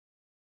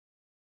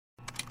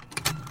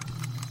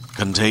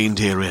Contained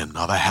herein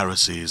are the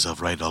heresies of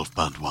Radolf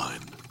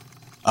Burntwine,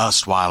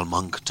 erstwhile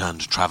monk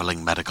turned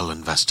traveling medical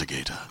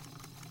investigator.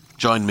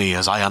 Join me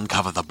as I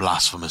uncover the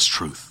blasphemous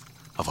truth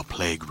of a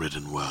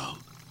plague-ridden world,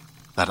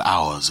 that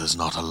ours is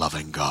not a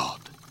loving God,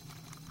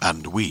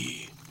 and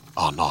we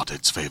are not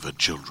its favored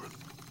children.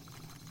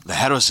 The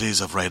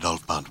heresies of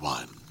Radolf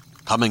Burntwine,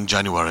 coming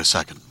January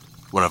 2nd,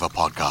 wherever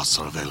podcasts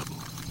are available.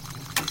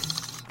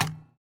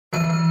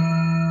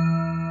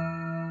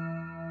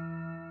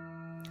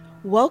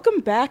 Welcome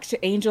back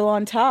to Angel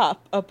on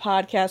Top, a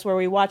podcast where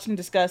we watch and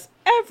discuss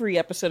every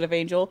episode of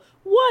Angel,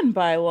 one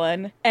by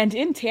one, and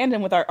in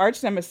tandem with our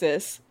arch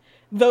nemesis,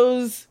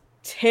 those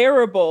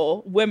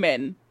terrible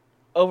women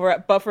over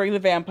at Buffering the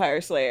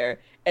Vampire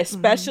Slayer,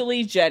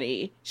 especially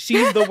Jenny.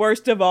 She's the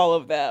worst of all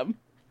of them.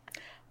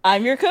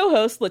 I'm your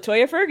co-host,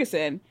 LaToya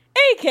Ferguson,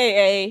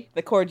 a.k.a.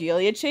 the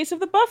Cordelia Chase of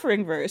the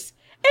Buffering verse,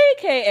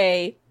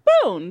 a.k.a.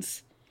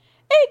 Bones,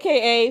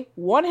 a.k.a.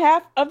 one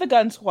half of the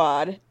Gun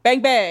Squad,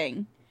 Bang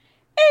Bang,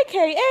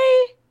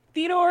 a.k.a.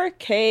 Theodore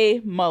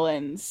K.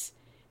 Mullins,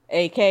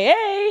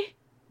 a.k.a.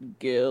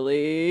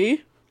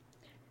 Gilly,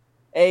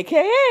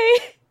 a.k.a.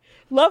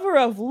 lover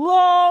of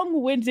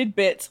long-winded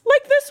bits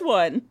like this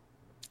one.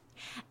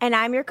 And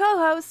I'm your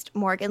co-host,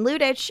 Morgan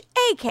Ludich,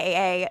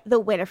 a.k.a. the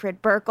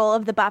Winifred Burkle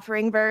of the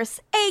Buffering verse,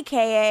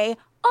 a.k.a.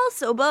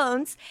 also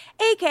Bones,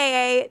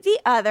 a.k.a. the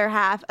other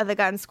half of the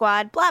Gun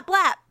Squad, Blap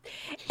Blap,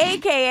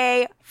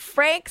 a.k.a.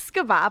 Frank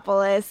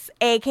Scavopoulos,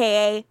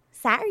 a.k.a.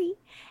 Sorry,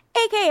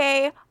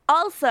 a.k.a.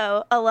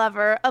 also a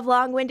lover of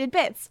long-winded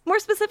bits, more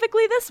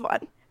specifically this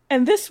one.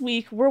 And this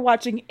week, we're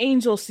watching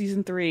Angel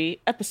Season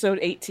 3, Episode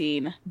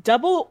 18,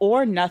 Double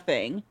or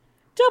Nothing.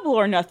 Double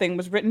or Nothing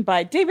was written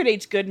by David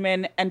H.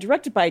 Goodman and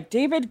directed by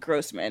David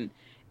Grossman.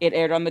 It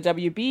aired on the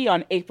WB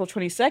on April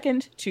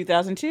 22nd,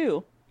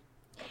 2002.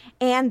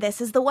 And this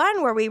is the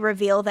one where we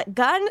reveal that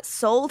Gunn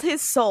sold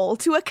his soul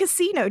to a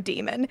casino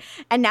demon.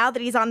 And now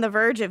that he's on the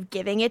verge of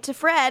giving it to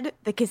Fred,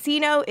 the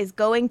casino is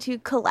going to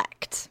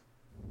collect.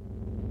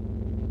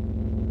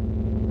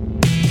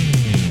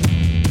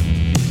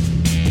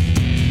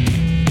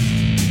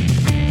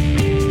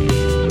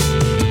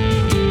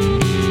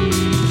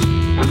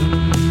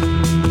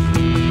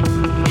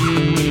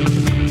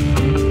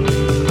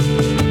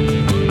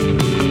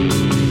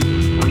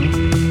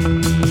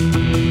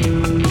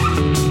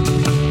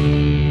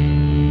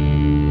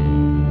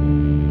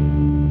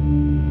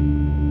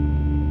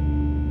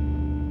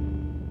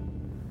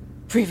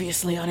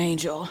 Previously on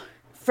Angel,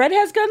 Fred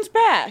has Gunn's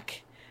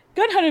back.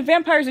 Gunn hunted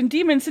vampires and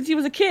demons since he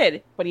was a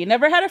kid, but he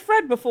never had a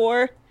Fred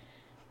before.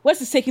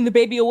 Wes is taking the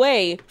baby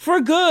away, for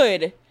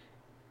good.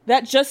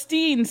 That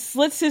Justine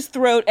slits his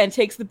throat and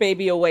takes the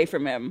baby away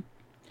from him.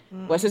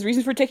 Wes has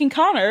reasons for taking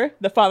Connor,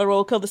 the father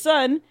will kill the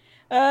son,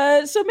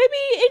 so maybe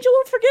Angel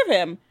will forgive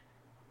him.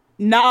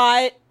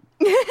 Not.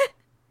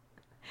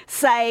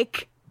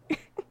 Psych.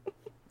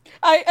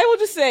 I will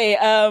just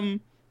say,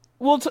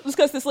 we'll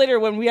discuss this later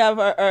when we have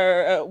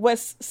our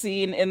Wes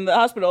scene in the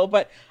hospital,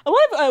 but a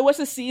lot of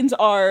Wes's scenes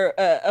are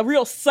a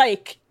real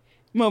psych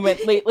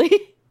moment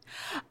lately.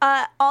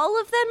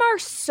 All of them are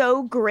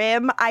so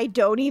grim, I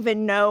don't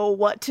even know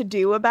what to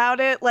do about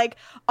it. Like,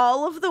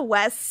 all of the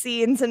Wes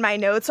scenes in my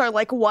notes are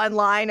like one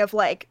line of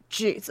like,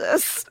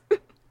 Jesus.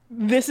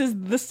 This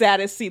is the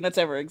saddest scene that's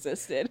ever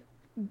existed.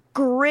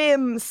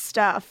 Grim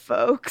stuff,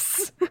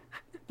 folks.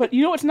 But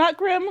you know what's not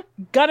grim?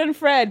 Gunn and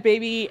Fred,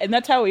 baby, and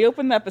that's how we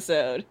open the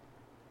episode.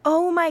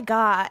 Oh my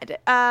God.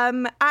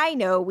 I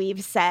know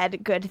we've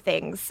said good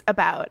things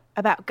about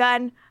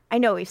Gunn. I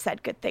know we've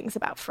said good things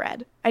about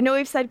Fred. I know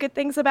we've said good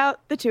things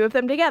about the two of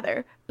them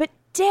together. But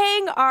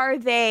dang, are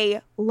they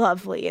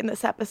lovely in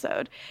this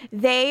episode.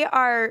 They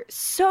are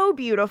so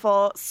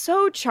beautiful,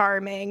 so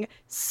charming,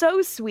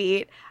 so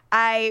sweet.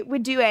 I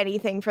would do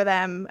anything for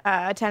them,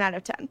 10 out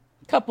of 10.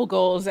 Couple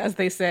goals, as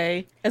they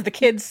say, as the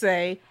kids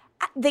say.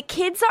 The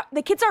kids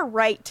are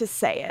right to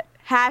say it.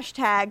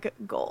 Hashtag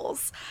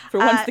goals. For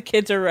once, the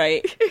kids are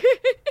right.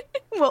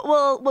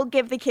 We'll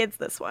give the kids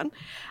this one.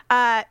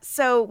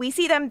 So we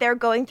see them, they're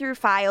going through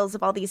files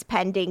of all these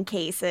pending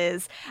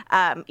cases,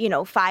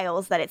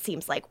 files that it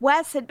seems like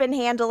Wes had been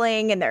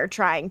handling, and they're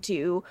trying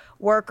to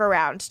work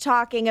around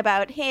talking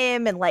about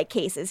him and like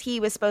cases he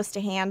was supposed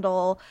to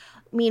handle.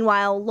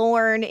 Meanwhile,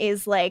 Lorne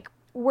is like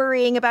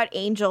worrying about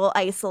Angel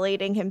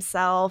isolating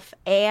himself,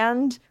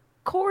 and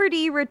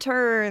Cordy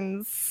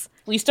returns.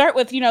 We start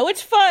with,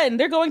 it's fun.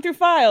 They're going through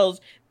files.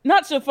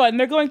 Not so fun.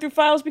 They're going through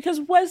files because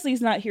Wesley's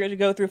not here to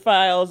go through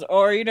files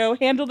or,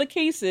 handle the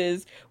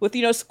cases with,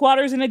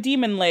 squatters in a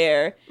demon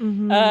lair.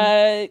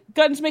 Mm-hmm.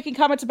 Gunn's making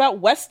comments about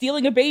Wes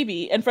stealing a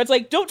baby. And Fred's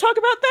like, don't talk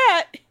about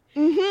that.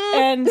 Mm-hmm.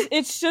 And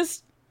it's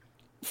just,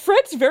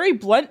 Fred's very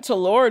blunt to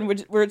Lorne,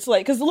 where it's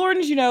like, because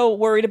Lorne's,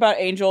 worried about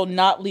Angel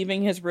not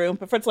leaving his room.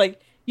 But Fred's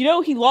like,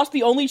 he lost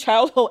the only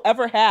child he'll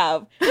ever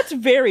have. It's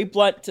very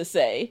blunt to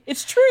say.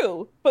 It's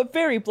true, but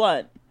very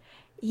blunt.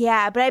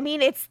 Yeah, but I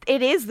mean, it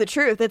is the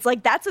truth. It's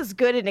like, that's as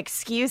good an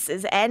excuse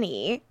as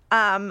any.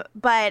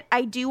 But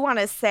I do want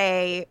to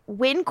say,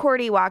 when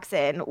Cordy walks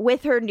in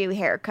with her new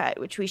haircut,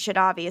 which we should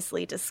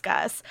obviously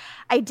discuss,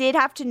 I did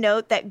have to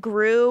note that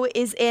Gru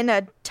is in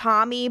a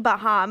Tommy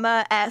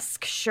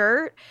Bahama-esque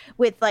shirt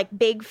with like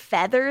big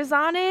feathers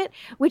on it,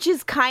 which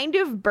is kind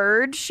of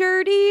bird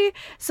shirty.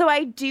 So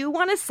I do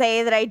want to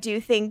say that I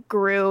do think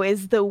Gru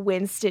is the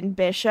Winston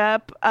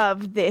Bishop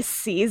of this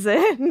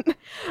season.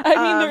 I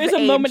mean, there is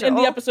a moment in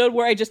the episode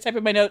where I just type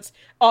in my notes,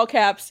 all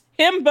caps,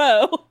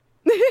 himbo.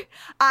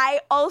 I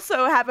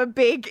also have a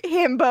big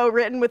himbo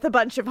written with a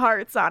bunch of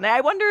hearts on it. I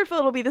wonder if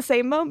it'll be the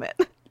same moment.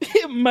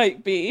 It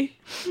might be.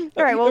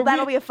 All right, well,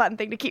 that'll be a fun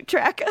thing to keep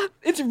track of.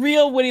 It's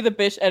real Winnie the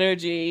Bish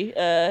energy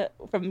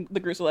from the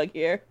Gruseleg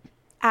here.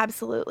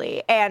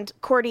 Absolutely. And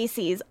Cordy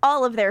sees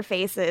all of their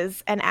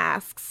faces and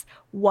asks,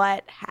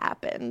 what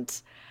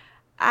happened?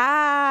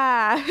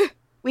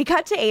 We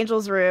cut to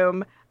Angel's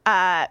room.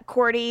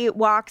 Cordy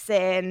walks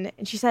in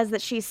and she says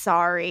that she's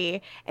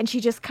sorry, and she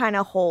just kind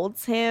of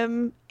holds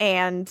him,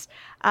 and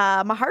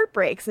my heart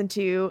breaks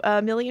into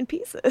a million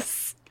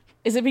pieces.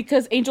 Is it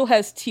because Angel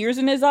has tears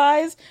in his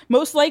eyes?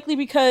 Most likely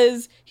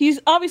because he's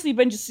obviously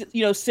been just,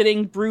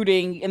 sitting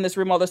brooding in this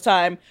room all this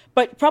time,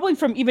 but probably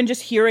from even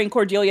just hearing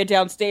Cordelia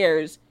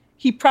downstairs,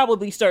 he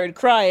probably started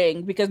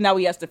crying because now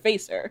he has to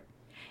face her.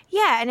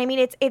 Yeah, and I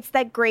mean, it's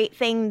that great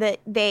thing that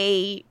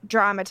they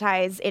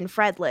dramatize in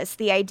Fredless,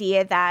 the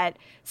idea that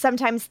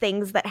sometimes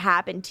things that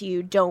happen to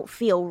you don't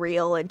feel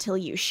real until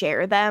you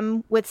share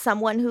them with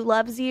someone who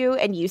loves you,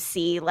 and you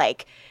see,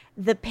 like,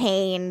 the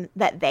pain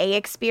that they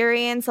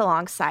experience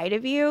alongside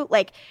of you.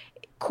 Like,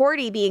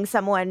 Cordy being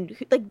someone,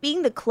 like,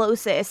 being the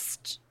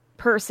closest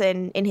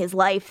person in his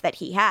life that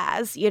he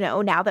has,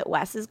 now that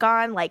Wes is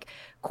gone, like,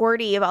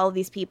 Cordy of all of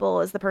these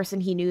people is the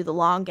person he knew the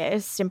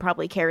longest and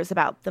probably cares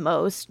about the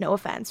most. No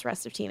offense,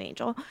 rest of Team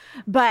Angel.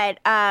 But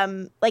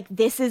like,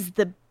 this is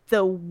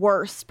the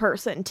worst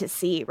person to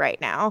see right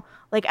now.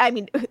 Like, I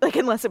mean, like,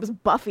 unless it was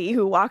Buffy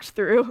who walked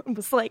through and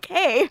was like,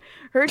 hey,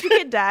 heard your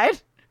kid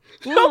died.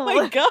 Oh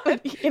my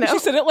God. She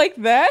said it like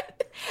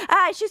that?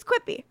 She's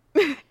quippy.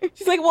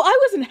 She's like, well, I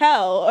was in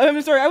hell.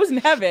 I'm sorry, I was in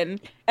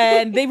heaven,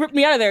 and they ripped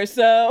me out of there.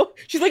 So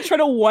she's like trying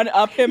to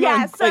one-up him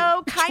on so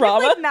like, kind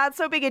trauma. of like not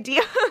so big a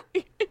deal.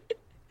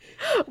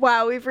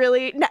 Wow, we've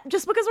really...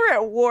 just because we're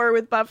at war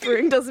with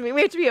buffering doesn't mean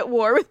we have to be at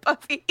war with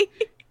Buffy.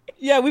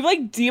 Yeah, we've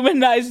like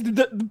demonized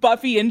the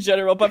Buffy in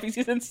general, Buffy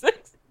season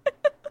 6.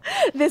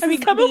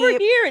 Come over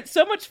here. It's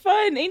so much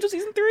fun. Angel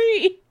season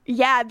 3.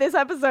 Yeah, this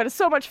episode is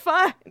so much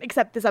fun.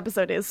 Except this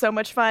episode is so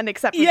much fun,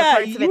 except for the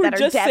parts of it that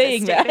are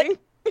devastating.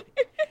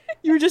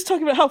 You were just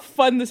talking about how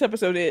fun this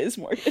episode is,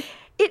 Morgan.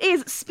 It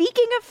is.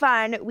 Speaking of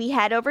fun, we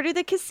head over to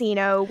the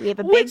casino. We have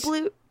a big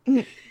blue...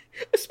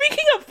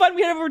 Speaking of fun,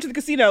 we head over to the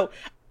casino.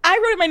 I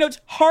wrote in my notes,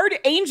 hard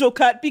Angel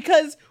cut,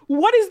 because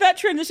what is that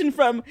transition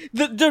from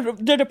the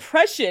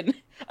depression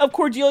of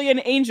Cordelia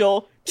and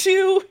Angel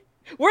to,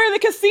 we're in the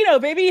casino,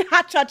 baby,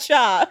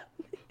 ha-cha-cha.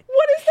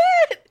 What is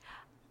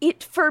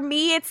that? For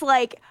me, it's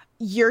like,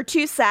 you're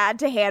too sad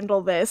to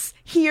handle this.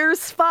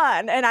 Here's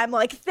fun. And I'm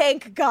like,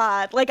 thank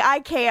God. Like, I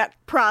can't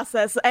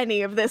process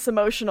any of this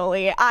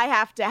emotionally. I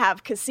have to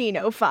have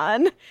casino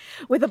fun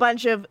with a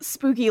bunch of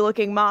spooky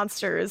looking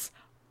monsters,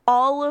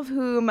 all of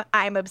whom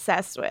I'm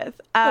obsessed with.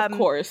 Of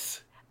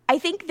course. I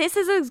think this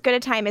is as good a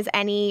time as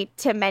any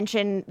to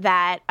mention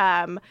that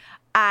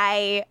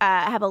I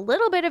have a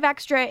little bit of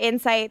extra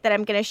insight that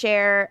I'm going to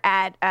share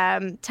at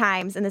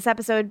times in this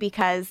episode,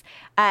 because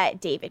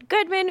David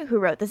Goodman, who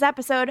wrote this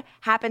episode,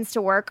 happens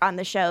to work on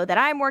the show that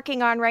I'm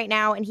working on right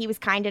now, and he was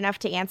kind enough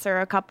to answer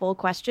a couple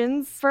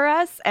questions for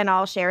us, and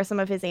I'll share some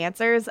of his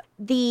answers.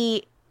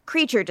 The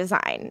creature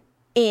design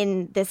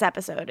in this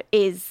episode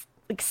is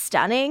like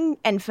stunning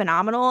and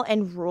phenomenal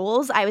and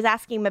rules. I was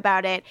asking him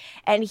about it,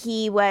 and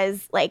he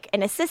was like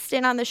an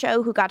assistant on the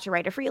show who got to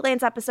write a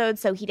freelance episode,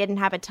 so he didn't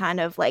have a ton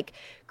of like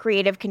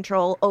creative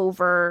control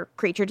over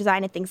creature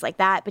design and things like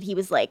that, but he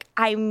was like,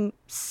 I'm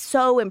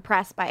so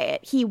impressed by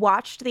it. He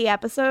watched the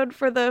episode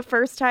for the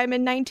first time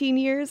in 19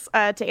 years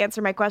to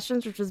answer my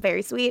questions, which was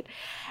very sweet.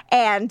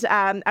 And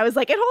I was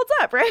like, it holds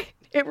up, right?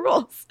 It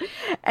rules.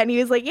 And he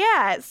was like,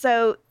 yeah.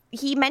 So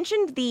he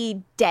mentioned the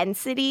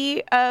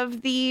density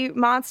of the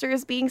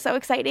monsters being so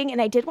exciting, and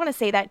I did want to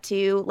say that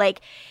too. Like,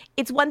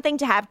 it's one thing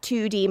to have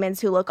two demons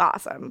who look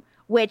awesome,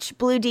 which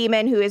Blue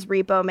Demon, who is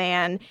Repo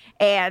Man,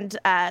 and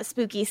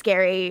spooky,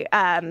 scary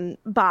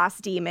boss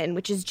demon,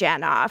 which is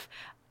Janoff.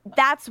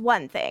 That's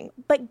one thing.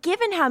 But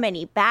given how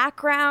many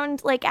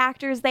background like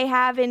actors they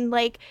have in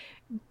like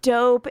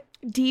dope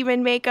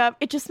demon makeup,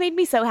 it just made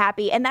me so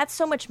happy, and that's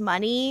so much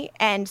money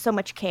and so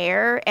much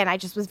care, and I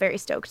just was very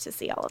stoked to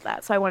see all of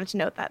that, so I wanted to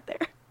note that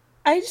there.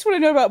 I just want to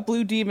know about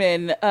Blue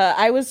Demon.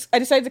 I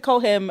decided to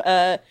call him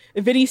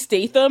Vinny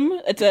Statham.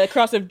 It's a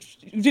cross of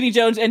Vinny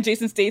Jones and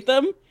Jason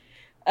Statham.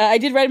 I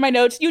did write in my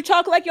notes, you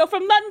talk like you're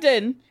from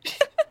London.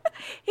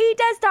 He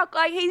does talk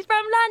like he's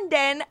from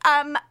London.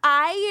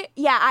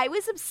 I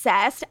was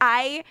obsessed.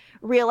 I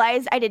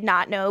realized I did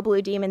not know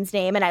Blue Demon's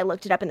name, and I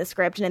looked it up in the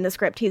script, and in the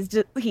script he's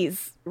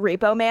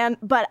Repo Man,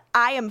 but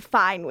I am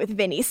fine with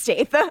Vinny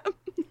Statham.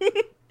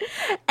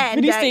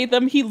 And Vinny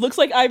Statham, he looks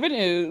like Ivan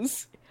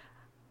Ooze.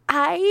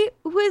 I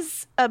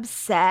was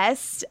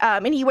obsessed.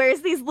 And he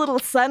wears these little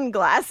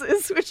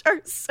sunglasses, which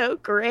are so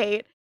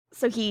great.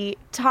 So he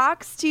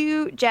talks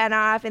to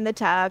Jenoff in the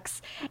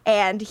tux,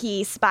 and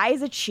he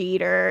spies a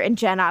cheater, and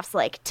Jenoff's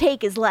like,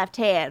 take his left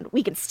hand.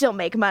 We can still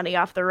make money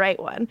off the right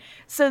one.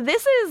 So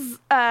this is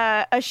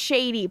a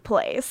shady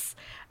place.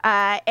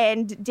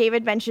 And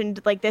David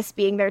mentioned like this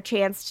being their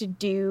chance to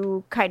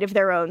do kind of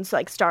their own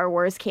like Star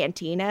Wars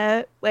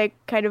cantina like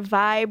kind of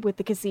vibe with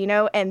the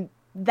casino, and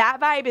that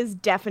vibe is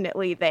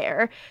definitely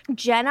there.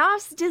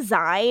 Jenoff's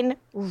design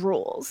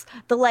rules.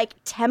 The like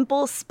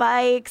temple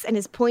spikes and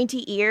his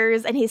pointy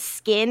ears, and his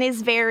skin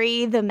is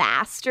very the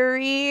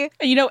mastery.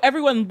 You know,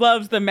 everyone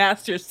loves the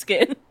master's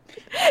skin.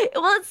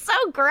 Well, it's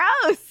so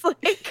gross.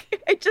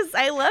 Like,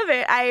 I love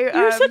it.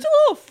 You're such a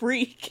little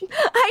freak.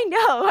 I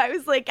know. I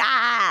was like,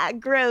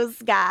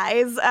 gross,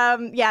 guys.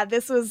 Yeah,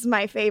 this was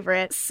my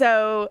favorite.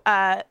 So,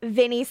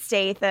 Vinny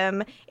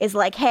Statham is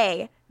like,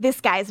 hey, this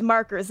guy's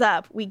marker's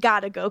up. We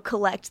gotta go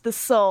collect the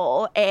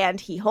soul. And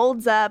he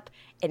holds up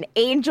an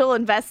Angel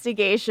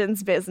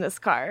Investigations business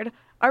card.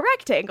 A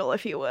rectangle,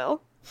 if you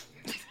will.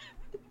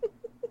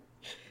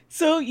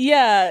 So,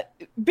 yeah,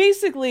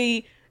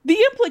 basically, the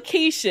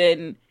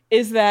implication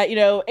is that, you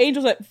know,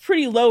 Angel's at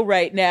pretty low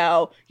right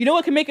now. You know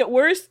what can make it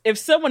worse? If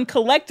someone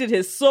collected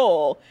his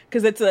soul,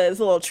 because it's a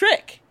little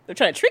trick. They're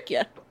trying to trick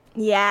you.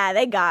 Yeah,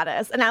 they got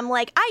us. And I'm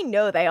like, I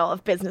know they all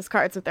have business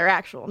cards with their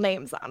actual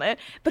names on it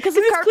because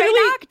of Carpe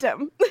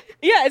Noctem.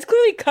 Yeah, it's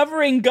clearly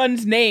covering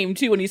Gunn's name,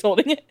 too, when he's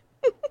holding it.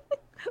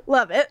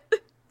 Love it.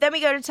 Then we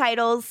go to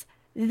titles.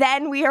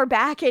 Then we are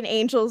back in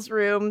Angel's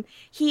room.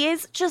 He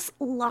is just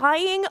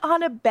lying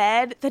on a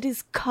bed that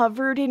is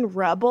covered in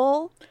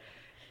rubble.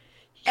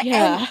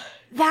 Yeah.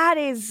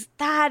 And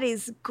that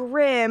is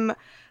grim.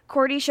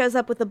 Cordy shows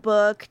up with a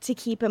book to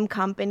keep him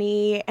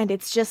company, and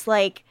it's just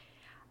like,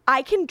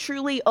 I can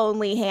truly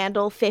only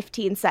handle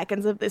 15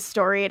 seconds of this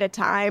story at a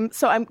time,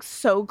 so I'm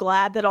so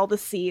glad that all the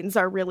scenes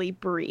are really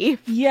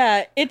brief.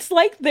 Yeah, it's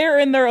like they're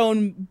in their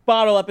own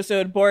bottle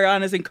episode,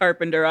 Boreanaz and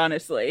Carpenter,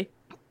 honestly.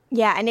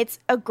 Yeah, and it's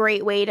a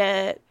great way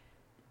to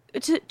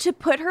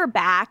put her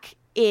back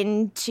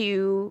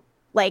into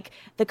like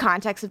the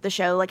context of the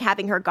show, like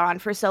having her gone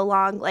for so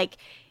long, like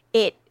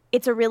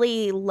it's a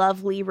really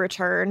lovely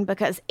return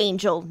because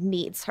Angel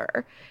needs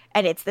her.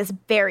 And it's this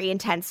very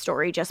intense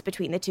story just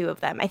between the two of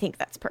them. I think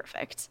that's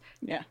perfect.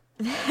 Yeah.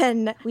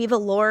 Then we have a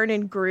Lorne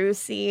and Gru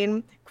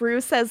scene.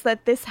 Gru says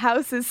that this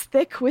house is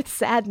thick with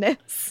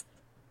sadness.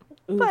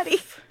 Oof. Buddy.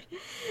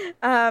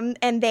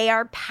 And they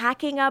are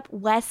packing up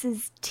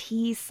Wes's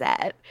tea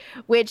set,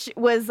 which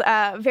was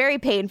very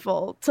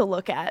painful to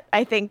look at.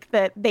 I think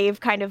that they've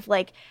kind of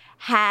like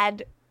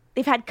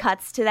they've had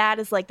cuts to that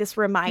as like this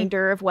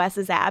reminder of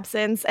Wes's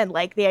absence, and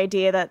like the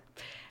idea that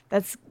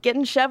that's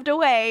getting shoved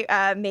away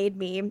made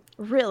me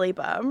really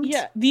bummed.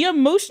 Yeah, the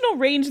emotional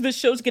range this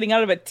show's getting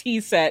out of a tea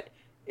set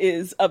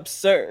is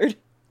absurd.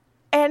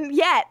 And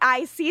yet,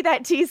 I see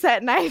that tea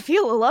set and I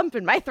feel a lump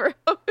in my throat.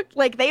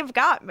 Like, they've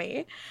got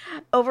me.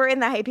 Over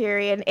in the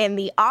Hyperion, in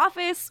the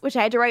office, which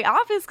I had to write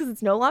office because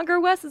it's no longer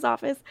Wes's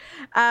office,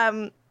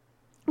 Gunn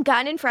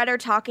and Fred are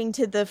talking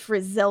to the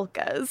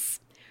Frizilkas,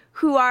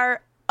 who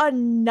are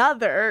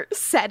another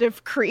set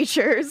of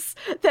creatures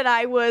that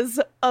I was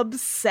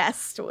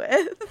obsessed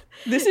with.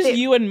 This is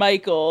you and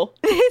Michael.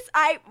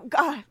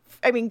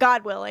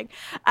 God willing.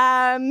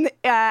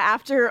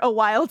 After a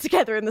while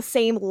together in the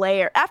same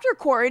lair. After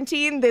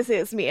quarantine, this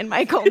is me and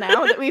Michael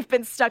now that we've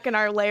been stuck in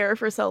our lair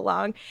for so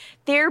long.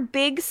 Their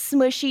big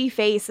smushy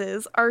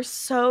faces are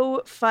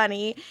so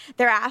funny.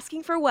 They're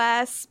asking for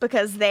Wes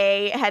because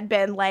they had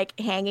been like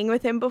hanging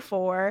with him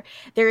before.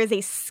 There is a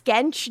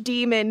Skench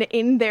demon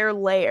in their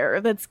lair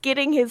that's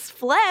getting his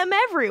phlegm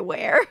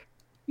everywhere.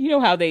 You know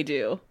how they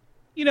do.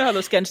 You know how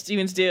those Skench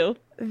demons do.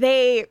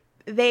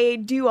 They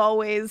do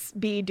always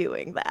be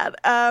doing that.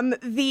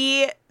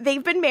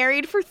 They've been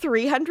married for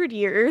 300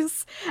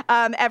 years,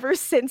 ever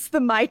since the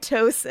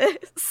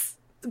mitosis.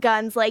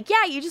 Gunn's like,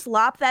 yeah, you just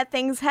lop that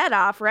thing's head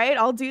off, right?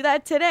 I'll do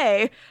that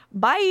today.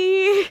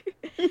 Bye.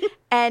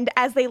 And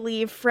as they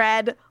leave,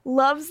 Fred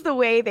loves the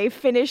way they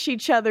finish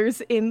each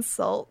other's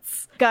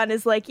insults. Gunn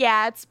is like,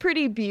 yeah, it's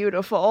pretty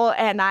beautiful,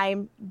 and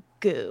I'm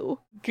goo.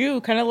 Goo,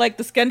 kind of like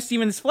the Skench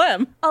demon's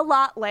phlegm. A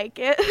lot like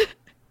it.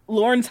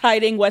 Lorne's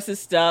hiding Wes's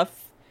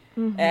stuff.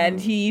 Mm-hmm. And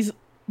he's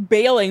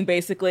bailing,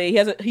 basically.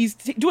 He's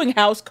doing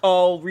house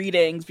call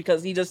readings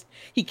because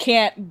he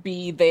can't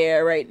be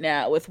there right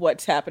now with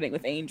what's happening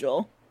with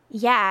Angel.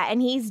 Yeah,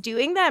 and he's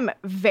doing them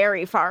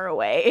very far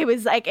away.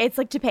 It's like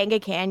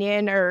Topanga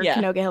Canyon or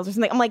Canoga Hills or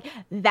something. I'm like,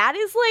 that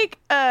is like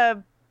a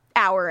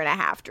hour and a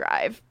half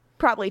drive.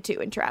 Probably 2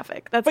 in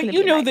traffic. But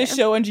you know this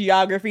show in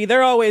geography.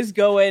 They're always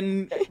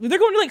going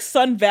to like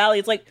Sun Valley.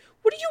 It's like,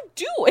 what are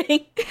you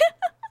doing?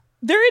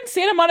 They're in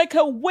Santa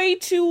Monica way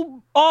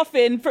too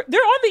often. They're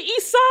on the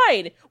east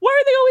side. Why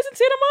are they always in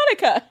Santa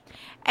Monica?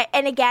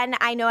 And again,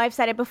 I know I've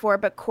said it before,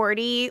 but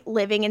Cordy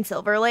living in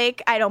Silver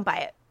Lake, I don't buy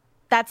it.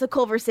 That's a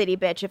Culver City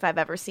bitch if I've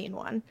ever seen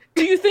one.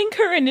 Do you think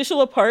her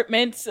initial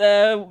apartment,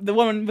 the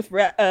one with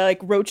like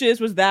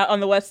roaches, was that on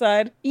the west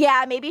side?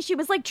 Yeah, maybe she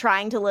was like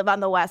trying to live on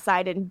the west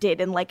side and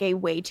did in like a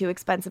way too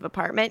expensive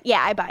apartment.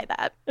 Yeah, I buy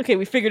that. Okay,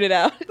 we figured it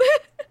out.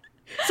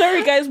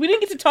 Sorry, guys, we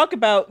didn't get to talk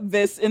about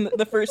this in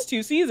the first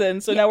 2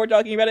 seasons, so now we're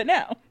talking about it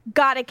now.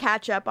 Gotta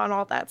catch up on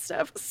all that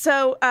stuff.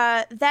 So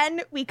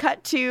then we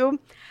cut to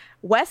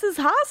Wes's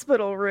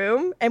hospital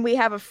room, and we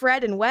have a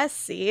Fred and Wes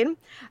scene.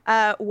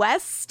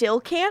 Wes still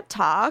can't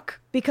talk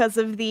because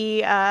of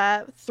the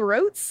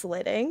throat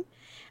slitting.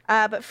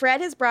 But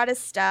Fred has brought his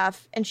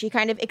stuff, and she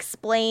kind of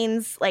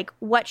explains like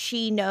what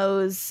she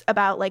knows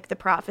about like the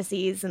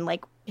prophecies and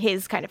like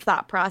his kind of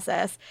thought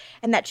process,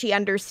 and that she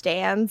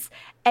understands.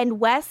 And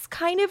Wes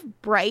kind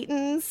of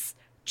brightens,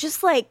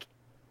 just like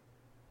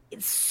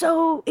it's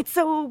so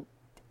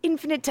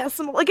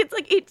infinitesimal. Like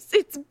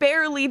it's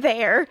barely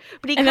there.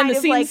 But he and kind then the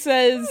of scene like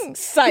says,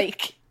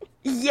 "Psych."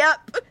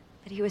 Yep.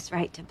 But he was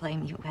right to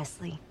blame you,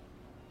 Wesley.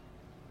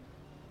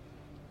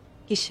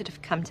 He should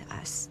have come to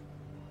us.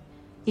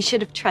 You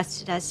should have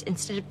trusted us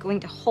instead of going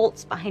to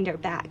Holtz behind our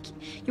back.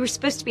 You were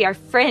supposed to be our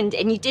friend,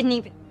 and you didn't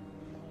even...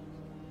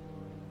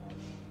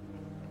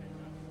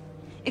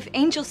 If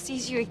Angel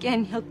sees you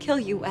again, he'll kill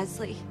you,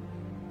 Wesley.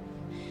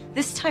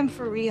 This time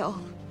for real.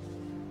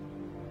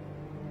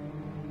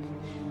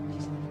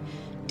 Just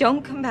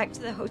don't come back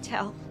to the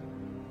hotel.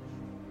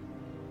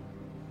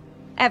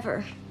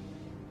 Ever.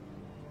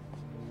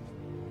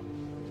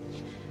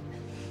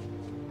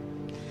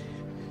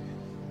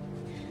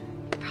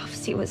 The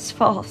prophecy was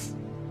false.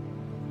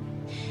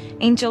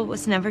 Angel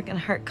was never gonna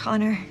hurt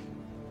Connor. It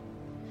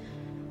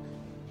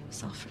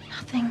was all for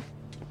nothing.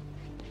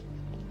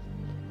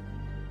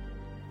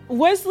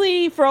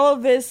 Wesley, for all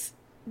of this,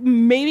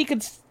 maybe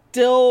could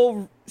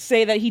still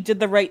say that he did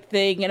the right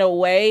thing in a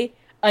way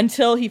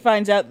until he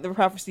finds out the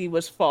prophecy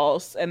was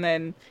false, and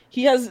then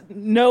he has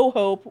no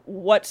hope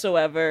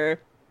whatsoever.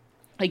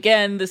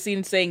 Again, the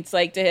scene saying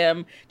psych to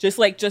him, just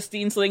like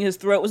Justine slitting his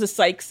throat was a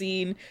psych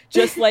scene,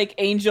 just like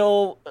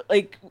Angel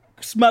like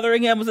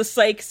smothering him was a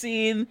psych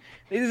scene.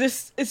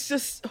 It's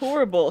just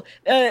horrible.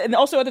 And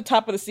also at the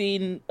top of the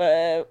scene,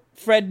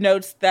 Fred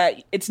notes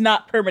that it's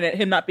not permanent,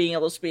 him not being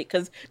able to speak,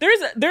 because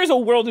there's a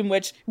world in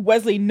which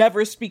Wesley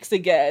never speaks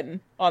again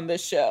on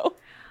this show.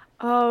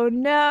 Oh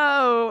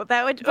no,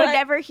 that would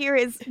never hear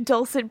his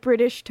dulcet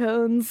British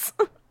tones.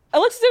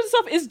 Alexis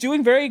Denisof is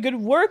doing very good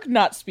work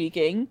not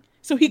speaking,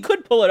 so he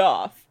could pull it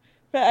off.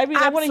 But I mean,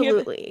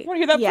 Absolutely. I want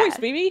to hear that voice,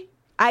 baby.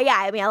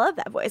 I love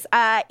that voice.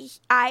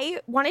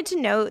 I wanted to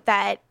note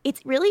that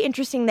it's really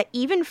interesting that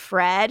even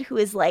Fred, who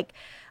is like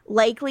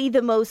likely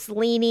the most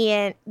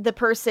lenient, the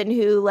person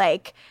who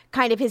like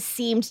kind of has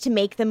seemed to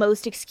make the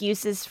most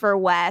excuses for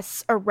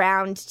Wes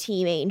around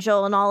Team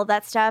Angel and all of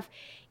that stuff,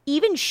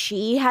 even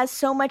she has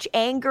so much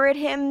anger at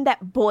him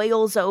that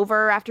boils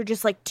over after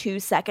just like 2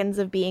 seconds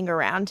of being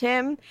around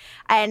him.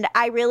 And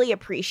I really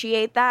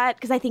appreciate that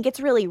because I think it's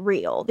really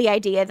real. The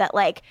idea that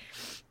like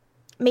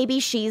maybe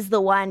she's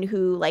the one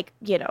who like,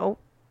 you know,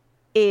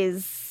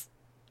 is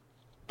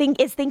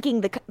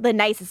thinking the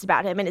nicest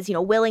about him and is, you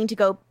know, willing to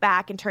go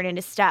back and turn in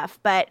his stuff,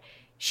 but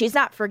she's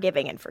not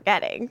forgiving and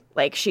forgetting.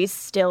 Like she's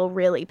still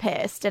really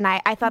pissed. And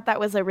I thought that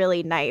was a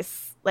really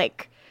nice,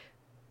 like,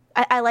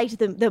 I liked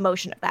the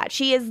emotion of that.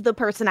 She is the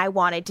person I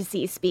wanted to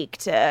see speak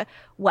to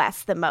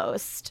Wes the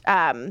most.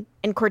 And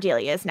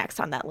Cordelia is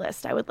next on that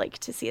list. I would like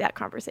to see that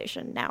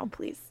conversation now,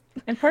 please.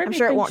 And part of I'm me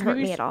sure it thinks won't hurt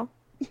me at all.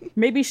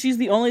 Maybe she's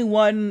the only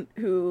one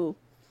who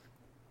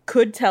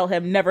could tell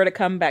him never to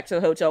come back to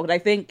the hotel. But I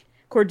think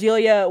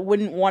Cordelia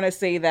wouldn't want to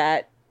say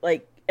that.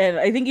 Like, and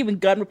I think even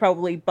Gunn would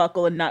probably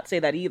buckle and not say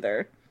that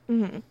either.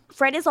 Mm-hmm.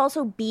 Fred is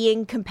also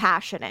being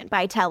compassionate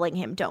by telling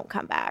him, don't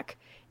come back.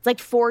 It's like,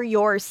 for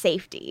your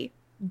safety,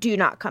 do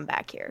not come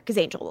back here because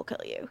Angel will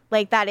kill you.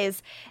 Like that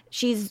is,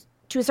 she's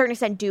to a certain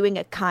extent doing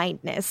a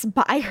kindness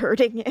by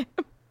hurting him.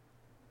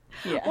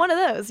 Yeah. One of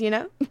those, you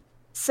know?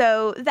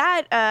 So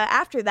that,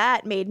 after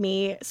that made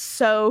me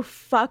so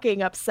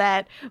fucking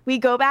upset. We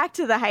go back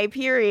to the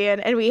Hyperion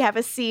and we have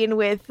a scene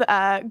with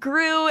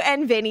Gru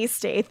and Vinny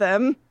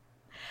Statham.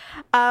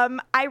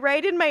 I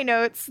write in my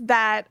notes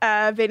that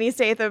Vinny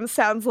Statham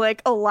sounds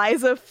like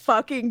Eliza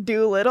fucking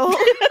Doolittle.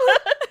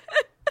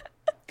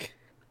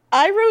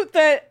 I wrote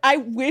that I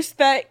wish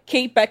that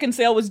Kate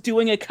Beckinsale was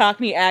doing a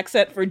Cockney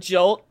accent for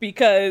Jolt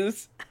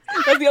because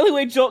that's the only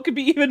way Jolt could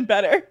be even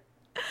better.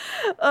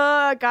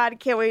 Oh, God, I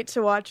can't wait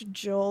to watch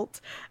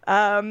Jolt.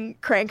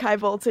 Crank High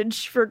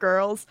Voltage for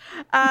girls.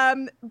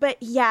 But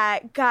yeah,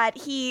 God,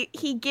 he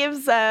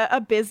gives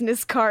a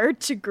business card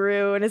to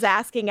Gru and is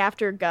asking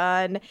after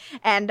Gunn,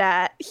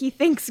 and he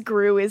thinks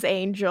Gru is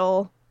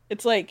Angel.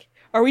 It's like,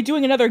 are we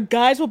doing another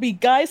guys will be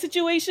guys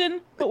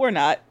situation? But we're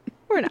not.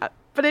 We're not.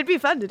 But it'd be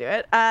fun to do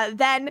it.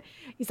 Then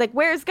he's like,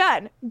 where's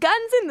Gunn?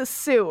 Gunn's in the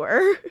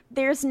sewer.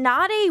 There's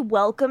not a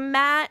welcome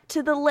mat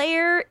to the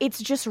lair.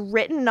 It's just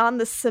written on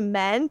the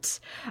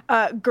cement.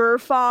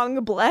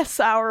 Gerfong,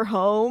 bless our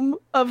home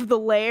of the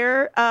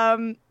lair.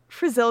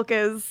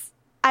 Frazilka's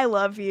I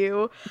love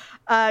you.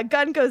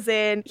 Gunn goes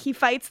in. He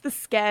fights the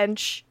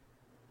Skench.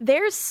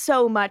 There's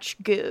so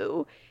much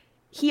goo.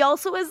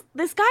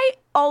 This guy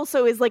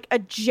also is like a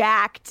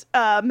jacked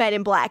Men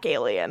in Black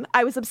alien.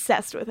 I was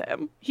obsessed with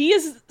him. He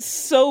is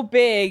so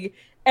big.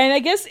 And I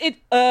guess it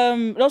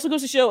also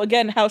goes to show,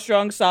 again, how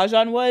strong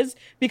Sajan was.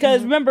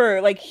 Because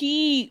remember, like,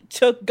 he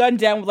took Gunn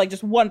down with, like,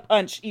 just one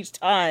punch each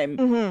time.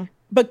 Mm-hmm.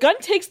 But Gunn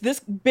takes this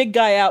big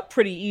guy out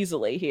pretty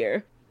easily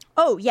here.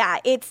 Oh, yeah.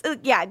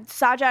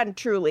 Sajan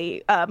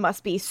truly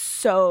must be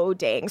so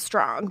dang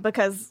strong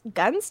because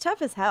Gunn's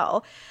tough as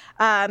hell.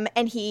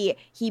 And he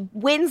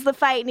wins the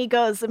fight and he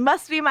goes, "It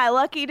must be my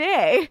lucky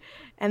day."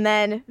 And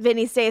then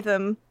Vinny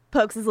Statham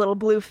pokes his little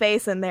blue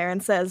face in there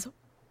and says,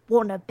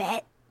 "Wanna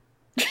bet?"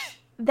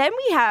 Then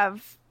we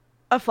have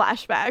a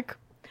flashback.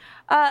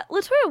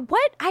 Latoya,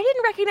 what? I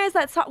didn't recognize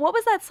that song. What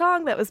was that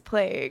song that was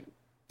playing?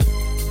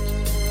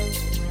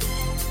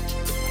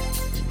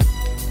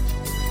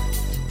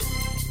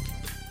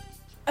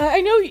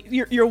 I know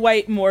you're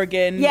white,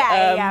 Morgan.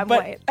 Yeah, I'm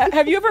but white.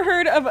 Have you ever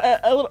heard of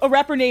a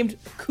rapper named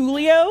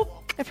Coolio?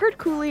 I've heard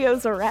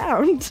Coolio's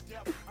around.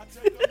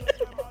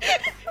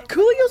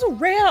 Coolio's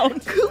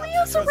around.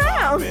 Coolio's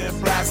around.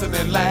 Been blasting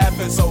and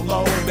laughing so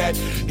long that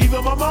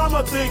even my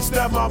mama thinks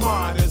that my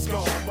mind is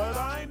gone. But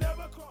I ain't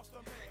never crossed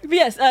them. But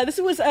yes, this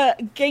was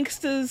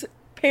Gangsta's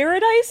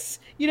Paradise.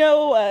 You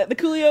know, the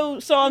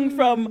Coolio song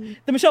from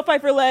the Michelle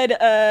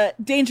Pfeiffer-led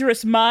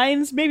Dangerous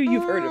Minds. Maybe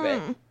you've heard of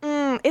it.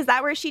 Is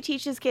that where she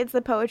teaches kids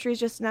that poetry is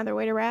just another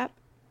way to rap?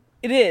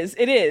 It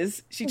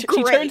is. She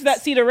turns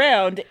that seat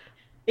around,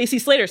 AC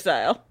Slater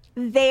style.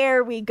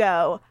 There we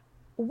go.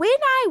 When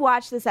I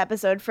watched this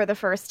episode for the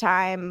first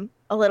time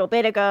a little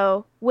bit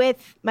ago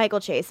with Michael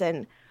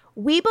Chasen,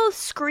 we both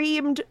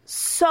screamed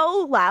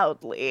so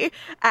loudly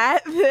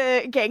at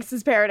the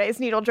Gangsta's Paradise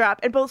needle drop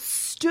and both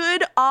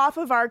stood off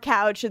of our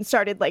couch and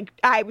started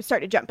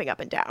jumping up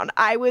and down.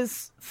 I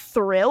was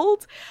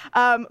thrilled.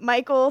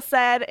 Michael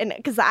said, and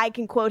because I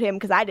can quote him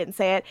because I didn't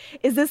say it,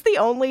 "Is this the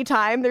only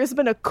time there's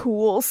been a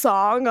cool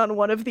song on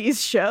one of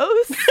these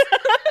shows?"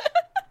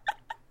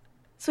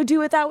 So do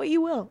with that what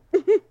you will.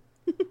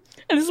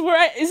 And this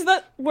is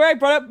that where I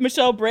brought up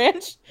Michelle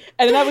Branch,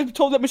 and then I was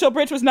told that Michelle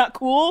Branch was not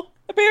cool,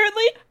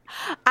 apparently.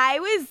 I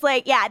was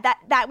like, yeah,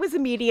 that was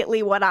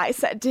immediately what I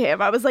said to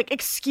him. I was like,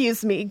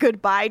 "Excuse me,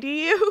 goodbye to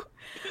you."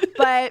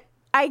 But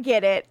I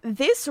get it.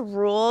 This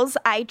rules.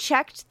 I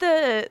checked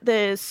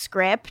the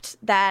script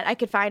that I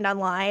could find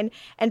online,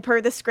 and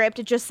per the script,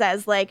 it just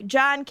says, like,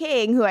 John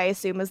King, who I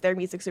assume was their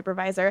music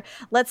supervisor,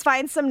 "Let's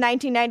find some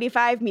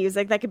 1995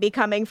 music that could be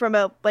coming from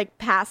a, like,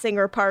 passing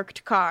or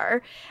parked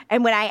car."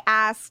 And when I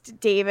asked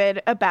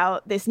David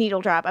about this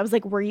needle drop, I was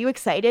like, "Were you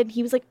excited?"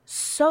 He was like,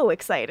 "So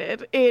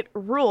excited. It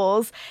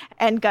rules."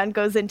 And Gunn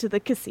goes into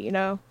the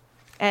casino,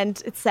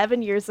 and it's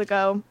 7 years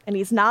ago, and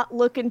he's not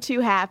looking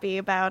too happy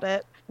about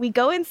it. We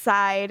go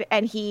inside,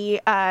 and he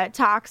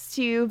talks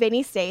to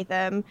Vinny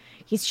Statham.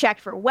 He's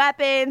checked for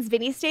weapons.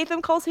 Vinny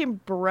Statham calls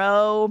him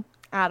bro.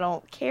 I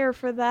don't care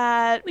for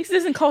that. At least he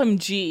doesn't call him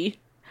G.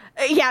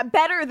 Yeah,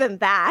 better than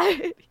that.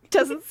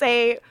 Doesn't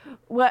say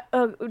what.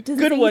 Doesn't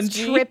Good say one, he's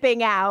G.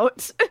 tripping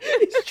out.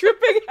 He's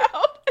tripping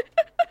out.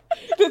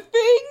 The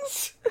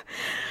things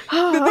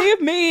that they have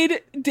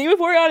made David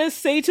Boreanaz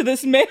say to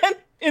this man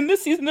in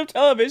this season of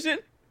television.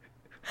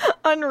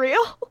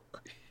 Unreal.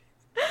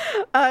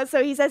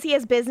 So he says he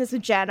has business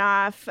with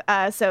Jenoff.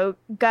 So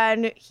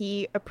Gunn,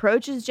 he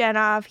approaches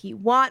Jenoff. He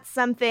wants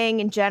something,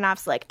 and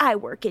Jenoff's like, "I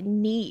work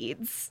in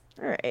needs."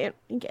 All right,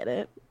 I get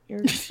it.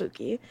 You're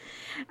spooky.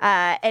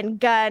 And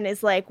Gunn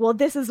is like, "Well,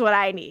 this is what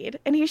I need."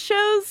 And he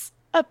shows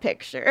a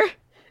picture.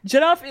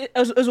 Jenoff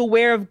is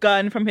aware of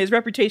Gunn from his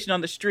reputation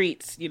on the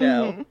streets, you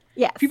know. Mm-hmm.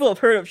 Yes. People have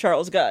heard of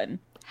Charles Gunn.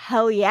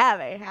 Hell yeah,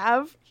 they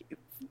have.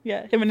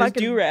 Yeah, him and his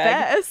Fucking do-rag.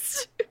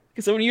 best.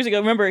 Because so many years ago,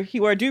 remember,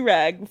 he wore a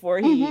do-rag before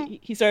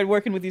he started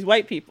working with these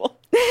white people.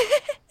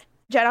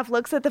 Jenoff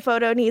looks at the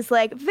photo and he's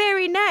like,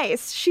 "Very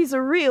nice. She's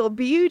a real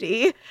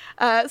beauty."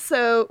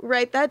 So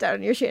write that down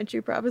in your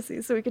Chantry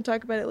prophecy so we can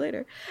talk about it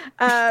later.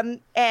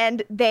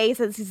 And they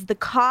says, "The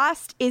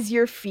cost is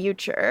your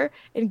future."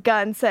 And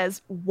Gunn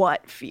says,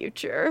 "What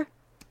future?"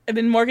 And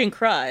then Morgan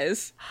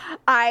cries.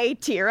 I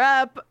tear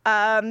up,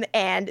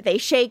 and they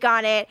shake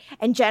on it,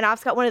 and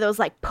Jenoff's got one of those,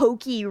 like,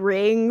 pokey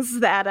rings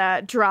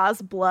that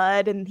draws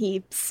blood, and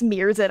he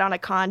smears it on a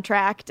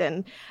contract,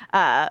 and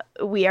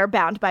we are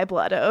bound by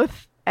blood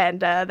oath,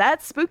 and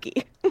that's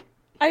spooky.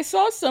 I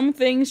saw some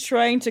things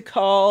trying to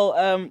call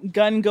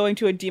Gunn going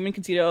to a demon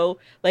casino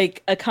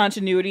like a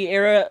continuity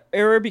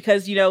error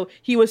because, you know,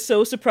 he was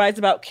so surprised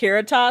about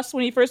Caritas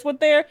when he first went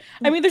there.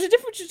 I mean, there's a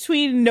difference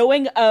between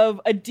knowing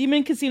of a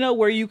demon casino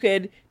where you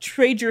could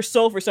trade your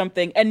soul for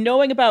something and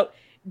knowing about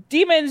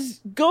demons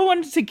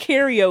going to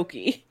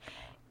karaoke.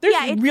 There's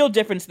a real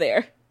difference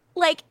there.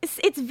 Like,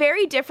 it's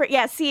very different.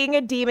 Yeah, seeing a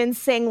demon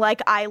sing,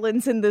 like,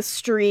 Islands in the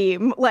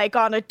Stream, like,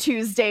 on a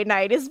Tuesday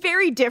night is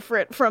very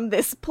different from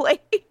this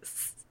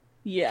place.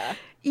 Yeah.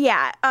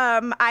 Yeah,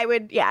 I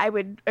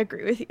would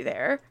agree with you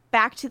there.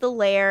 back to the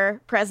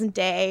lair, present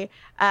day,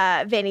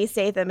 Vinny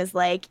Statham is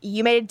like,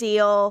 you made a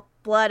deal,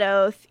 blood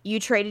oath, you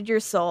traded your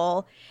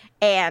soul,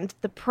 and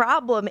the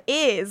problem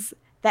is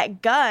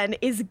that Gunn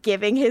is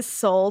giving his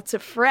soul to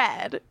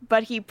Fred,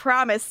 but he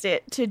promised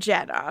it to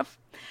Jenov.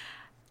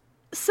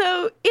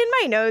 So in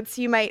my notes,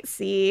 you might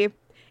see,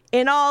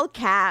 in all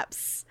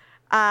caps,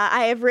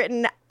 I have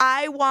written,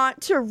 I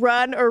want to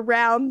run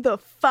around the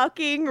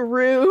fucking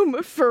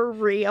room for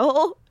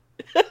real.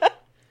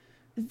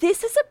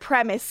 This as a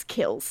premise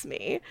kills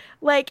me.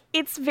 Like,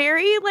 it's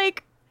very,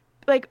 like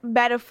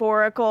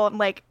metaphorical, and,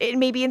 like, it,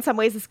 maybe in some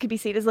ways this could be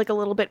seen as, like, a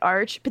little bit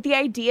arch, but the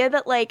idea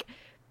that, like,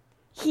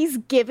 he's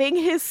giving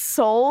his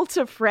soul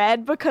to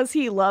Fred because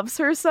he loves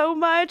her so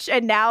much,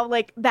 and now,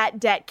 like, that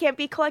debt can't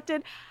be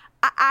collected.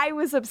 I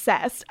was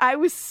obsessed. I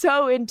was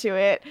so into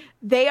it.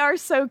 They are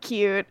so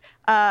cute.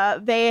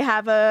 They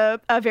have a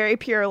very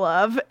pure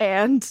love,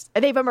 and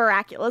they have a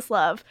miraculous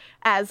love,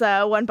 as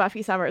one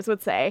Buffy Summers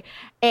would say,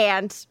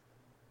 and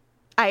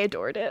I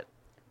adored it.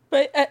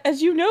 But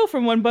as you know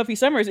from one Buffy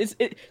Summers,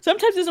 it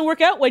sometimes doesn't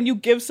work out when you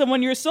give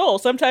someone your soul.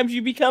 Sometimes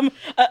you become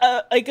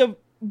a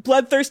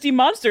bloodthirsty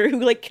monster who,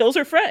 like, kills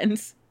her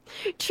friends.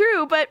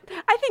 True, but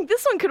I think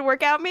this one could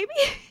work out, maybe.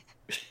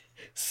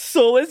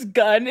 Soulless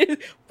Gunn is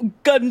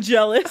Gunn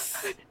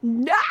jealous.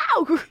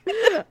 No!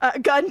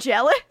 Gunn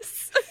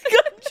jealous?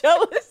 Gunn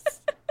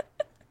jealous.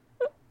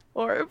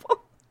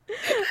 Horrible.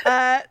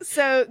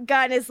 So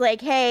Gunn is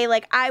like, hey,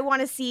 like, I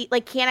want to see,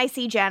 like, can I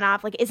see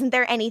Jenov? Like, isn't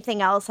there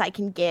anything else I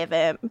can give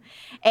him?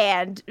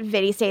 And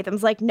Vinny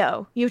Statham's like,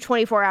 no, you have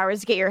 24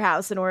 hours to get your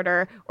house in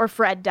order, or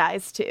Fred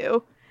dies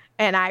too.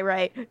 And I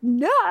write,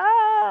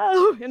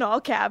 no, in all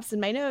caps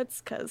in my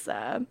notes, because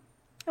I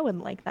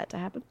wouldn't like that to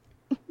happen.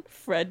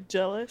 Fred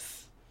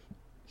jealous.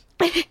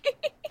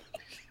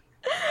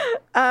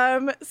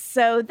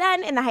 So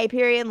then in the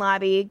Hyperion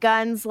lobby,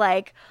 Gunn's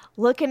like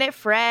looking at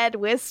Fred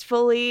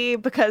wistfully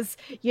because,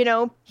 you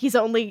know, he's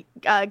only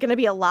gonna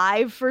be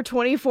alive for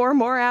 24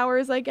 more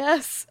hours, I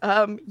guess.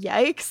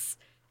 Yikes.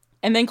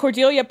 And then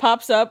Cordelia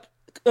pops up,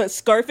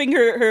 scarfing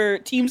her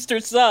Teamster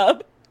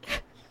sub.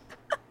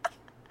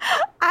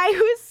 I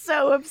was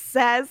so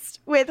obsessed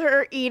with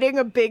her eating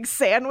a big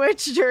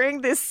sandwich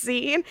during this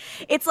scene.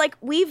 It's like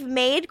we've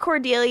made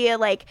Cordelia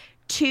like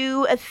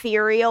too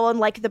ethereal and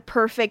like the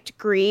perfect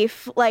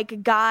grief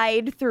like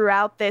guide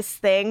throughout this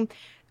thing.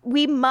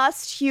 We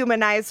must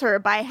humanize her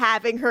by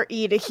having her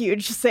eat a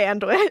huge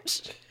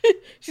sandwich.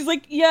 She's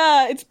like,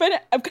 yeah,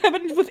 I've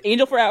been with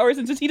Angel for hours,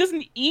 and since he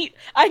doesn't eat,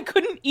 I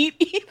couldn't eat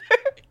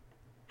either.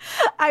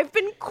 I've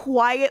been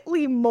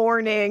quietly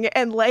mourning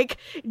and like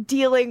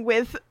dealing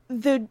with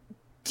the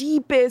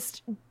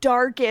deepest,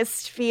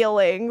 darkest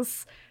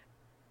feelings,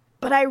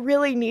 but I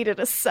really needed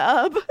a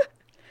sub.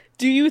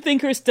 Do you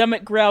think her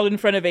stomach growled in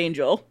front of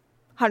Angel?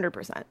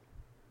 100%.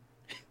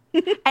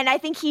 And I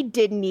think he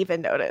didn't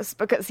even notice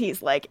because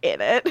he's like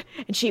in it.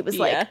 And she was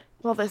like,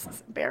 well, this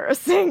is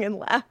embarrassing, and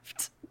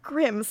left.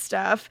 Grim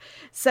stuff.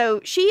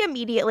 So she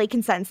immediately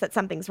can sense that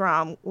something's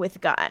wrong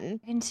with Gunn.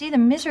 I can see the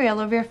misery all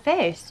over your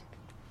face.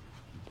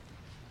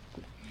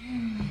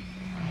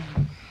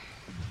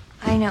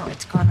 I know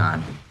what's going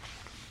on.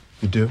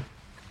 You do?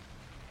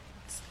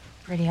 It's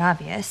pretty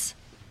obvious.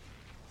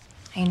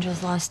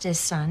 Angel's lost his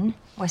son,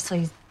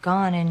 Wesley's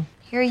gone, and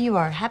here you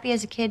are, happy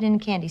as a kid in a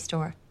candy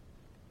store.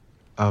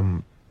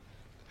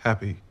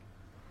 Happy.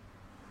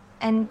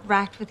 And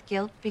racked with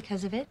guilt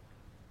because of it?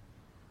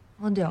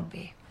 Well, don't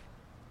be.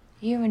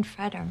 You and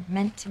Fred are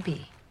meant to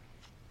be.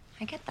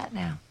 I get that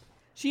now.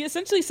 She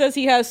essentially says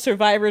he has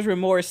survivor's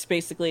remorse,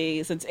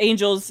 basically, since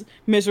Angel's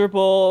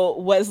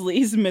miserable,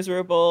 Wesley's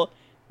miserable,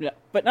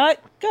 but not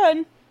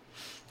Gunn.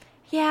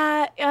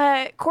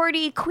 Yeah,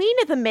 Cordy, queen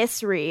of the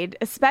misread,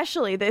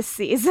 especially this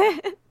season.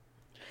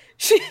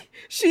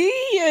 She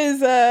is,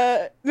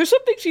 there's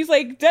something she's,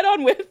 like, dead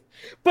on with,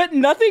 but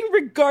nothing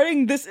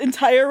regarding this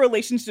entire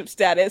relationship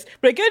status.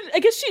 But again, I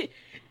guess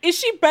is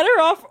she better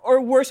off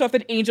or worse off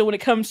than Angel when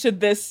it comes to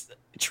this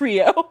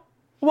trio?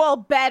 Well,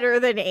 better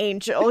than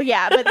Angel,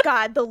 yeah, but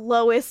God, the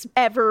lowest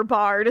ever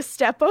bar to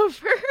step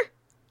over.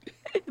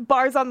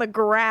 Bars on the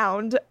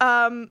ground.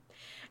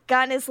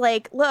 Gunn is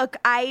like, look,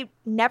 I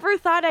never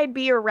thought I'd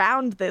be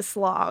around this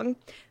long.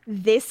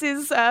 This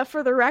is,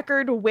 for the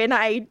record,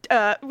 when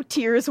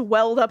tears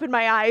welled up in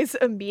my eyes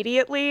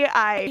immediately.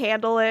 I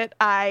handle it.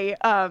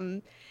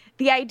 The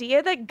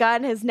idea that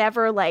Gunn has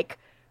never, like,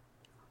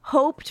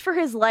 hoped for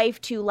his life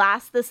to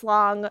last this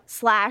long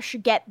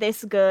 / get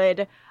this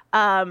good,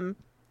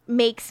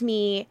 makes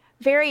me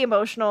very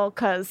emotional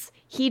because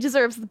he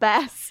deserves the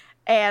best.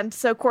 And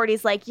so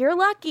Cordy's like, you're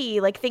lucky,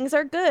 like, things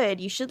are good,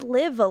 you should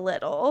live a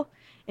little.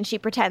 And she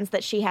pretends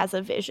that she has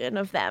a vision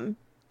of them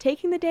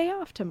taking the day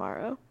off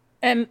tomorrow.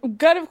 And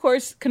Gunn, of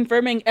course,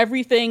 confirming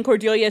everything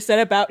Cordelia said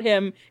about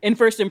him in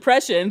First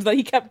Impressions that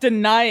he kept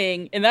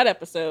denying in that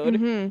episode.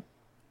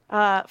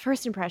 Mm-hmm.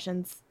 First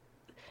Impressions,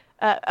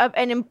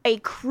 a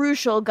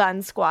crucial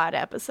Gunn Squad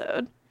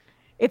episode.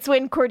 It's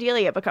when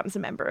Cordelia becomes a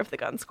member of the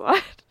Gunn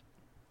Squad.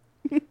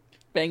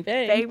 Bang,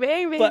 bang. Bang,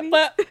 bang, baby.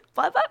 Blah,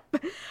 blah. Blah,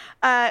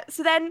 blah.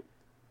 So then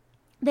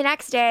The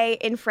next day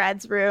in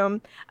Fred's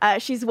room,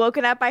 she's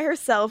woken up by her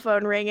cell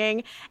phone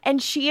ringing,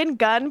 and she and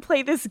Gunn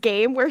play this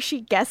game where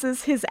she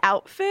guesses his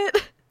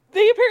outfit.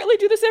 They apparently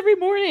do this every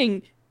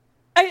morning.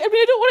 I mean,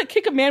 I don't want to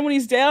kick a man when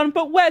he's down,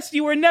 but Wes,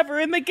 you were never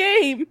in the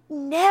game.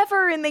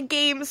 Never in the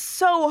game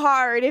so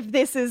hard if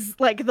this is,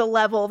 like, the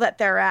level that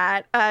they're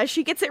at.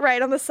 She gets it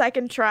right on the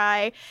second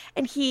try,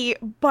 and he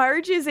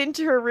barges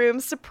into her room,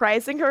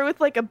 surprising her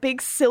with, like, a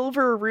big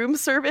silver room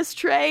service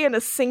tray and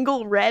a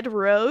single red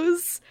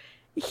rose.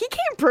 He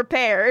came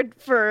prepared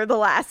for the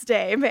last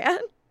day, man.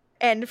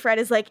 And Fred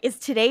is like, is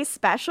today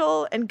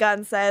special? And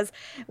Gunn says,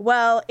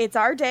 well, it's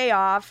our day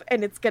off,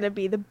 and it's going to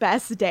be the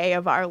best day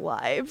of our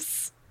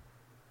lives.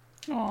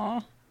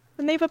 Aw.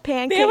 And they have a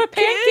pancake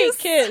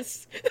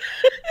kiss.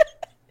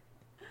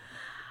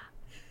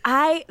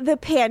 The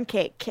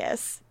pancake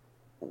kiss.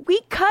 We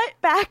cut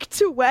back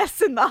to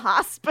Wes in the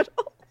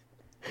hospital.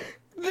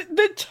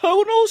 The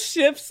tonal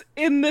shifts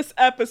in this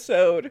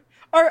episode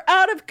are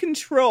out of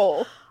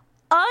control.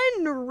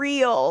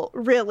 Unreal,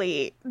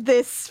 really,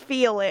 this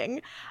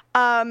feeling.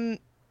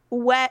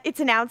 It's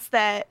announced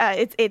that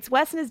it's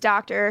Wes and his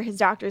doctor. His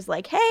doctor's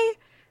like, hey,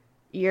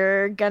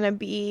 you're gonna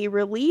be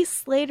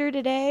released later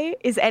today.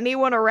 Is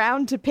anyone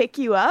around to pick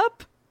you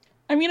up?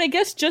 I mean, I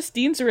guess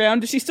Justine's around.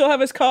 Does she still have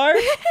his car?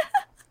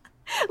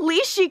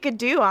 Least she could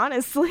do,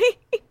 honestly.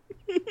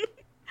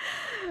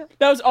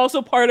 That was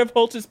also part of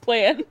Holtz's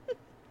plan.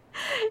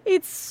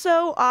 It's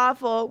so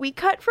awful. We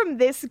cut from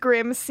this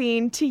grim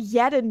scene to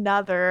yet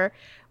another.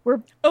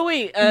 Oh,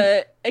 wait.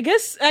 I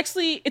guess,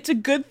 actually, it's a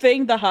good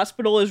thing the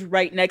hospital is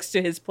right next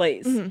to his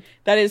place. Mm-hmm.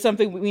 That is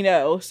something we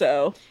know,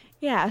 so...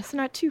 Yeah, it's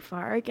not too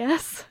far, I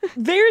guess.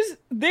 There's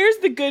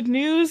the good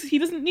news. He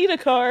doesn't need a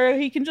car.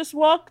 He can just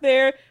walk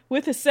there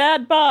with his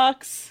sad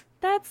box.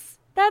 That's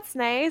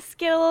nice.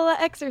 Get a little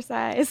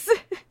exercise.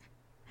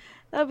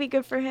 That'll be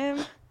good for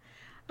him.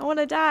 I want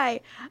to die.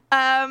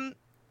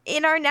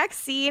 In our next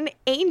scene,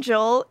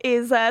 Angel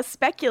is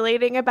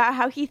speculating about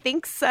how he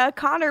thinks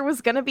Connor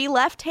was going to be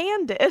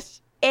left-handed.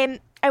 And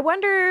I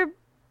wonder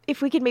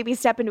if we could maybe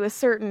step into a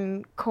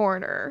certain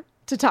corner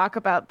to talk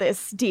about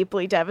this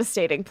deeply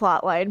devastating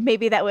plotline.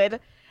 Maybe that would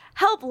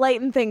help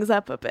lighten things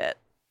up a bit.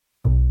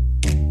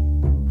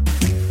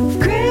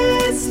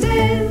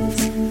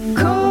 Kristen's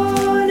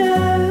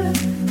Corner.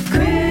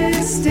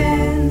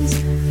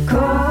 Kristen's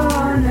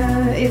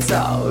Corner. It's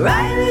all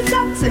Riley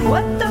sucks and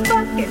what the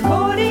fuck and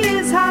Cody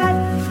is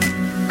hot.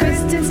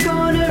 Kristen's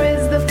Corner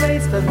is the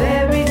place for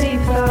very deep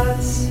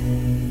thoughts.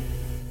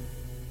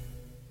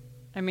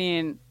 I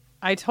mean,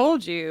 I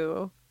told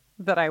you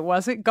that I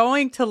wasn't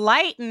going to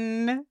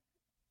lighten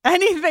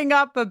anything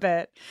up a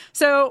bit.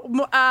 So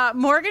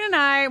Morgan and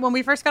I, when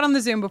we first got on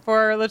the Zoom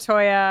before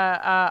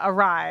LaToya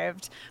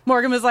arrived,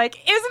 Morgan was like,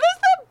 isn't this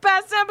the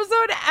best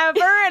episode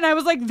ever? And I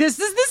was like, this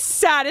is the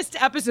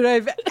saddest episode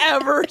I've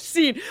ever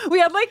seen. We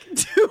had like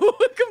two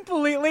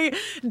completely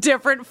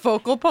different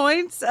focal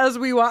points as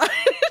we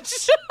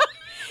watched.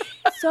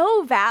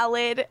 So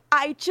valid.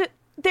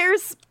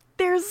 There's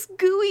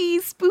gooey,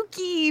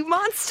 spooky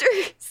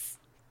monsters.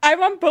 I'm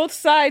on both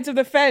sides of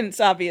the fence,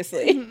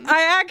 obviously.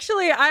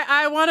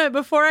 I want to,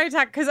 before I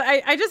talk, because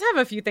I just have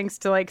a few things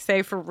to like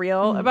say for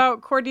real about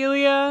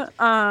Cordelia.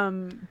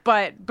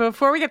 But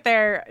before we get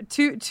there,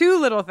 two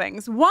little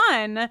things.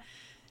 One,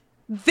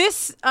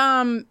 this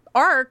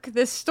arc,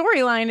 this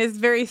storyline is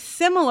very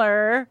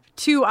similar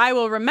to I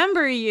Will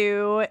Remember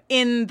You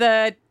in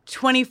the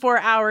 24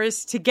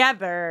 hours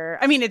together.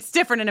 I mean, it's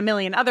different in a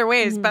million other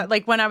ways, but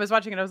like when I was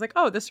watching it, I was like,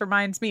 oh, this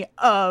reminds me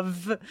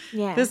of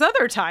this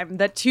other time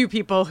that two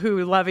people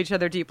who love each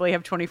other deeply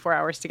have 24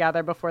 hours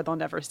together before they'll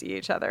never see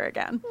each other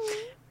again.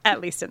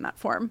 At least in that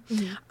form.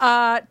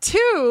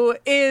 Two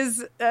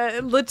is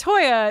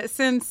LaToya,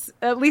 since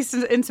at least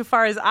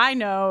insofar as I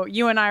know,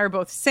 you and I are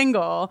both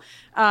single,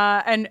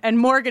 and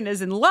Morgan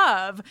is in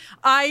love.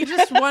 I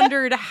just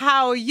wondered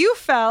how you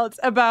felt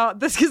about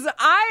this, because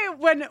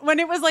when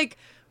it was like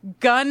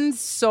Gunn's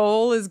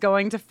soul is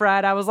going to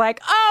Fred, I was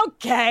like,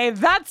 okay,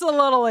 that's a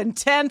little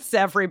intense,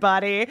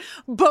 everybody.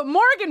 But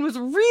Morgan was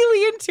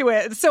really into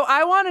it. So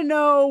I want to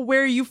know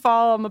where you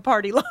fall on the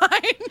party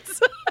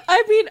lines.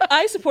 I mean,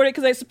 I support it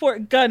because I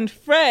support Gunn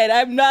Fred.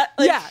 I'm not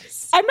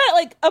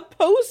like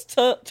opposed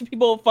to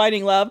people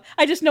finding love.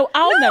 I just know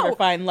I'll never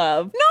find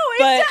love.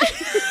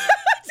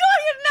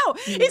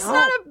 It's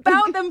not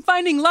about them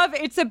finding love.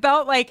 It's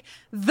about like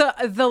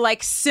the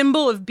like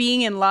symbol of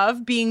being in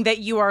love being that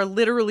you are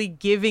literally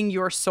giving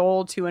your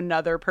soul to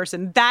another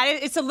person.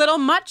 It's a little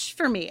much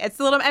for me. It's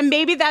a little, and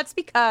maybe that's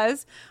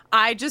because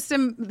I just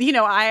am,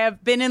 I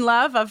have been in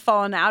love. I've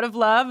fallen out of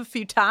love a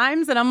few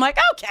times, and I'm like,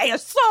 okay, a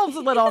soul's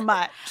a little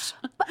much.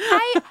 But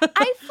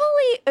I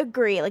fully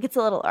agree. Like, it's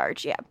a little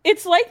arch, yeah.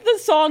 It's like the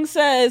song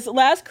says,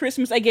 last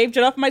Christmas I gave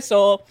Jen off my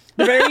soul.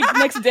 The very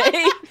next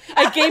day,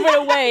 I gave it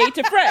away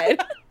to Fred.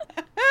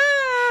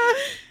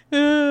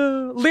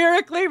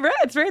 Lyrically,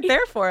 it's right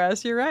there for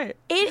us. You're right.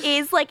 It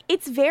is like,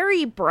 it's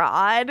very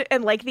broad,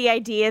 and like the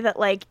idea that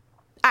like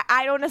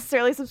I don't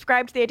necessarily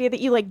subscribe to the idea that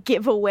you like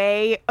give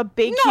away a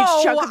big huge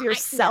chunk of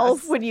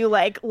yourself when you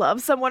like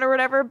love someone or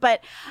whatever,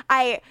 but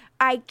I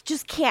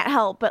just can't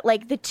help but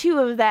like the two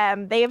of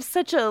them, they have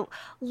such a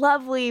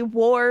lovely,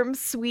 warm,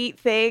 sweet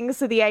thing.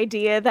 So the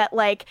idea that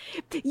like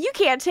you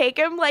can't take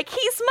him, like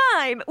he's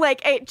mine,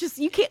 like it just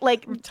you can't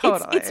like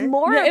Totally. it's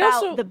more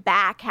about the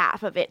back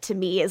half of it to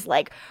me is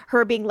like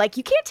her being like,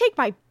 you can't take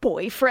my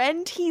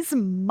boyfriend, he's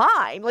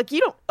mine, like you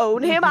don't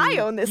own him, I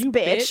own this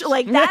bitch.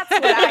 Like that's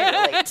what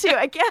I relate to,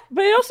 I guess.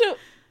 But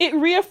it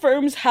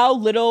reaffirms how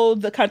little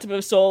the concept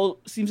of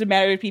soul seems to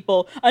matter to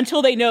people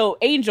until they know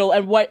Angel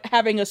and what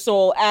having a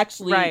soul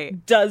actually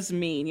does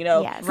mean, you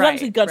know? Yes.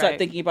 Obviously Gun's not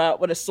thinking about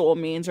what a soul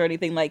means or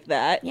anything like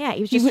that. Yeah,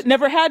 he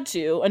never had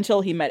to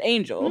until he met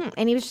Angel.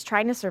 And he was just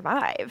trying to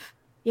survive.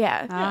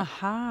 Yeah.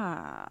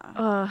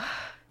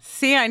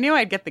 See, I knew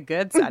I'd get the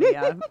goods out of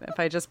you if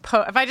I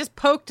just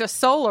poked a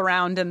soul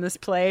around in this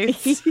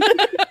place.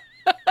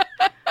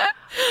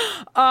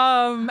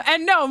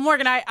 And no,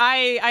 Morgan,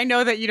 I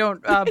know that you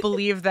don't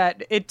believe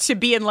that to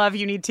be in love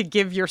you need to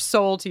give your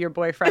soul to your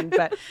boyfriend,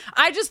 but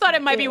I just thought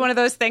it might be one of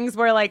those things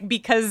where like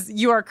because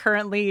you are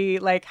currently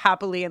like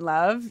happily in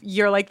love,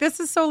 you're like, this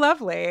is so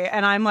lovely,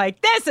 and I'm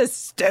like, this is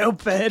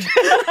stupid.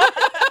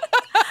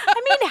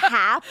 I mean,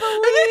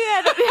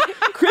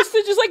 happily.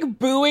 Kristen's just like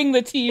booing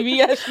the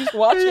TV as she's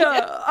watching it.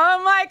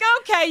 I'm like,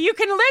 okay, you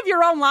can live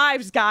your own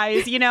lives,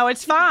 guys. You know,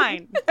 it's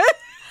fine.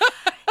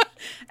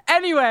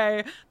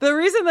 Anyway, the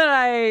reason that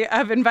I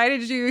have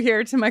invited you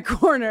here to my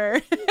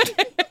corner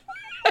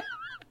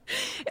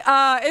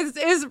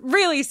is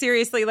really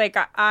seriously like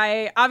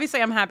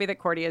I'm happy that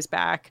Cordy is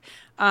back,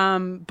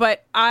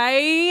 but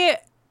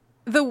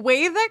the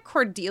way that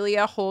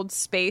Cordelia holds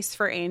space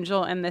for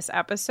Angel in this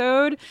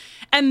episode,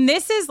 and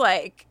this is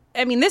like,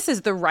 I mean, this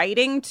is the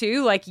writing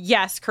too. Like,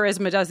 yes,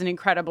 Charisma does an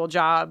incredible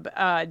job.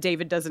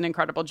 David does an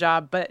incredible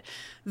job, but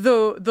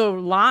the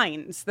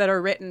lines that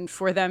are written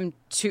for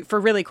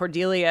really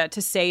Cordelia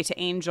to say to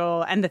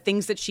Angel and the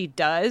things that she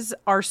does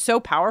are so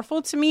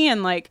powerful to me.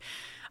 And like,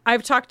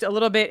 I've talked a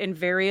little bit in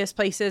various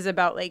places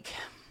about like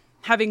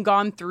having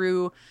gone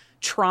through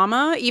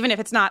trauma, even if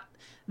it's not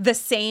the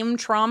same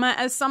trauma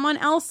as someone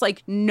else,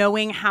 like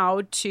knowing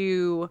how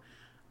to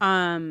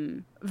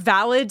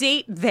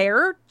validate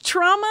their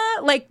trauma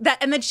like that.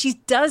 And then she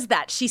does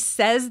that. She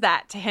says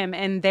that to him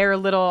in their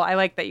little, I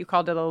like that you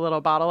called it a little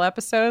bottle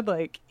episode,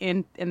 like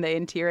in the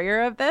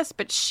interior of this,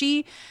 but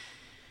she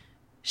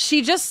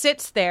just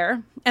sits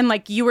there and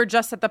like you were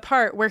just at the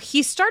part where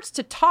he starts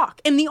to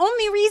talk. And the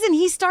only reason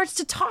he starts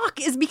to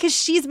talk is because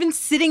she's been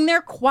sitting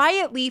there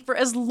quietly for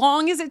as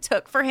long as it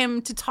took for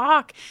him to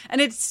talk. And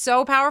it's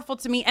so powerful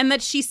to me. And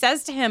that she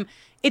says to him,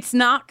 it's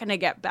not going to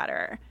get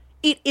better.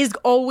 It is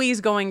always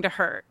going to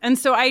hurt. And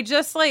so I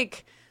just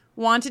like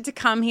wanted to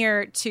come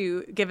here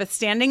to give a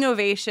standing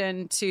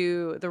ovation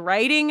to the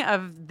writing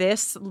of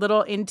this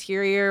little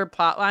interior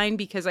plotline,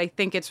 because I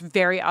think it's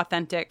very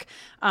authentic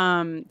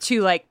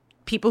to like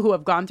people who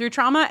have gone through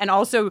trauma, and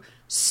also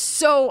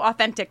so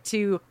authentic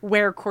to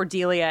where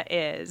Cordelia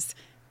is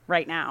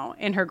right now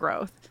in her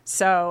growth.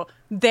 So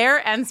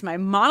there ends my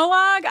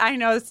monologue. I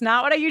know it's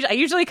not what I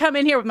usually come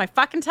in here with my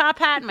fucking top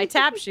hat and my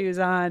tap shoes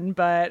on,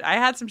 but I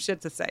had some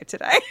shit to say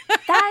today.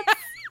 That's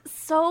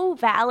so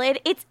valid.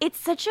 It's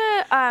such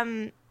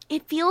a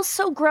it feels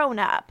so grown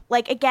up.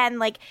 Like again,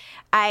 like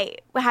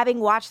having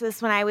watched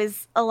this when I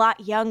was a lot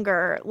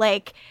younger,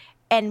 like,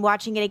 and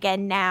watching it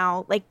again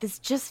now, like this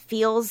just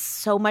feels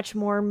so much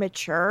more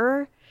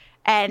mature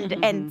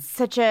and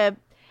such a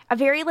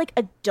very like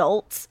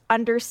adult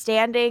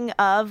understanding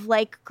of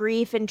like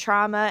grief and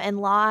trauma and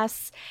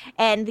loss,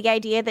 and the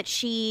idea that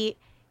she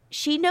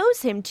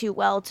knows him too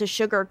well to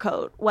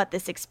sugarcoat what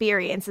this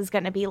experience is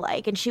going to be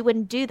like, and she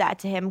wouldn't do that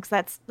to him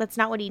because that's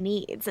not what he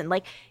needs, and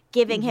like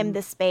giving him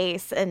the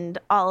space and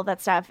all of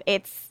that stuff.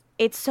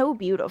 It's so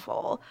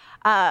beautiful.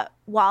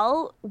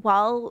 While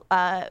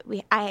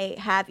I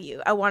have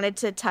you, I wanted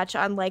to touch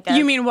on like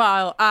You mean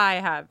while I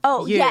have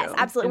Oh, you yes,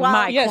 absolutely.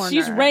 Yes,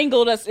 she's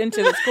wrangled us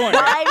into this corner.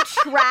 While I'm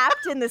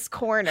trapped in this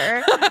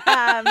corner,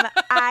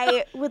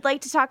 I would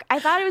like to talk. I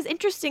thought it was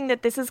interesting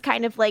that this is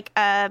kind of like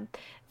a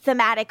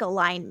thematic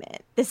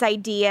alignment, this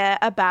idea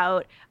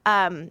about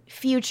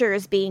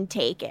futures being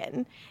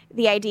taken.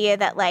 The idea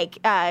that like,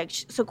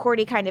 so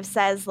Cordy kind of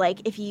says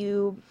like, if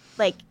you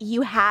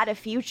had a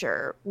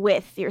future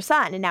with your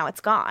son and now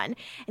it's gone.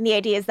 And the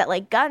idea is that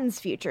like Gunn's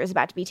future is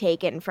about to be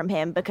taken from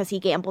him because he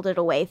gambled it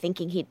away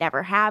thinking he'd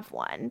never have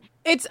one.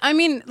 I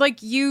mean,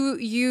 like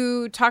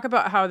you talk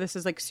about how this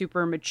is like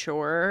super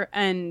mature,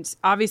 and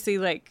obviously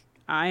like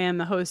I am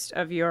the host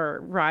of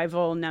your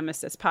rival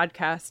nemesis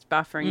podcast,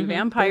 Buffering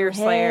Vampire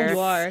Slayer. You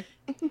are.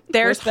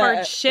 There's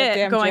hard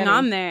shit going Jenny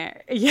on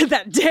there. Yeah,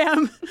 that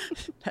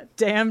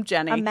damn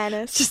Jenny. A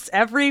menace. Just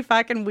every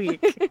fucking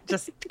week,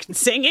 just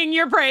singing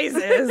your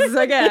praises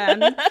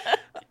again.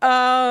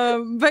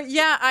 But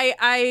yeah,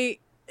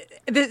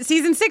 the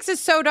season 6 is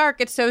so dark.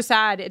 It's so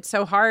sad. It's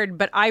so hard.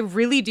 But I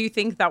really do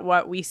think that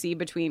what we see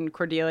between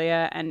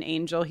Cordelia and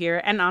Angel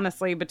here, and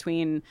honestly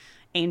between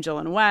Angel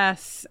and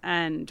Wes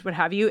and what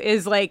have you,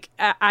 is like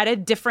at a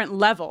different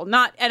level.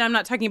 And I'm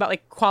not talking about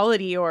like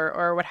quality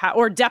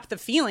or depth of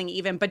feeling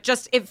even, but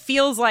just it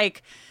feels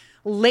like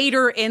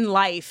later in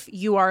life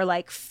you are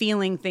like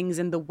feeling things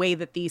in the way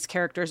that these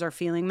characters are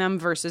feeling them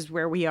versus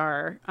where we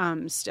are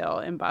still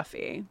in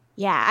Buffy.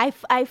 Yeah,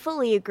 I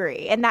fully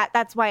agree. And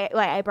that's why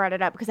I brought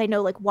it up, because I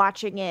know like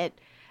watching it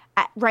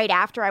right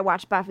after I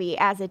watched Buffy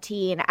as a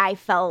teen, I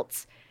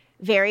felt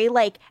very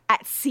like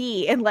at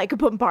sea and like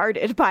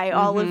bombarded by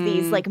all of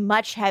these like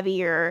much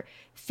heavier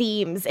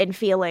themes and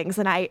feelings,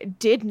 and I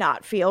did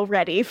not feel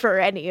ready for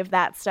any of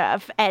that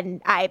stuff.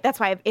 And that's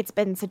why it's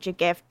been such a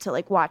gift to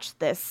like watch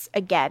this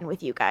again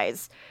with you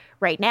guys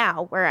right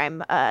now, where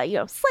I'm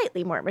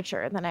slightly more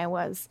mature than I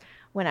was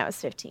when I was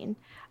 15.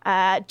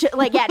 Not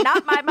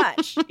by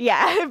much.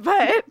 Yeah,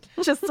 but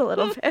just a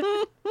little bit.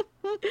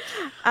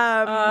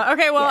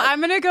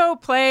 I'm going to go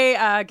play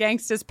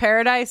Gangsta's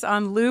Paradise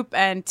on loop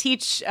and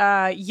teach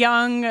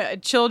young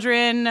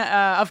children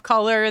of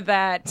color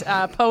that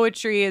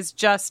poetry is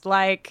just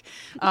like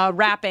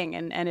rapping,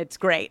 and it's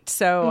great.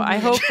 So I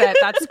hope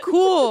that's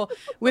cool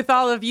with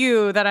all of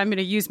you, that I'm going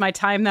to use my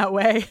time that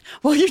way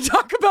while you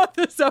talk about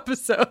this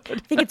episode. I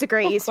think it's a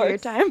great use of your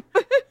time.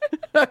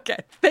 Okay,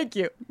 thank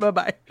you.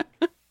 Bye-bye.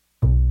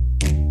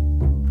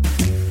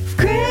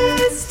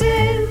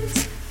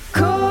 Kristen's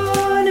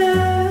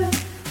Corner.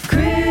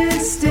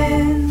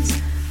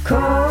 Kristen's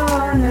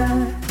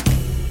Corner.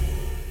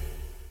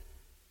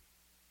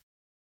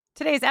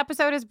 Today's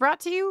episode is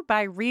brought to you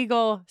by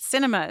Regal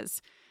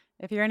Cinemas.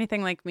 If you're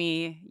anything like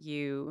me,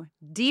 you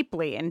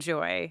deeply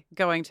enjoy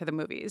going to the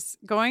movies.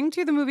 Going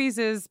to the movies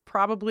is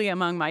probably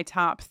among my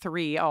top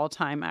 3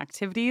 all-time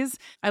activities.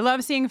 I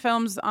love seeing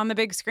films on the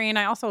big screen.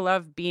 I also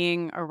love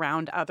being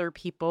around other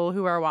people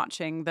who are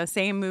watching the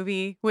same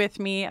movie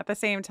with me at the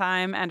same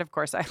time. And of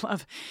course, I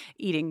love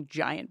eating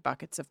giant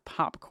buckets of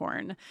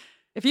popcorn.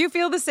 If you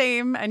feel the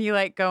same and you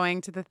like going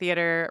to the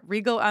theater,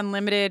 Regal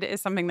Unlimited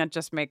is something that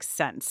just makes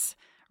sense.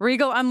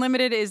 Regal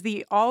Unlimited is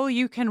the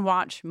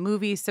all-you-can-watch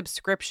movie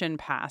subscription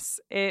pass.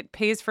 It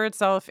pays for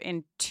itself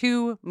in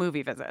 2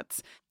 movie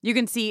visits. You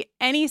can see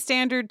any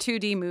standard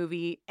 2D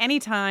movie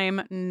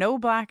anytime, no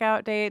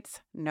blackout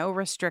dates, no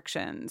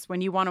restrictions. When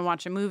you want to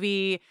watch a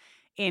movie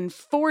in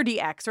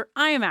 4DX or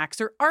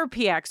IMAX or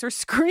RPX or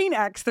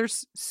ScreenX,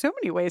 there's so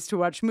many ways to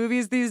watch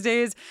movies these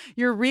days.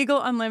 Your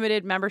Regal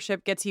Unlimited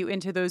membership gets you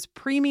into those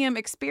premium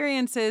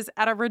experiences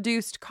at a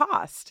reduced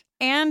cost.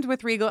 And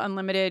with Regal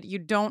Unlimited, you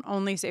don't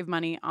only save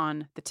money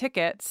on the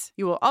tickets,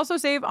 you will also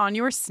save on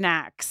your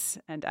snacks.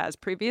 And as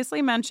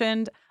previously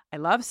mentioned, I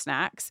love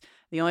snacks.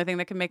 The only thing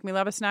that can make me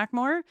love a snack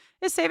more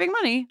is saving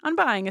money on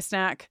buying a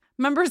snack.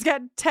 Members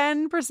get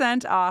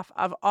 10% off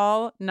of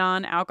all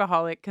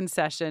non-alcoholic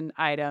concession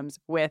items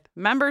with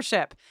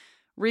membership.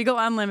 Regal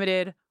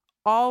Unlimited,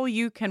 all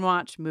you can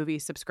watch movie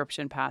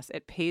subscription pass.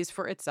 It pays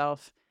for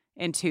itself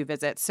in 2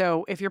 visits.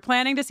 So if you're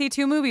planning to see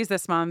 2 movies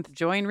this month,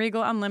 join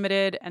Regal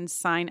Unlimited and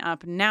sign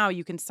up now.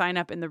 You can sign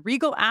up in the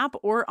Regal app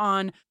or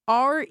on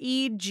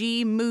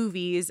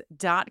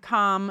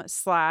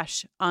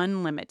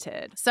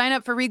regmovies.com/unlimited. Sign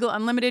up for Regal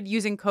Unlimited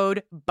using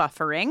code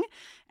BUFFERING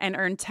and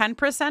earn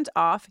 10%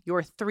 off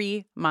your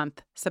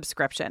 3-month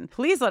subscription.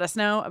 Please let us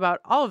know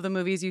about all of the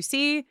movies you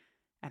see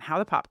and how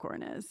the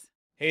popcorn is.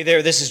 Hey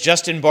there, this is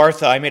Justin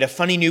Bartha. I made a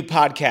funny new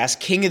podcast,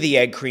 King of the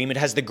Egg Cream. It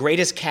has the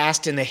greatest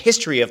cast in the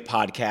history of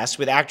podcasts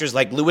with actors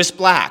like Louis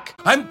Black.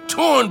 I'm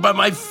torn by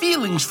my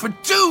feelings for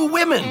 2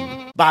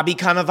 women. Bobby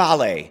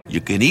Cannavale.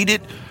 You can eat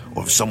it,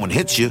 or if someone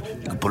hits you,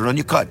 you can put it on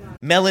your cut.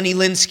 Melanie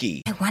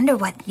Linsky. I wonder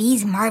what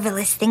these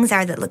marvelous things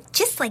are that look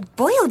just like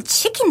boiled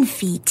chicken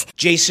feet.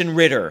 Jason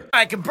Ritter.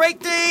 I can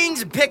break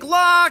things and pick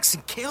locks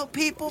and kill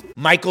people.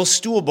 Michael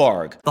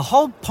Stuhlbarg. The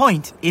whole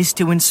point is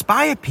to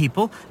inspire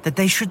people that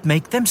they should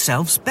make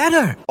themselves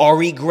better.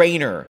 Ari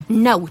Grainer.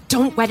 No,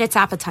 don't whet its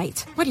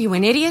appetite. What are you,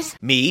 an idiot?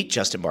 Me,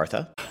 Justin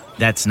Bartha.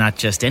 That's not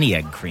just any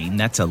egg cream,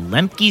 that's a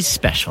Lemke's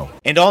special.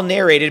 And all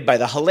narrated by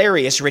the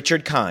hilarious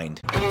Richard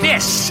Kind.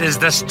 This is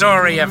the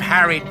story of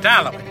Harry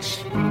Dalowitz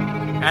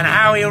and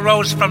how he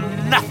rose from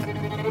nothing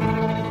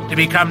to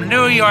become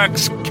New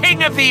York's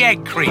King of the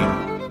Egg Cream.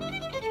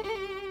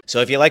 So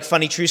if you like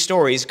funny true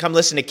stories, come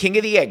listen to King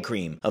of the Egg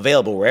Cream,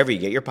 available wherever you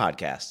get your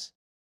podcasts.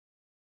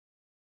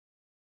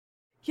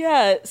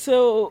 Yeah,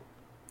 so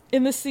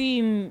in the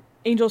scene,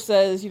 Angel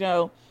says,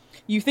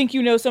 you think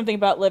you know something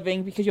about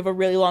living because you have a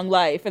really long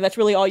life, and that's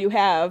really all you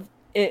have,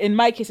 in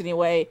my case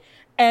anyway.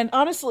 And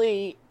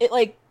honestly,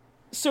 it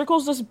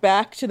circles us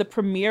back to the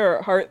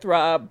premiere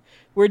Heartthrob,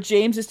 where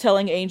James is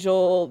telling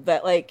Angel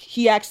that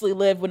he actually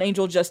lived when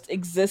Angel just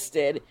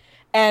existed.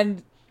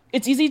 And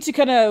it's easy to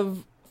kind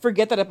of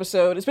forget that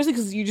episode, especially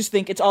because you just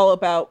think it's all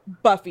about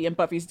Buffy and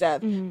Buffy's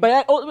death. Mm-hmm. But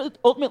that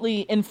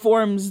ultimately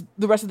informs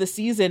the rest of the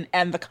season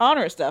and the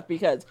Connor stuff,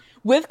 because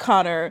with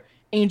Connor,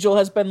 Angel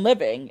has been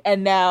living,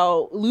 and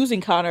now losing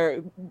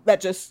Connor,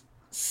 that just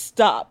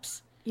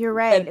stops. You're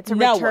right. And It's a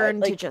now return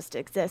what? to Like, just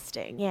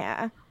existing.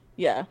 Yeah.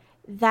 yeah.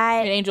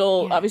 That And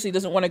Angel obviously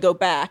doesn't want to go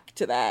back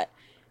to that.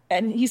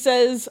 And he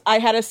says, I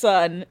had a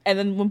son. And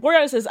then when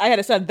Boreanaz says, I had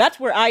a son, that's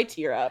where I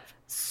tear up.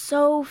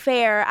 So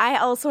fair. I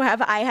also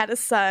have I had a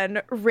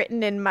son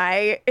written in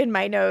my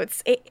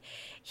notes.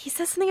 He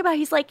says something about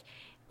he's like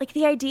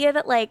the idea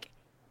that like,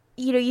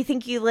 you know, you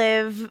think you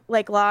live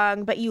like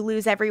long, but you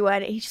lose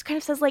everyone. And he just kind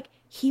of says like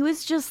he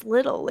was just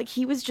little, like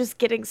he was just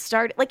getting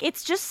started. Like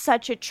it's just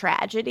such a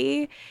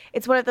tragedy.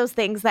 It's one of those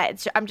things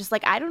that I'm just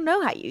like, I don't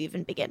know how you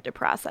even begin to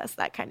process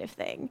that kind of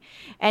thing.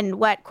 And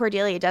what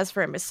Cordelia does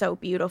for him is so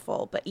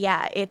beautiful. But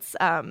yeah, it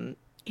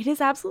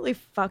is absolutely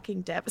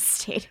fucking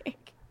devastating.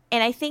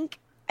 And I think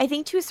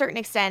to a certain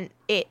extent,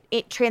 it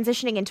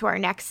transitioning into our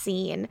next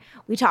scene,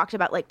 we talked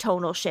about like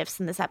tonal shifts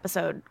in this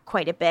episode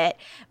quite a bit.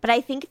 But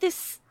I think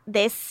this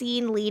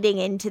scene leading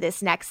into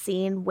this next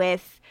scene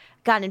with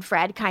Gunn and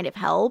Fred kind of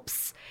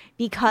helps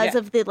because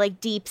of the like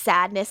deep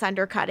sadness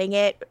undercutting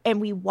it. And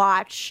we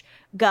watch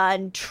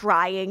Gunn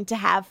trying to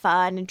have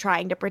fun and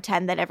trying to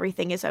pretend that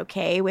everything is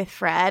okay with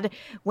Fred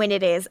when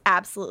it is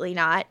absolutely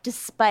not,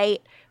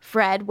 despite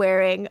Fred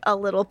wearing a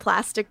little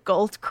plastic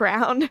gold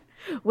crown,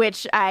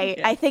 which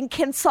I think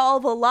can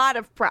solve a lot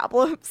of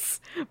problems,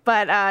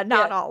 but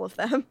not all of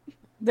them.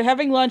 They're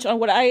having lunch on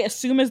what I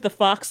assume is the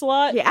Fox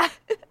lot. Yeah.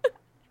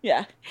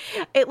 Yeah.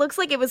 It looks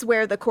like it was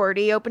where the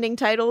Cordy opening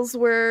titles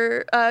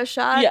were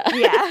shot.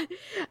 Yeah.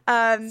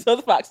 Yeah. So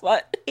the Fox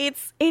lot.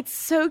 It's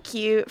so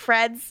cute.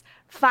 Fred's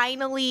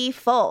finally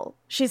full.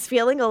 She's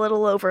feeling a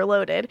little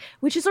overloaded,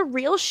 which is a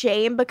real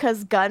shame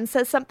because Gunn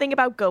says something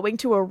about going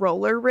to a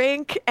roller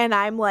rink, and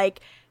I'm like,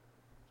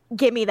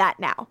 give me that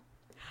now.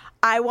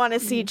 I want to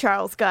see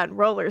Charles Gunn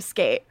roller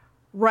skate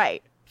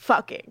right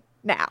fucking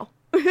now.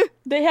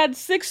 They had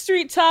 6th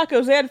Street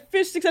tacos. They had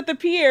fish sticks at the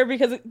pier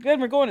because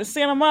again we're going to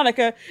Santa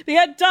Monica. They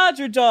had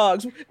Dodger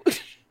dogs. We're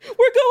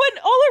going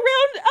all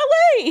around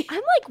LA. I'm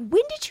like,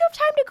 when did you have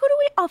time to go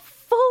to a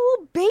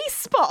full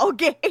baseball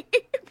game?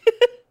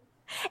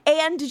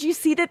 And did you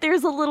see that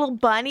there's a little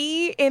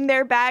bunny in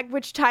their bag,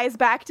 which ties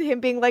back to him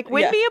being like,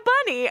 win me a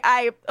bunny.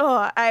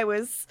 I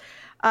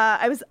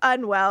was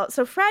unwell.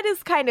 So Fred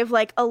is kind of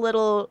like a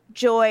little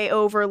joy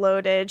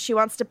overloaded. She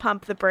wants to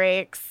pump the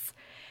brakes.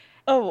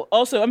 Oh,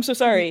 also, I'm so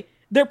sorry.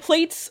 Their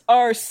plates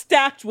are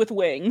stacked with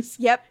wings.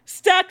 Yep.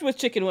 Stacked with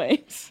chicken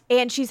wings.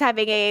 And she's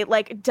having a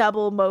like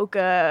double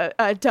mocha,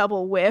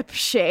 double whip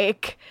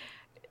shake.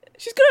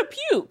 She's gonna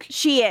puke.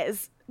 She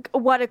is.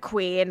 What a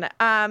queen.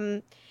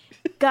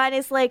 Gunn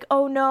is like,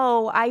 oh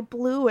no, I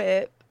blew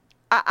it.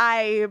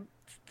 I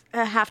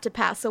have to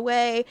pass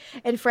away.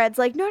 And Fred's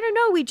like, no,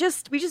 we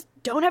just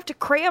don't have to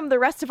cram the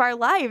rest of our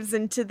lives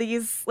into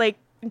these you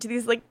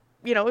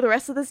know, the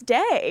rest of this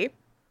day.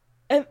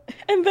 And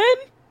then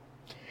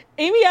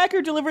Amy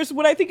Acker delivers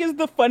what I think is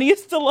the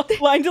funniest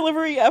line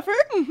delivery ever.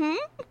 Mm-hmm.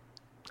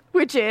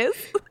 Which is,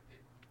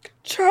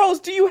 Charles,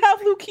 do you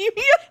have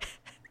leukemia?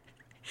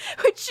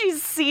 Which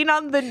she's seen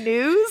on the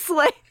news.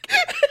 Like,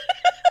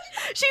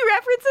 she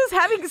references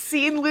having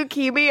seen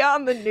leukemia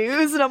on the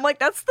news. And I'm like,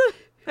 that's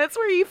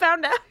where you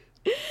found out.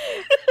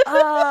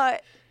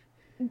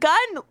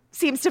 Gunn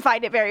seems to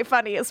find it very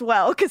funny as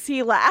well because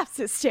he laughs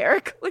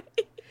hysterically.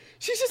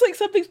 She's just like,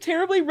 something's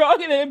terribly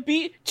wrong, and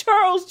then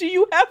Charles, do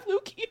you have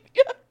leukemia?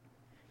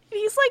 And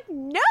he's like,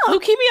 no.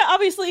 Leukemia,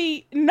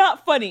 obviously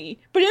not funny,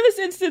 but in this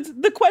instance,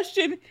 the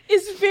question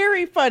is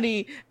very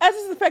funny, as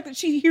is the fact that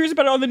she hears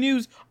about it on the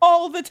news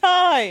all the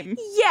time.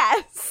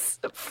 Yes,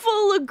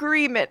 full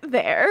agreement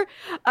there.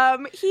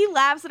 He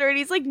laughs at her and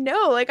he's like,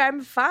 no, like,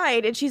 I'm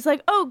fine. And she's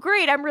like, oh,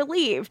 great, I'm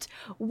relieved.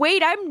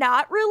 Wait, I'm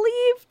not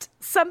relieved?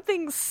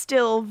 Something's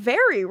still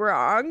very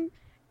wrong.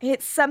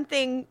 It's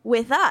something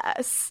with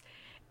us.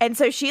 And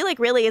so she like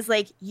really is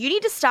like, you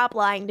need to stop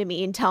lying to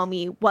me and tell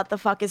me what the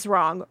fuck is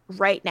wrong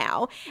right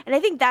now. And I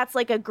think that's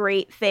like a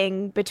great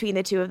thing between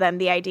the two of them.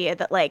 The idea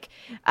that like,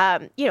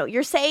 you know,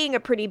 you're saying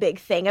a pretty big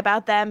thing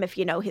about them. If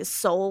you know his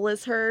soul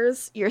is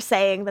hers, you're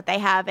saying that they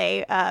have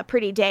a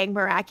pretty dang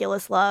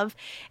miraculous love.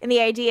 And the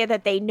idea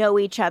that they know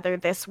each other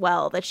this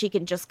well, that she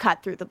can just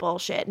cut through the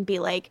bullshit and be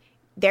like,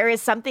 there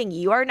is something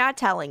you are not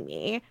telling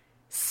me.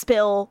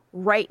 Spill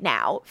right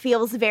now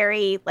feels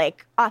very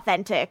like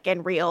authentic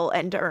and real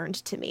and earned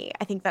to me.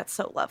 I think that's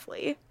so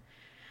lovely.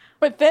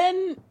 But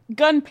then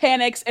Gunn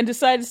panics and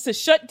decides to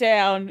shut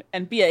down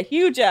and be a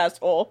huge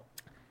asshole.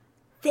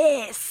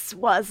 This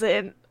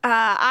wasn't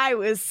I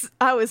was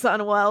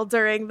unwell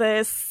during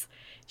this.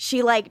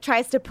 She like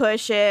tries to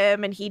push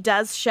him and he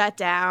does shut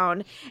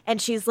down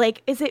and she's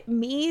like, is it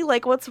me?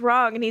 Like, what's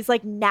wrong? And he's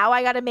like, now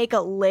I gotta make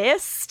a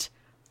list.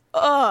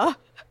 Gunn,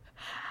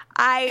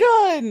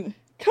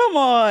 come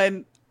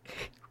on.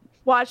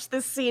 Watch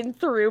this scene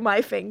through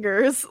my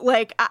fingers.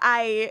 Like,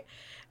 I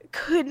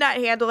could not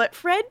handle it.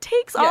 Fred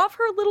takes off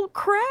her little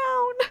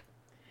crown.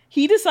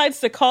 He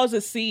decides to cause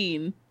a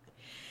scene.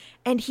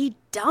 And he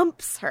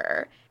dumps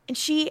her. And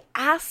she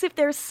asks if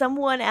there's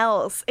someone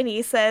else. And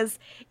he says,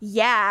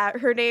 yeah,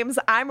 her name's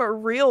I'm a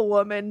real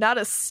woman, not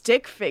a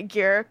stick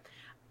figure.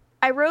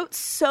 I wrote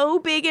so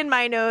big in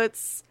my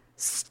notes,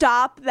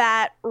 stop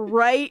that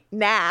right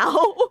now.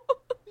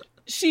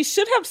 She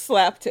should have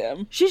slapped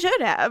him. She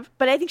should have.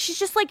 But I think she's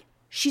just like,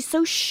 she's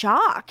so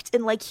shocked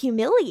and like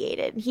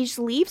humiliated. He just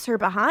leaves her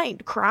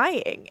behind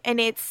crying. And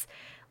it's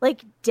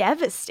like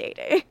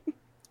devastating.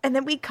 And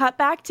then we cut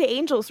back to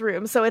Angel's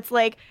room. So it's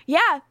like,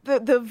 yeah, the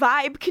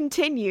vibe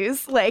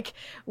continues. Like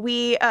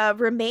we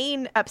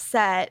remain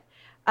upset.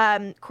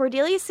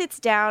 Cordelia sits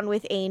down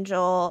with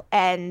Angel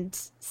and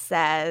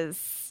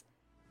says,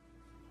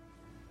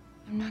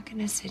 I'm not going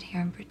to sit here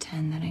and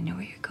pretend that I know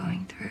what you're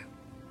going through.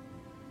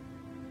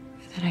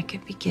 Or that I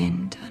could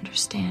begin to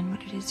understand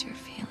what it is you're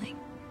feeling.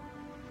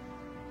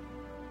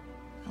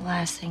 The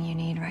last thing you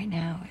need right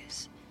now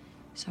is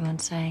someone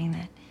saying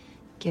that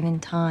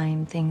given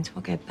time, things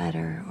will get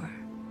better or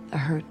the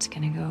hurt's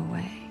going to go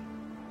away.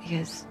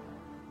 Because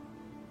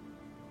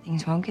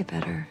things won't get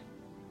better.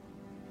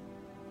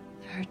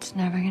 The hurt's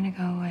never going to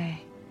go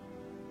away.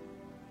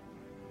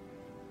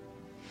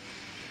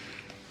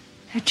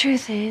 The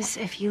truth is,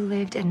 if you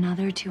lived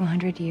another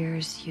 200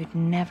 years, you'd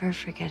never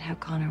forget how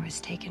Connor was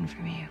taken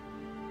from you.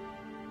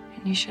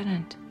 And you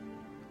shouldn't.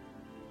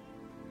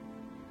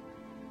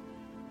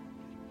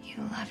 You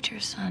loved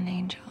your son,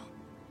 Angel.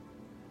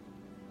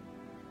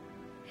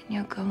 And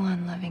you'll go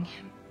on loving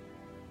him.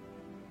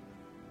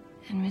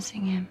 And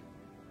missing him.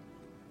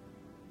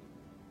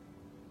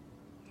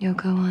 You'll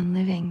go on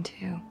living,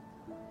 too.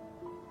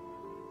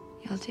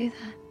 You'll do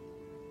that.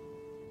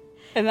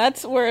 And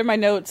that's where in my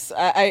notes,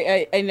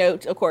 I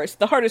note, of course,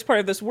 the hardest part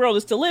of this world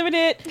is to live in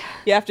it.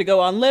 You have to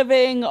go on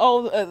living.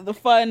 All the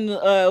fun,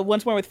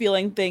 once more with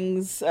feeling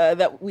things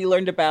that we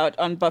learned about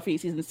on Buffy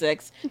Season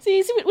 6.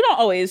 See, we don't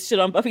always shit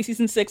on Buffy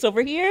Season 6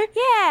 over here.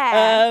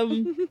 Yeah.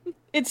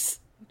 It's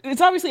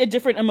obviously a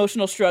different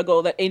emotional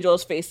struggle that Angel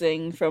is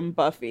facing from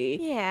Buffy.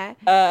 Yeah.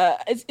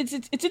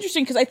 It's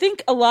interesting because I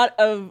think a lot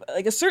of,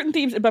 like, a certain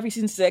themes in Buffy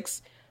Season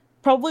 6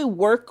 probably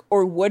work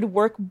or would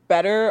work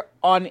better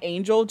on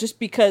Angel just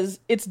because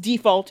its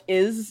default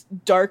is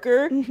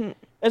darker. Mm-hmm.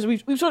 As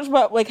we've talked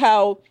about, like,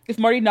 how if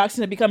Marty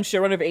Noxon had become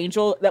showrunner of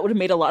Angel, that would have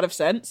made a lot of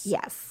sense.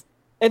 Yes.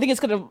 I think it's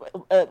kind of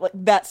like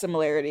that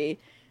similarity.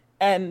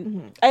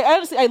 And I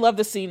honestly, I love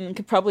the scene and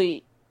could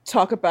probably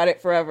talk about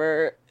it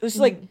forever. It's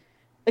like,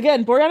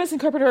 again, Boreanaz and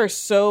Carpenter are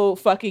so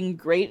fucking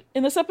great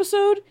in this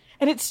episode.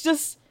 And it's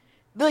just,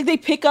 like, they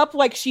pick up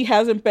like she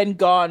hasn't been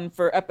gone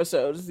for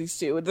episodes, these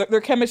two.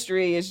 Their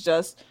chemistry is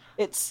just,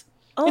 it's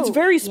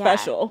very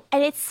special.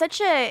 And it's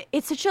such a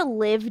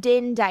lived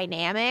in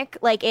dynamic.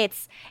 Like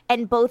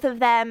and both of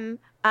them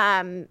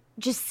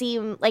just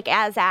seem like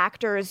as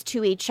actors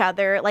to each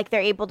other, like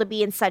they're able to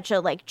be in such a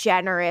like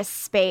generous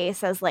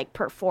space as like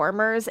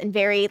performers and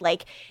very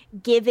like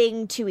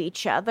giving to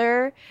each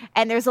other.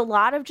 And there's a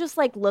lot of just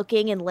like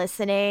looking and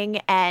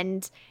listening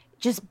and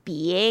just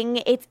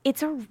being.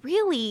 It's a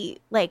really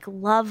like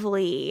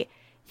lovely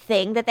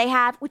thing that they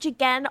have, which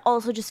again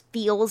also just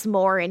feels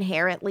more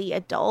inherently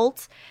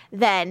adult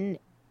than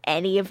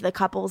any of the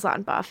couples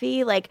on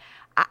Buffy. Like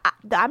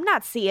I'm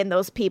not seeing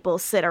those people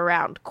sit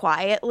around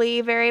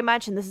quietly very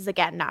much, and this is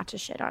again not to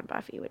shit on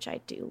Buffy, which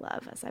I do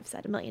love, as I've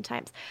said a million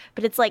times,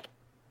 but it's like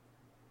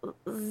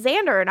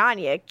Xander and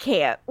Anya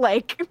can't,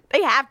 like,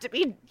 they have to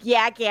be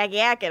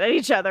yakking at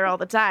each other all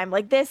the time.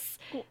 Like this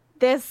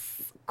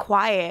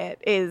quiet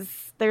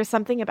is, there's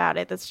something about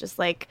it that's just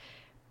like,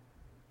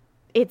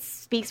 it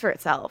speaks for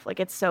itself. Like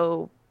it's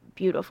so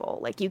beautiful.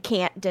 Like you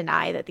can't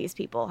deny that these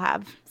people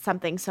have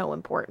something so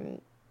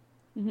important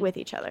with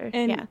each other.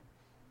 And yeah.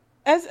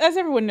 As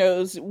everyone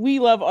knows, we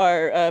love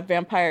our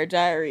Vampire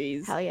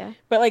Diaries. Hell yeah.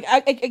 But like I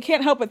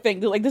can't help but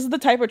think that like this is the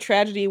type of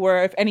tragedy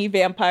where if any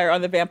vampire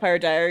on the Vampire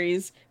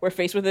Diaries were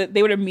faced with it,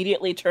 they would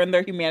immediately turn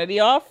their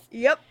humanity off.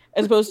 Yep.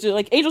 As opposed to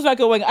like Angel's not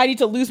going, I need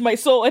to lose my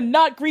soul and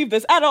not grieve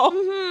this at all.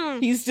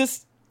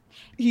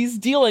 He's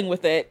dealing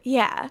with it.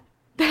 Yeah.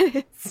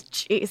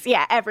 Jeez.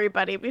 Yeah,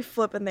 everybody be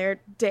flipping their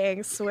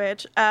dang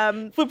switch.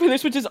 Flipping their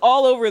switches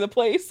all over the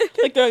place.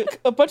 Like they're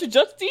a bunch of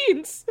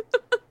Justines.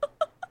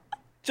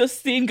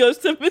 Justine goes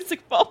to Mystic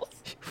Falls.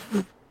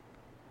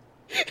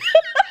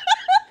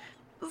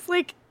 It's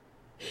like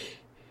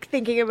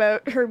thinking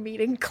about her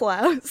meeting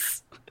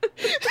Klaus.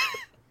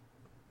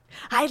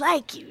 I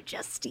like you,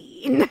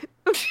 Justine.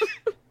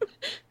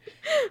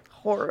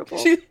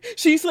 Horrible.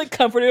 She's like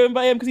comforted him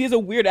by him because he has a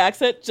weird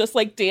accent, just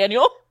like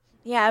Daniel.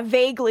 Yeah,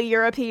 vaguely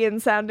European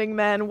sounding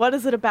men. What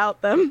is it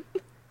about them?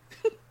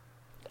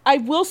 I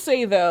will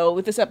say though,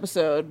 with this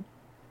episode,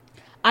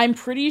 I'm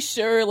pretty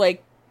sure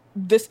like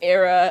this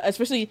era,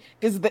 especially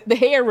because the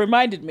hair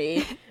reminded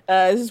me,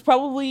 this is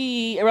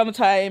probably around the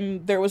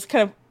time there was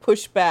kind of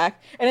pushback,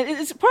 and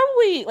it's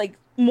probably like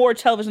more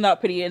television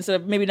outputty instead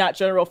of maybe not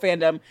general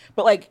fandom,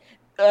 but like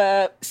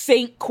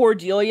Saint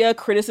Cordelia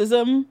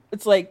criticism.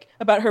 It's like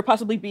about her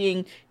possibly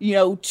being, you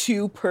know,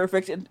 too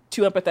perfect and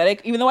too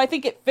empathetic, even though I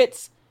think it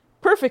fits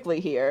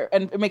perfectly here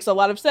and it makes a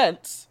lot of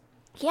sense.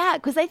 Yeah,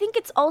 because I think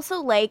it's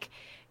also like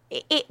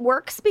it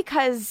works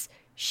because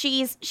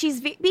she's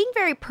being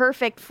very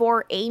perfect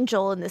for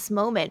Angel in this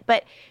moment,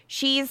 but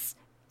she's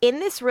in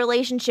this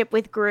relationship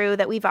with Gru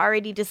that we've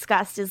already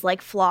discussed is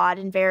like flawed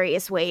in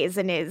various ways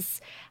and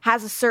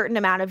has a certain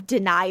amount of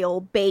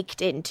denial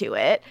baked into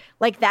it.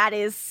 Like that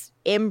is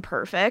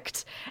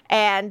imperfect.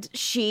 And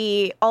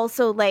she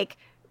also like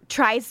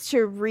tries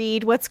to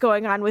read what's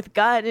going on with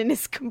Gunn and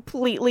is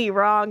completely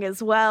wrong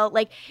as well.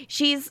 Like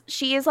she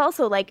is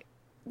also like,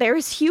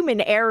 there's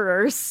human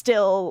errors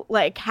still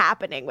like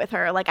happening with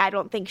her. Like I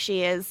don't think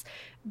she is,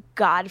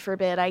 God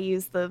forbid I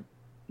use the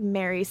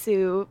Mary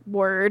Sue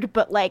word,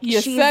 but like you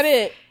said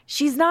it.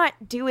 She's not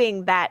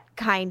doing that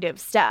kind of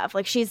stuff.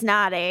 Like she's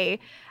not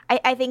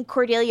I think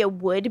Cordelia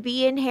would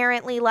be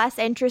inherently less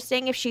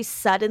interesting if she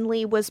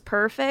suddenly was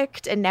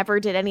perfect and never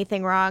did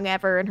anything wrong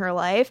ever in her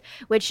life,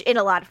 which in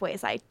a lot of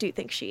ways I do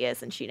think she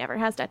is and she never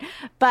has done.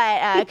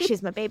 But 'cause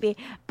she's my baby.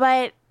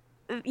 But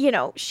you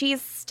know,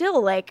 she's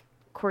still like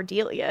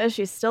Cordelia.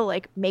 She's still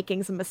like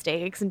making some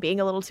mistakes and being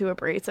a little too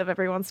abrasive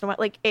every once in a while.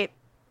 Like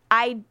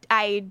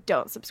I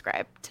don't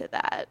subscribe to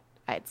that,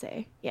 I'd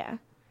say. Yeah.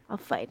 I'll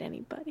fight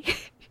anybody.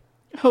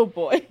 Oh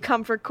boy.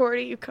 Come for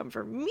Cordy, you come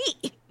for me.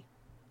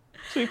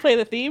 Should we play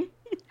the theme?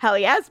 Hell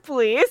yes,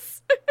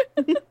 please.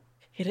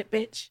 Hit it,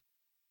 bitch.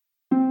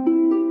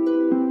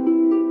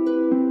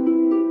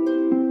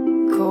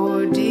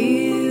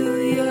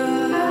 Cordelia,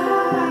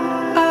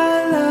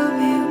 I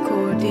love you,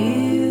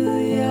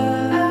 Cordelia.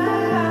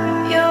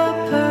 You're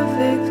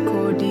perfect,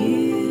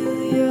 Cordelia.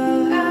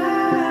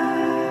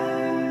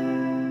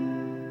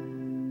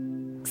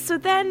 So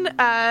then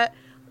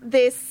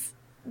the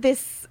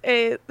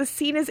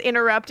scene is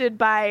interrupted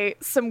by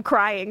some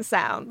crying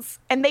sounds,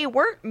 and they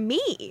weren't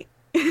me.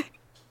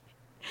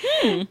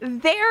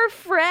 They're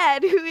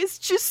Fred, who is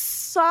just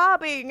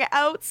sobbing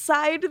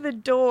outside the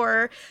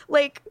door,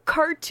 like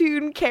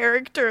cartoon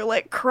character,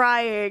 like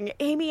crying.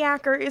 Amy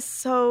Acker is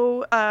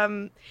so,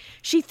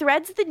 she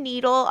threads the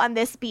needle on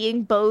this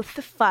being both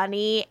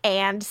funny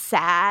and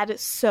sad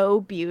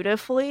so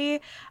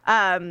beautifully.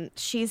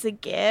 She's a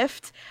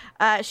gift.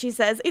 She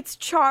says, "It's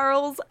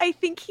Charles. I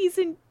think he's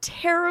in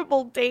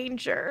terrible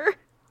danger."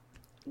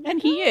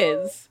 And he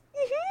is.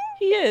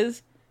 He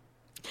is.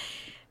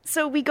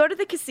 So we go to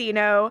the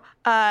casino.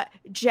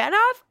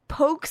 Jenoff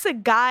pokes a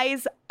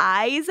guy's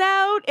eyes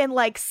out and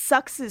like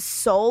sucks his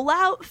soul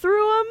out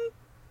through them.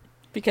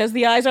 Because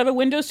the eyes are the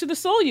windows to the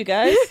soul, you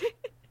guys.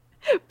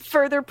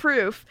 Further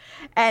proof.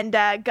 And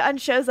Gunn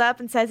shows up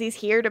and says he's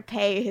here to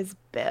pay his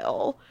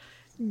bill.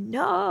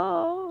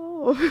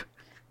 No.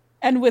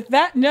 And with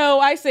that no,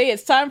 I say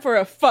it's time for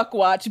a fuck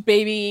watch,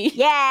 baby.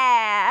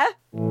 Yeah.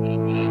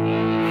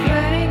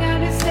 Flirting,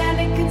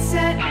 understanding,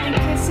 consent, and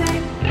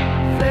kissing.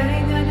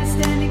 Flirting,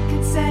 understanding,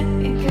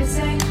 consent, and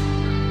kissing.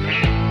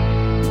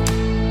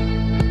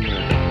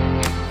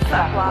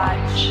 Fuck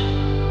watch.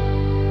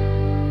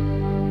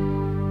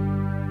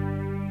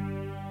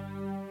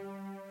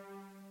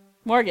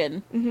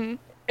 Morgan. Mm-hmm.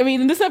 I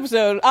mean, in this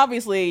episode,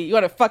 obviously, you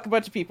want to fuck a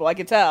bunch of people. I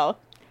can tell.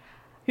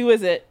 Who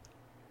is it?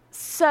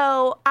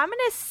 So I'm going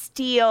to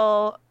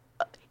steal...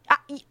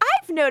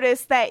 I've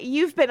noticed that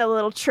you've been a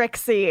little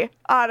tricksy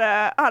on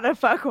a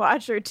fuck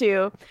watch or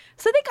two.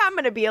 So I think I'm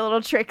going to be a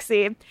little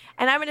tricksy.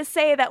 And I'm going to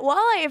say that while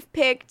I have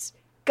picked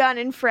Gunn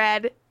and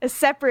Fred as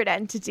separate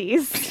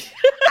entities,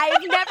 I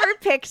have never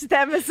picked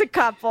them as a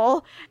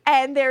couple.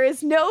 And there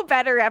is no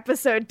better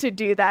episode to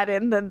do that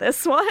in than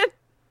this one.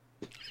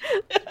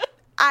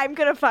 I'm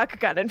going to fuck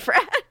Gunn and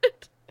Fred.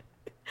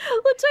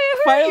 Let's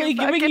finally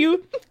giving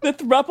you the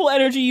throuple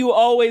energy you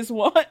always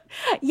want.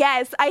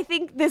 Yes, I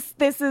think this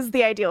is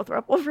the ideal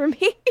throuple for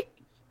me.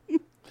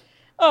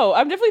 Oh,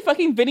 I'm definitely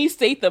fucking Vinny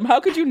Statham.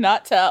 How could you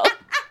not tell?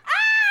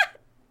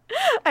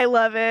 I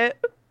love it.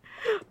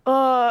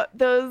 Oh,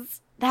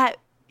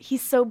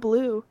 he's so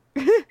blue.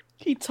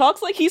 He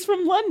talks like he's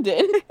from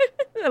London.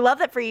 I love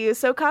that for you.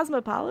 So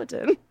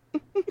cosmopolitan.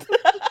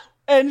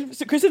 And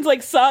Kristen's like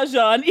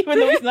Sajan, even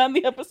though he's not in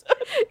the episode.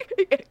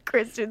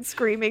 Kristen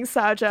screaming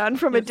Sajan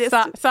from a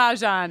distance.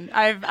 Sajan.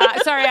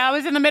 Sorry, I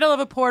was in the middle of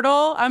a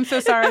portal. I'm so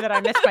sorry that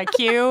I missed my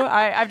cue.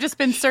 I've just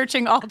been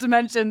searching all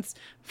dimensions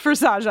for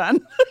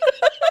Sajan.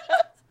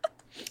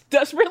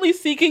 Desperately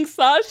seeking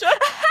Sajan.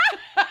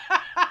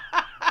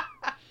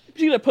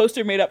 You get a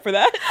poster made up for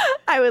that.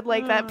 I would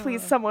like that.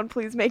 Please, someone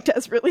please make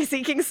Desperately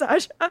Seeking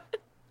Sajan.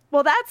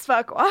 Well, that's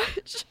fuck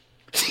watch.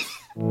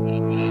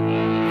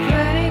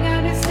 Flirting,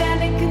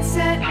 understanding,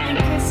 consent, and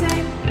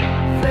kissing.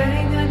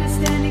 Flirting,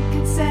 understanding,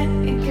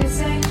 consent, and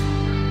kissing.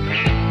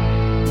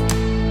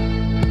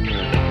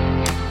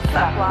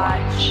 Fuck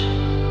watch.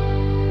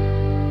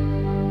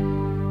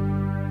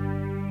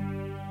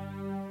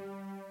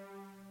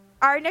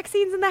 Our next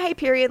scene's in the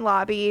Hyperion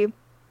lobby.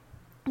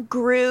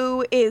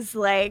 Gru is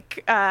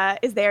like,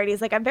 is there, and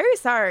he's like, "I'm very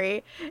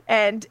sorry."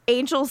 And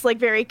Angel's like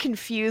very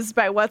confused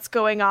by what's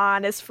going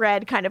on as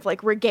Fred kind of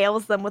like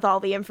regales them with all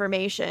the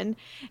information.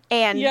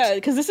 And yeah,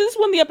 because this is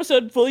when the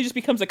episode fully just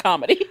becomes a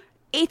comedy.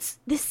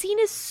 This scene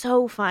is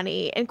so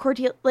funny. And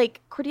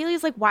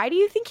Cordelia's like, "Why do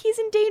you think he's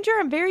in danger?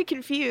 I'm very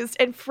confused."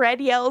 And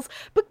Fred yells,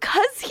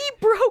 "Because he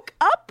broke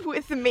up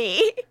with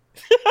me."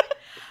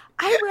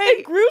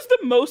 And Gru's the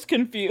most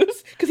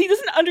confused because he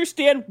doesn't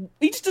understand.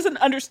 He just doesn't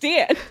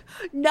understand.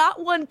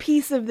 Not one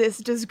piece of this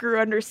does Gru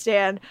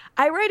understand.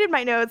 I write in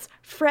my notes,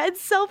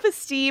 Fred's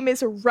self-esteem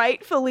is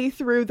rightfully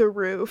through the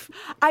roof.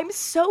 I'm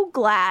so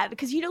glad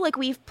because, you know, like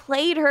we've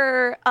played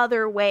her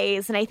other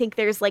ways, and I think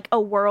there's like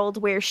a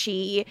world where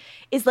she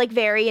is like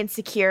very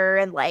insecure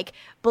and like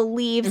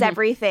believes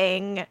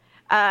everything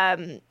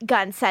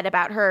Gunn said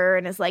about her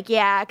and is like,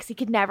 yeah, because he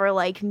could never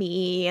like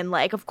me, and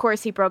like, of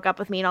course he broke up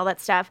with me and all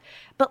that stuff.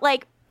 But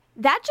like,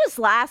 that just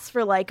lasts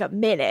for like a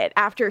minute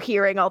after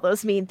hearing all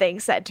those mean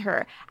things said to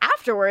her.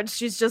 Afterwards,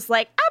 she's just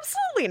like,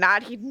 absolutely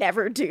not. He'd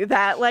never do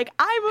that. Like,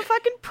 I'm a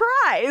fucking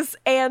prize.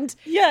 And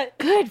yeah,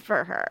 good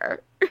for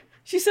her.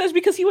 She says,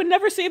 because he would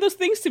never say those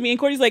things to me. And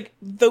Cordy's like,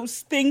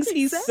 those things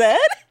he said?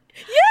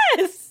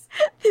 Yes.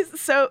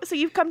 So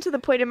you've come to the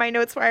point in my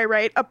notes where I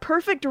write, a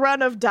perfect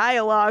run of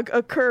dialogue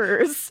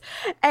occurs,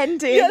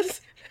 ending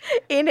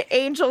in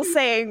Angel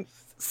saying,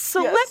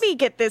 so let me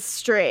get this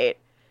straight.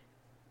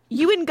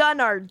 You and Gunn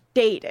are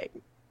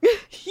dating.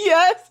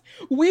 Yes.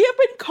 We have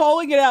been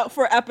calling it out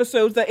for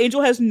episodes that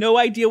Angel has no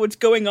idea what's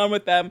going on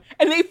with them,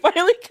 and they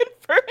finally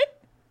confirm it.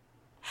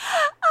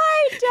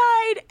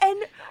 I died.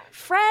 And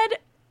Fred,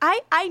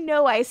 I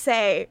know I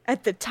say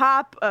at the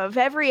top of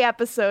every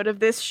episode of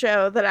this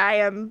show that I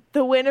am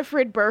the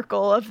Winifred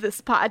Burkle of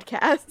this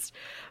podcast,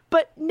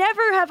 but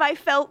never have I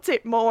felt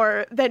it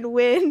more than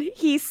when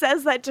he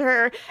says that to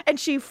her and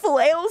she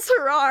flails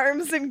her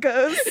arms and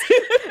goes,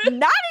 not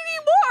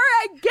anymore,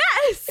 I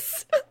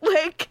guess.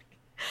 Like,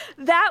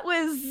 that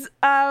was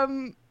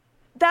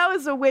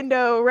a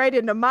window right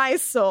into my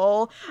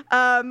soul.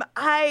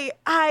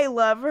 I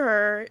love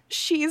her.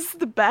 She's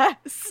the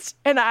best,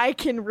 and I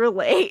can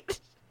relate.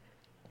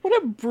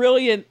 What a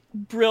brilliant,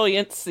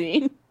 brilliant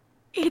scene.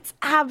 It's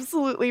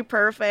absolutely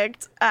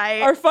perfect.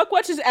 Our fuck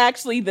watch is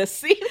actually this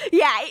scene.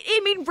 Yeah, I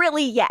mean,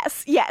 really,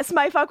 yes. Yes,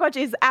 my fuck watch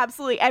is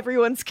absolutely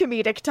everyone's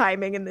comedic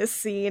timing in this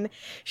scene.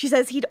 She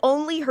says he'd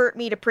only hurt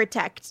me to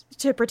protect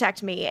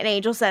me, and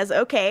Angel says,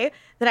 okay,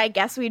 then I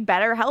guess we'd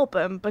better help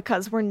him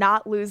because we're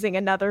not losing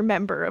another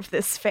member of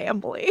this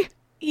family.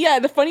 Yeah,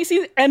 the funny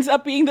scene ends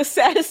up being the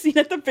saddest scene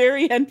at the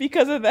very end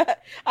because of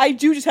that. I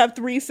do just have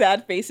 3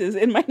 sad faces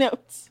in my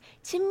notes.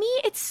 To me,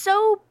 it's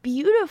so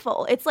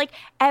beautiful. It's like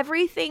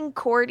everything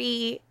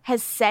Cordy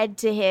has said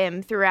to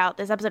him throughout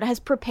this episode has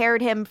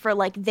prepared him for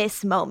like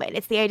this moment.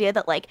 It's the idea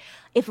that like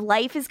if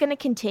life is going to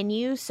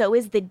continue, so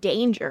is the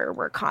danger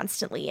we're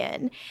constantly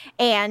in.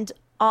 And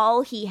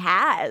all he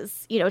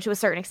has, you know, to a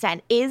certain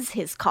extent, is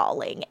his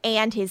calling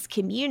and his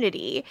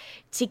community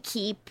to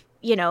keep,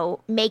 you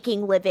know,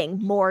 making living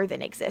more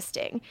than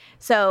existing.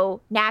 So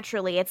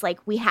naturally, it's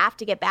like we have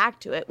to get back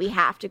to it. We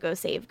have to go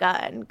save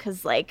Gunn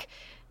because like,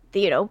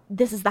 you know,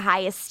 this is the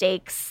highest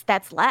stakes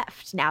that's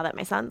left now that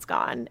my son's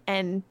gone.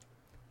 And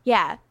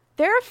yeah,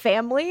 they're a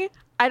family.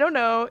 I don't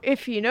know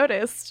if you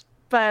noticed,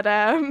 but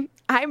I'm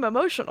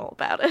emotional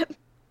about it.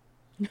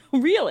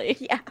 Really?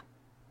 Yeah.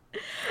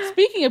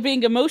 Speaking of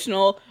being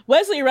emotional,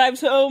 Wesley arrives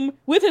home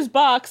with his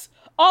box,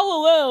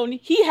 all alone.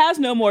 He has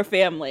no more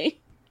family.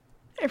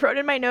 I wrote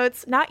in my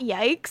notes, not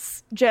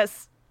yikes,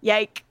 just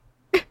yike.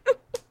 I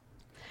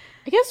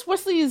guess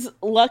Wesley's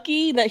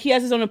lucky that he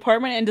has his own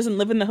apartment and doesn't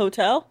live in the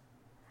hotel.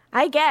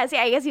 I guess.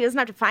 Yeah, I guess he doesn't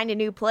have to find a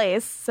new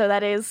place. So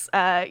that is,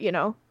 you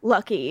know,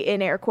 lucky in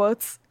air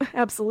quotes.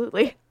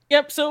 Absolutely.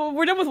 Yep. So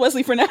we're done with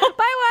Wesley for now.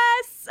 Bye,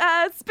 Wes.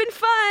 It's been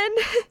fun.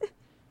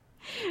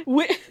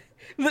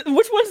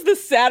 Which one's the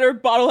sadder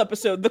bottle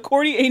episode? The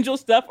Cordy Angel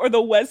stuff or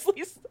the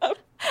Wesley stuff?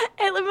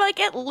 And like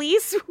at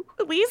least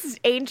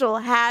Angel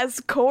has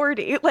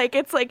Cordy. Like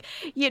it's like,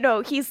 you know,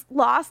 he's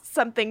lost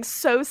something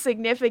so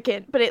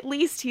significant, but at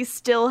least he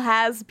still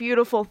has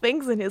beautiful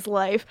things in his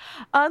life.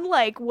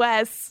 Unlike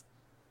Wes,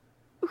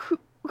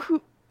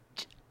 who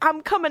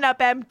I'm coming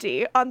up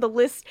empty on the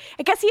list.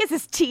 I guess he has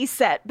his tea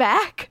set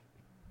back.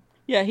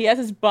 Yeah, he has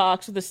his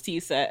box with his tea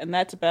set, and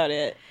that's about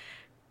it.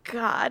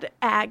 God,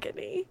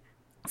 agony.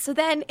 So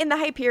then in the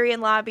Hyperion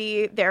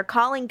lobby, they're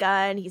calling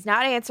Gunn. He's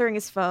not answering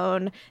his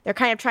phone. They're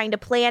kind of trying to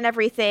plan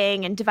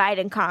everything and divide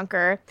and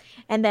conquer.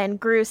 And then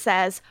Gru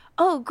says,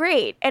 oh,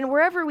 great. And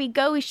wherever we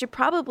go, we should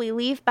probably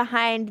leave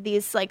behind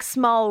these like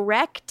small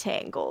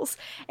rectangles.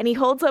 And he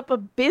holds up a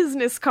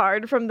business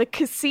card from the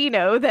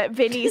casino that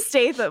Vinny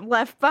Statham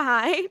left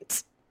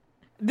behind.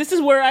 This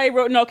is where I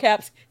wrote in all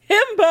caps,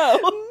 himbo.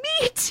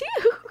 Me too.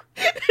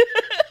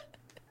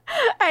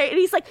 All right, and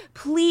he's like,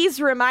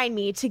 please remind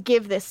me to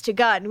give this to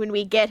Gunn when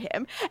we get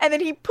him. And then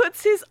he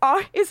puts his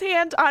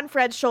hand on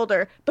Fred's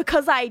shoulder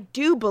because I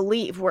do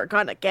believe we're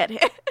gonna get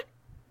him.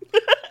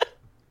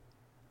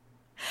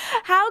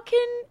 How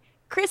can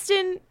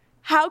Kristen,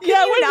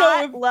 you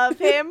not love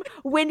him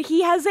when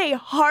he has a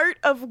heart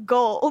of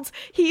gold?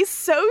 He's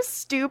so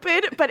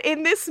stupid, but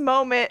in this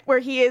moment where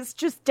he is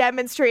just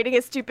demonstrating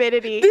his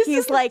stupidity,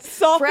 he's like,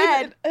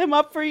 Fred, him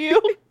up for you.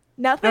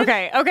 Nothing?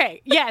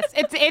 Okay. Yes,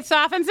 it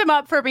softens him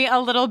up for me a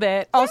little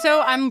bit. Also,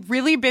 I'm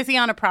really busy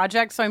on a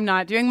project, so I'm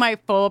not doing my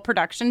full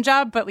production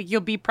job, but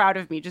you'll be proud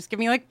of me. Just give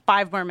me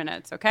 5 more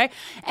minutes, okay?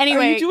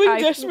 Anyway. Are you doing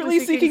Desperately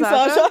Seeking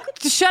Sasha?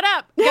 Shut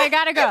up. I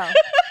gotta go.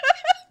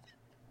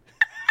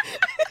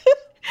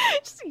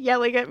 Just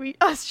yelling at me.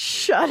 Oh,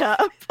 shut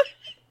up.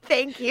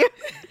 Thank you.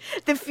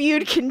 The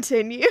feud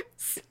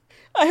continues.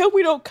 I hope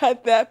we don't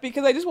cut that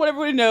because I just want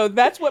everyone to know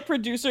that's what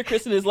producer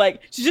Kristen is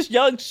like. She's just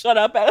yelling shut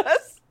up at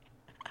us.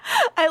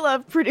 I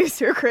love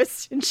producer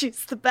Kristen.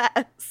 She's the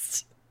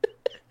best.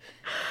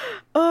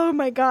 Oh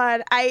my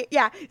God.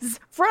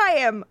 For I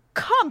am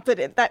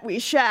confident that we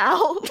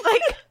shall.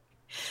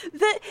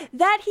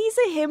 That he's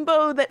a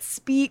himbo that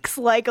speaks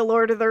like a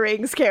Lord of the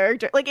Rings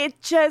character.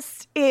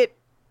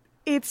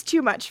 It's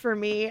too much for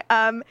me.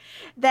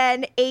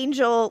 Then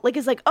Angel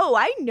is like, oh,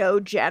 I know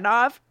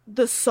Jenoff,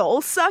 the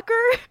soul sucker.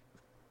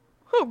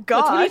 Oh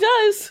God. That's what he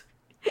does.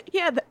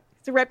 Yeah,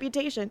 it's a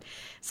reputation.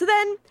 So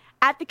then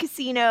at the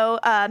casino,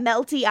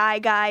 Melty Eye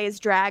Guy is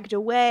dragged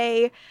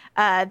away.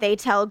 They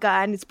tell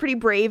Gunn, it's pretty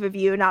brave of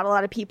you. Not a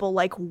lot of people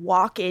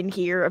walk in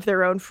here of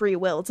their own free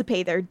will to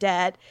pay their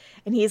debt.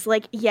 And he's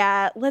like,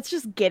 yeah, let's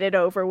just get it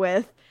over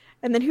with.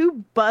 And then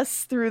who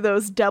busts through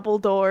those double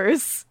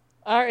doors?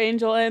 Our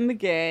Angel and the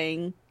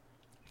gang.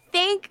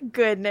 Thank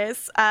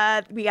goodness.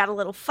 We got a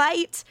little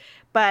fight,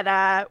 but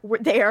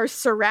they are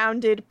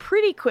surrounded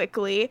pretty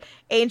quickly.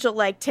 Angel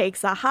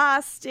takes a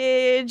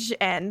hostage,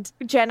 and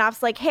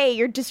Jenoff's like, hey,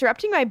 you're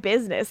disrupting my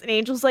business. And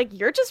Angel's like,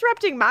 you're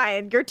disrupting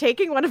mine. You're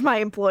taking one of my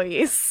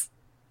employees.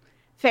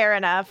 Fair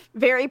enough.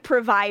 Very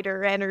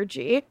provider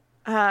energy.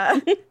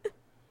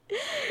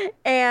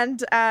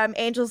 And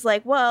Angel's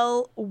like,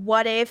 well,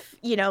 what if,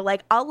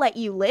 I'll let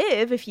you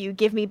live if you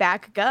give me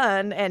back a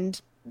gun,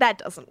 and that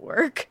doesn't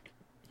work.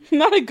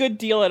 Not a good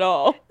deal at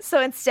all.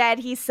 So instead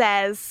he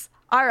says,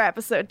 our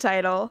episode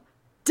title,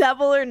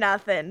 Double or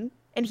Nothing,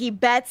 and he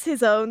bets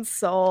his own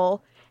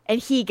soul,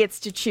 and he gets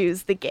to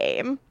choose the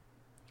game.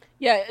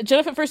 Yeah,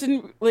 Jenoff at first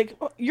didn't,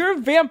 you're a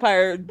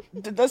vampire.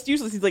 That's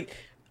useless. He's like,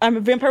 I'm a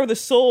vampire with a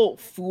soul,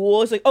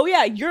 fool. It's like, oh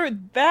yeah, you're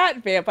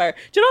that vampire.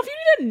 Jenoff, you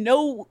didn't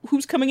know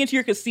who's coming into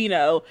your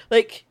casino.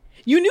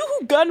 You knew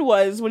who Gunn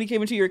was when he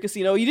came into your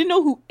casino. You didn't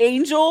know who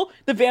Angel,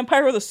 the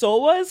vampire with a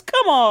soul, was?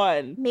 Come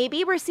on.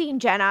 Maybe we're seeing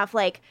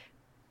Jenoff,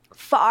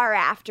 far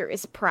after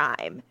his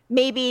prime.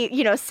 Maybe,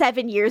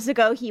 7 years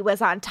ago he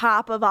was on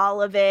top of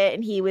all of it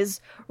and he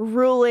was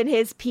ruling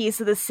his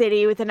piece of the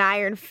city with an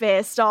iron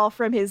fist, all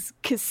from his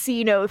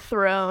casino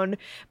throne.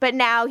 But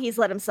now he's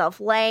let himself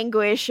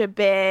languish a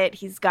bit.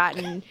 He's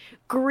gotten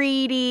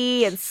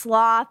greedy and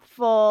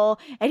slothful,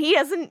 and he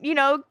doesn't,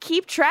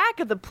 keep track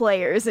of the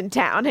players in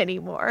town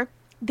anymore.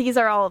 These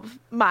are all of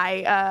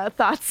my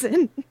thoughts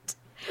and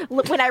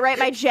when I write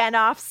my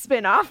Jenoff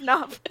spin-off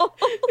novel.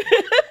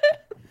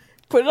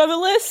 Put it on the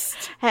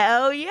list.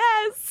 Hell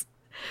yes.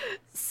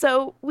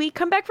 So we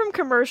come back from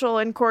commercial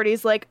and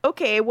Cordy's like,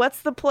 okay,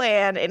 what's the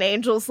plan? And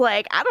Angel's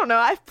like, I don't know.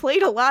 I've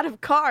played a lot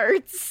of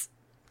cards.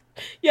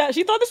 Yeah,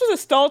 she thought this was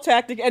a stall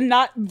tactic and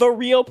not the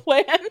real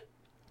plan.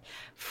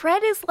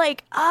 Fred is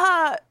like,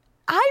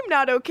 I'm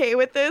not okay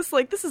with this.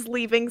 This is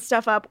leaving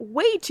stuff up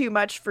way too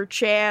much for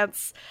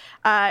chance.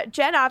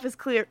 Jenoff is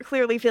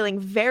clearly feeling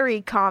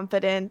very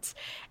confident,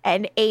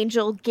 and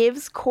Angel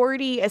gives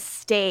Cordy a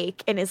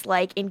stake and is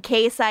like, in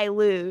case I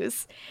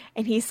lose.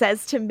 And he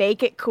says to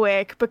make it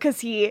quick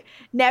because he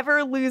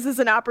never loses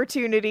an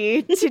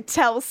opportunity to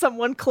tell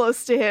someone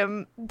close to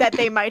him that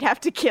they might have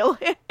to kill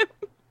him.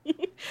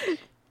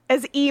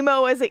 As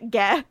emo as it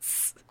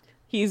gets.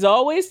 He's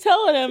always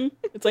telling him.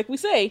 It's like we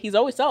say, he's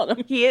always telling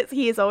him. He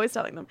is always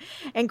telling them.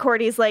 And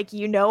Cordy's like,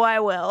 I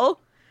will.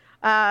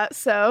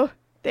 So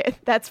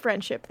that's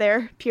friendship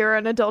there. Pure,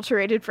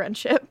 unadulterated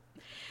friendship.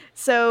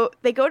 So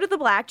they go to the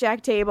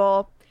blackjack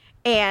table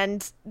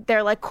and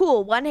they're like,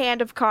 cool, one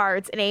hand of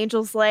cards. And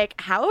Angel's like,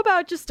 how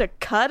about just a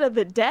cut of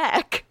the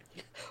deck?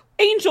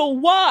 Angel,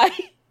 why?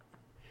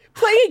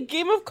 Play a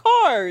game of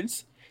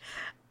cards.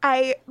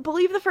 I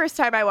believe the first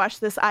time I watched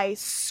this, I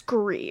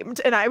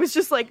screamed. And I was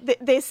just like,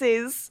 this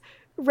is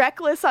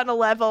reckless on a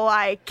level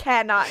I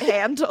cannot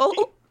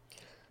handle.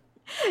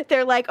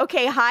 They're like,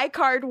 okay, high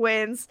card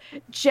wins.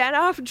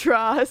 Jenoff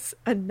draws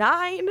a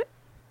 9.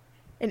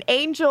 And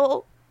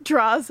Angel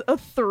draws a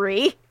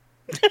 3.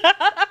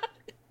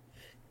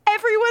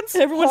 Everyone's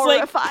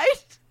horrified.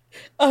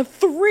 Like, a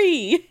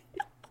 3?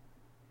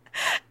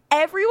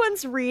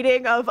 Everyone's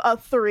reading of a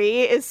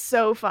 3 is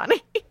so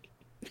funny.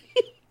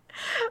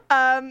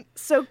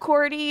 So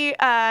Cordy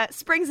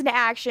springs into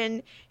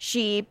action.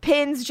 She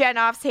pins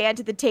Jenoff's hand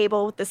to the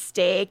table with the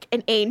stake,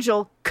 and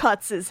Angel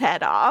cuts his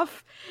head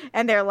off.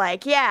 And they're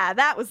like, yeah,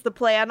 that was the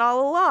plan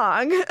all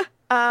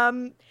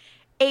along.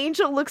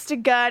 Angel looks to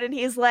Gunn, and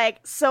he's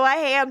like, so I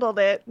handled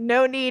it.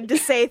 No need to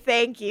say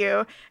thank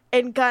you.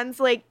 And Gunn's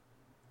like,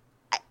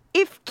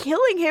 if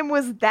killing him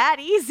was that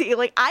easy,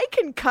 I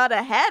can cut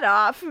a head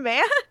off,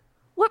 man.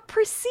 What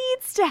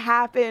proceeds to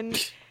happen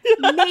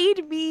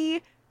made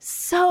me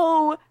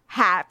so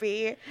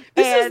happy.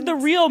 This is the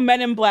real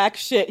Men in Black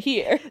shit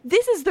here.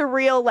 This is the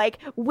real, like,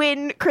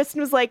 when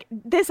Kristen was like,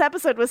 this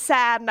episode was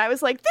sad, and I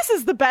was like, this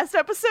is the best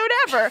episode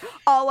ever.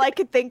 All I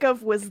could think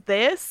of was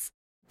this.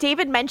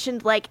 David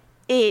mentioned, like,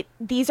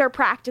 these are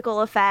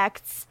practical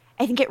effects.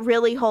 I think it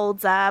really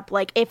holds up.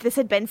 Like, if this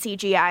had been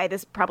CGI,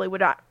 this probably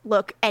would not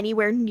look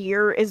anywhere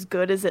near as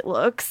good as it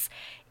looks.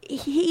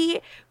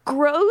 He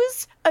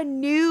grows a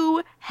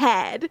new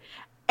head,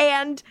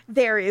 and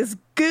there is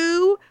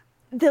goo.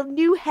 The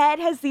new head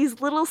has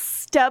these little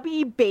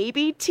stubby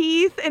baby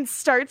teeth and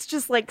starts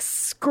just like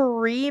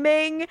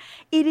screaming.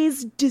 It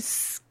is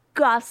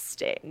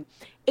disgusting.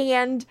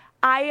 And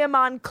I am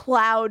on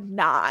cloud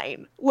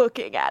 9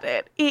 looking at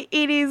it. It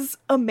is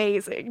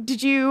amazing.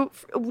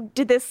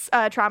 Did this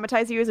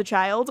traumatize you as a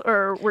child,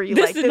 or were you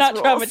like, this did not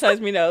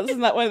traumatize me, no. This is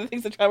not one of the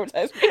things that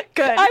traumatized me.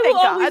 Good, I will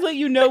always let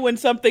you know when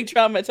something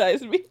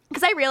traumatized me.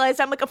 Because I realized,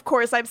 I'm like, of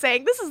course I'm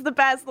saying, this is the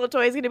best.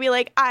 LaToya's going to be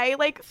like, I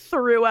like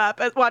threw up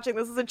at watching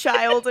this as a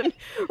child and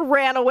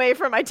ran away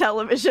from my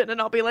television, and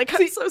I'll be like,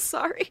 I'm so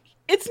sorry.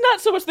 It's not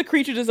so much the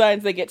creature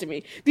designs that get to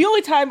me. The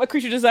only time a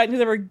creature design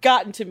has ever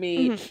gotten to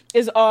me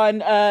is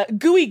on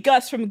Gooey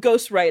Gus from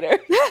Ghost Rider.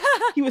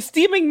 He was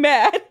steaming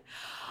mad.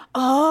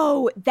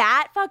 Oh,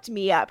 that fucked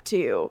me up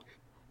too.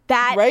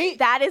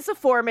 That is a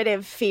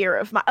formative fear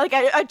of mine. Like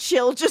a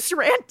chill just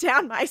ran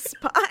down my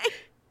spine.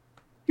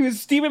 He was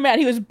steaming mad.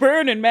 He was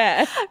burning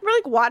mad. I remember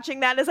like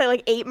watching that as I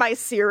like ate my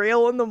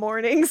cereal in the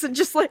mornings and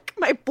just like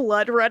my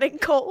blood running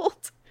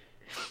cold.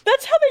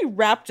 That's how they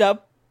wrapped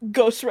up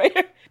Ghost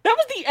Rider. That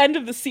was the end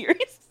of the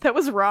series. That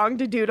was wrong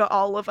to do to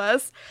all of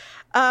us.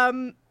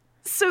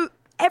 So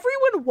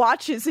everyone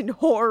watches in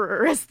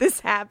horror as this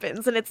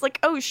happens, and it's like,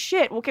 oh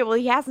shit, okay, well,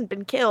 he hasn't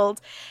been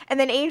killed. And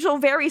then Angel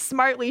very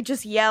smartly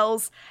just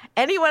yells,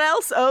 anyone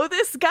else owe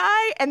this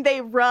guy? And they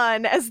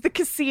run as the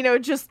casino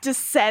just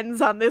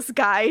descends on this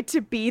guy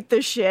to beat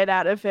the shit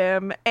out of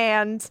him.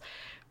 And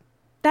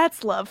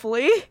that's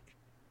lovely.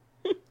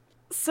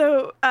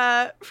 So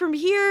from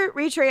here,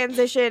 we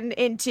transition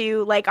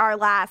into like our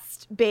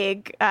last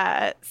big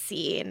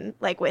scene,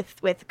 like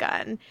with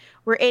Gunn.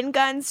 We're in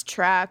Gunn's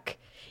truck.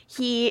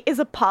 He is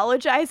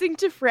apologizing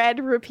to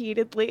Fred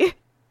repeatedly.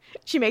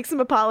 She makes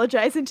him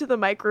apologize into the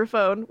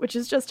microphone, which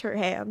is just her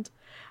hand.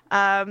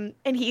 And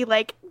he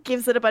like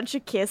gives it a bunch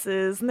of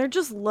kisses, and they're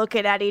just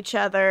looking at each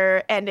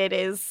other, and it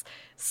is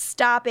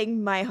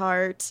stopping my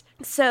heart.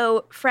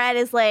 So Fred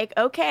is like,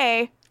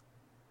 okay,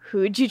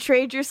 who'd you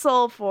trade your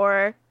soul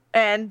for?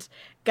 And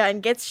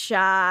Gunn gets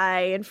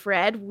shy, and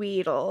Fred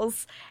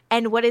wheedles.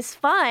 And what is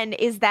fun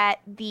is that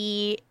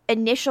the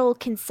initial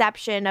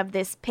conception of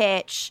this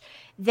pitch,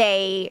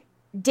 they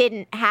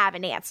didn't have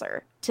an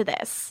answer to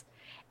this.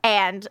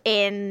 And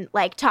in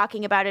like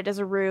talking about it as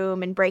a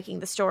room and breaking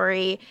the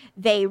story,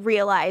 they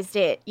realized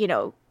it, you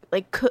know,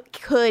 like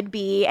could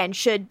be and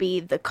should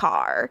be the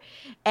car.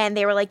 And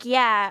they were like,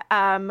 yeah,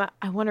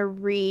 I want to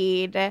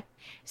read.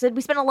 So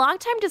we spent a long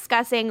time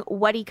discussing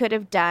what he could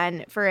have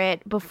done for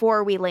it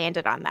before we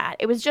landed on that.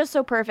 It was just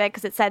so perfect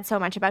because it said so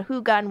much about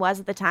who Gunn was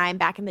at the time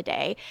back in the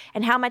day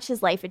and how much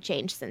his life had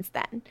changed since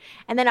then.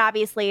 And then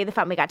obviously the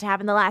fun we got to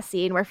have in the last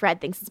scene where Fred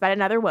thinks it's about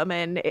another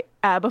woman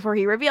before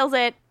he reveals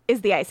it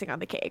is the icing on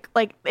the cake.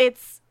 Like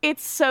it's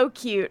so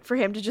cute for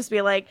him to just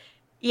be like,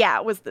 yeah,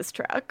 it was this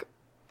truck.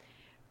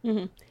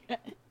 Mm-hmm.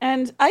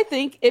 And I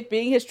think it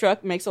being his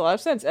truck makes a lot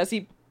of sense. As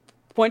he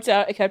points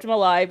out, it kept him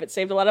alive. It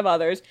saved a lot of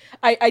others.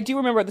 I do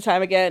remember at the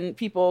time, again,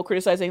 people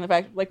criticizing the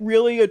fact, like,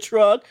 really, a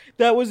truck?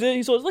 That was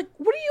it? So I was like,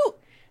 what are you...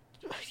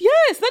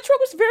 Yes, that truck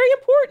was very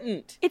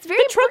important. It's very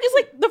The truck is,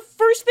 like, the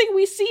first thing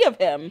we see of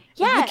him.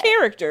 Yeah. The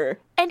character.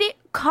 And it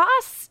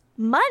costs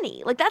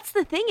money. Like, that's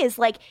the thing is,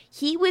 like,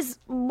 he was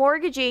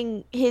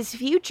mortgaging his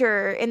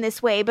future in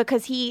this way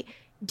because he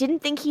didn't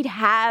think he'd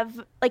have,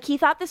 like, he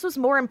thought this was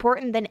more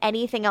important than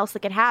anything else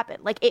that could happen.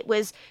 Like, it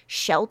was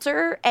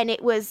shelter, and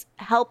it was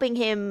helping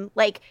him,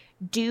 like,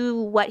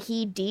 do what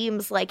he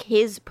deems, like,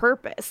 his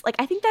purpose. Like,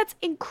 I think that's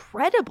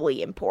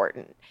incredibly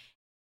important.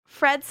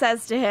 Fred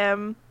says to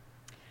him,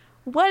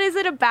 what is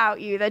it about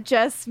you that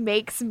just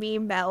makes me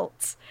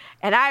melt?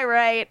 And I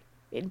write,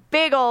 in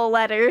big ol'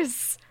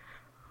 letters,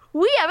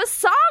 we have a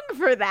song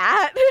for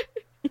that.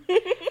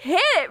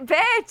 Hit it,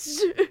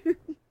 bitch.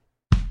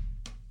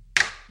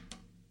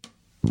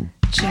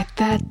 Check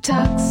that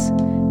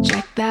tux,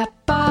 check that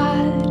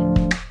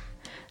bod.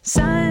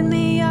 Sign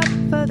me up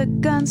for the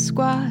gun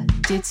squad.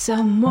 Did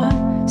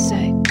someone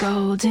say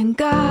golden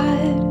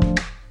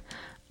god?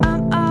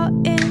 I'm all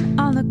in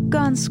on the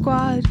gun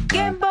squad.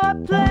 Game boy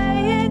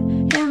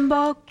playing,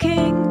 Himbo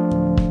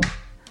King.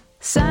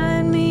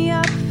 Sign me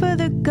up for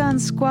the gun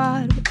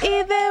squad.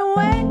 Even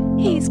when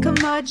he's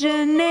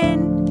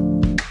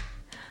curmudgeoning,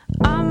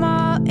 I'm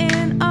all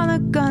in on the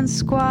gun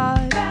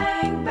squad.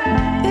 Bang,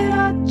 bang.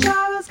 Little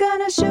Charles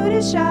gonna shoot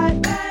his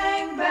shot.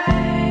 Bang,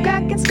 bang.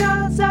 Cracking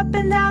skulls up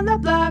and down the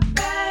block.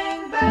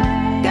 Bang,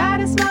 bang.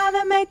 Got a smile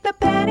that make the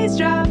panties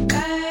drop.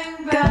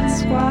 Bang, bang. Gun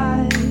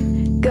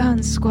squad,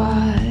 gun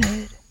squad.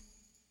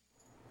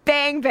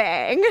 Bang,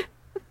 bang.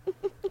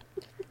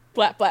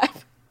 Blap,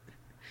 blap.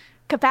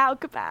 Kapow,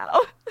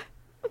 kapow.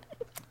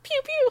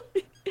 Pew, pew.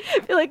 I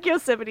feel like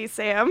Yosemite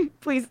Sam.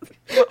 Please,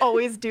 we're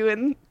always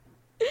doing.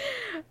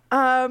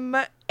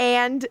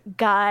 And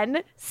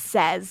Gunn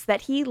says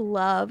that he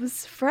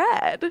loves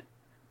Fred.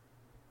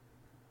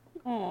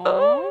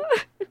 Aww.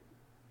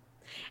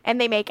 And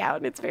they make out,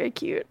 and it's very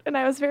cute. And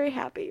I was very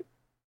happy.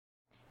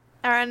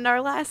 And our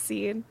last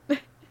scene,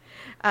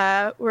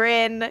 we're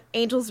in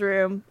Angel's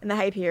room in the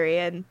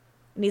Hyperion,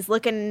 and he's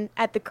looking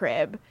at the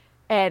crib,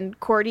 and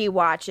Cordy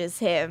watches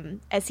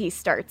him as he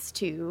starts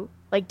to,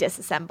 like,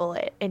 disassemble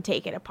it and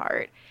take it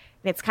apart.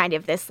 And it's kind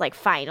of this, like,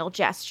 final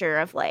gesture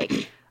of,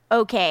 like,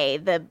 okay,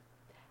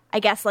 I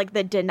guess, like,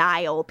 the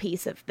denial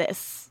piece of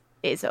this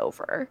is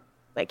over.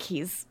 Like,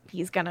 he's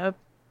gonna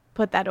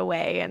put that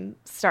away and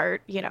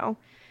start, you know,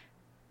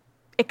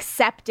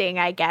 accepting,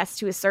 I guess,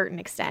 to a certain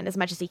extent, as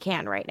much as he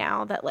can right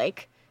now, that,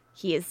 like,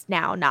 he is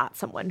now not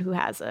someone who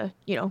has a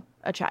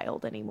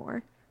child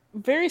anymore.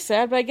 Very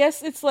sad, but I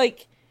guess it's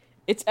like,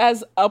 it's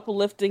as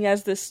uplifting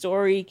as this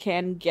story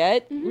can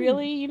get,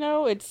 really, you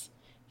know?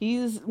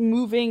 He's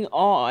moving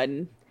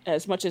on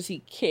as much as he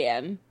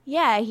can.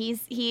 Yeah,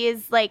 he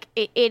is, like,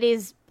 it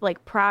is,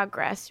 like,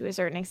 progress to a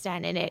certain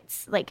extent, and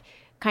it's, like,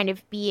 kind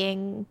of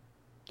being...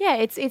 Yeah,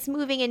 it's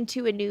moving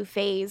into a new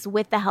phase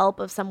with the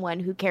help of someone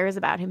who cares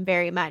about him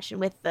very much,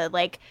 and with the,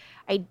 like,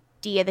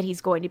 idea that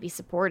he's going to be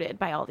supported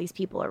by all these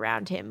people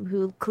around him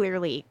who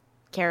clearly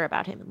care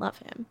about him and love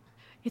him.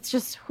 It's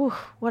just, whew,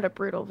 what a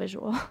brutal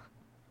visual.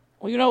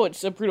 Well, you know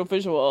it's a brutal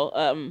visual.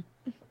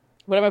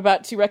 What I'm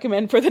about to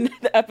recommend for the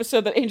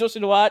episode that Angel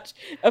should watch,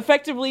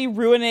 effectively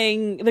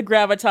ruining the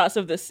gravitas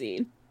of this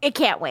scene. It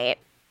can't wait.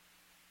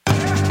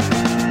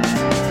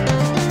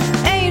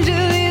 Angel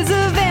is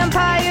a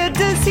vampire.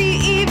 Does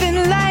he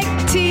even like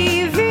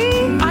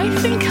TV? I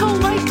think he'll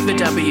like the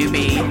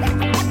WB.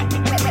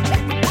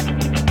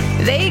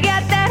 They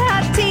got that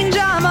hot teen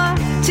drama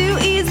to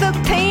ease the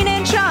pain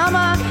and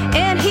trauma.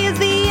 And here's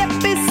the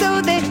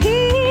episode that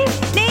he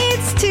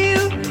needs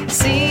to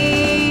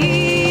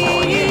see.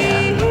 Oh,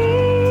 yeah.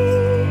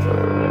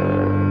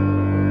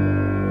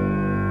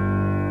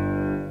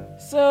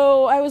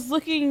 So I was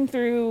looking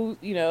through,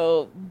 you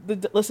know,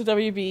 the list of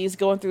WBs,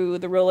 going through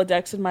the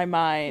Rolodex in my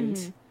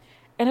mind,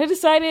 and I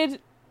decided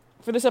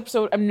for this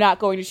episode, I'm not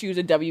going to choose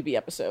a WB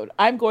episode.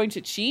 I'm going to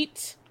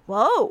cheat.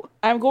 Whoa.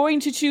 I'm going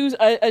to choose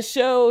a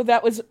show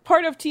that was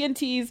part of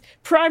TNT's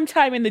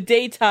primetime in the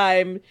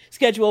daytime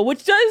schedule,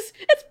 which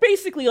it's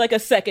basically like a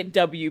second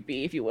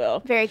WB, if you will.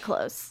 Very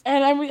close.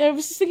 And I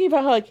was just thinking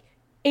about how, like,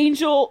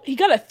 Angel, he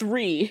got a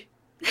 3.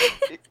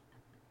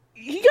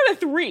 He got a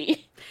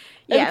 3.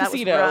 Yeah, that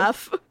was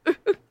rough.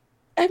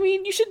 I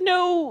mean, you should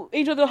know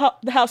Angel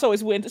the House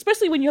Always Wins,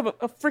 especially when you have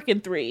a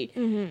freaking 3.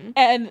 Mm-hmm.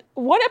 And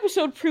what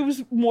episode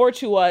proves more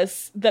to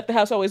us that the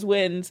House Always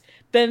Wins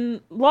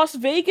than Las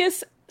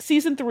Vegas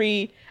Season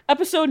 3,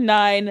 Episode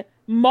 9,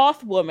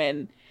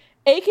 Mothwoman,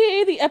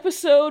 aka the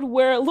episode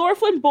where Laura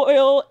Flynn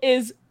Boyle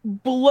is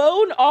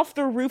blown off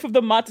the roof of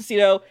the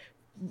Montecito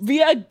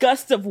via a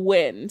gust of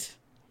wind.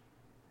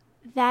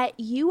 That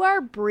you are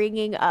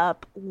bringing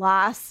up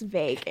Las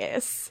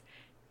Vegas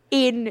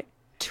in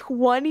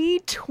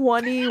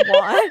 2021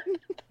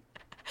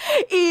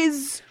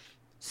 is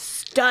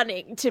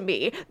stunning to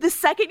me. The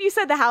second you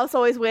said the house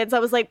always wins, I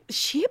was like, is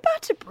she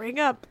about to bring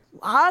up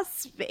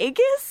Las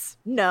Vegas?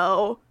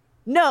 No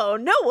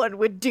one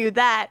would do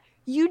that.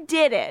 You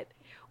did it.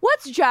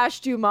 What's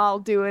Josh Duhamel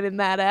doing in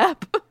that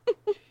app?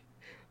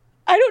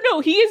 I don't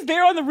know. He is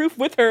there on the roof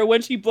with her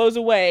when she blows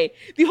away.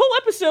 The whole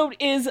episode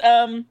is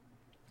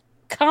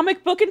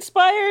comic book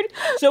inspired,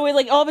 so it,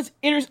 like, all of its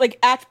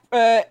act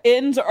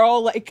ends are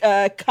all like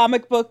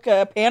comic book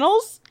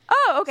panels.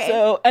 Oh, okay.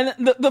 So, and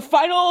the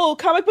final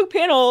comic book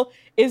panel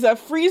is a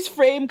freeze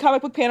frame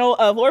comic book panel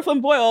of Laura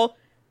Flynn Boyle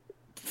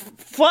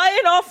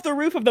flying off the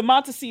roof of the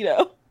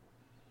Montecito.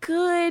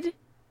 Good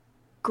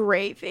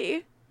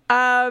gravy.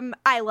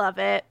 I love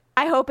it.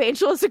 I hope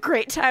Angel has a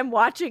great time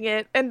watching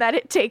it and that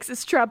it takes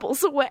his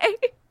troubles away.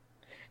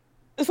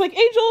 It's like,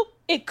 Angel,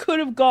 it could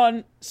have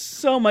gone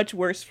so much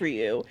worse for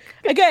you.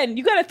 Again,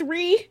 you got a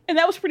 3, and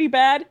that was pretty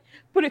bad,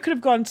 but it could have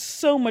gone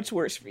so much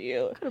worse for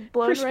you.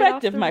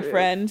 Perspective, my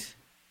friend.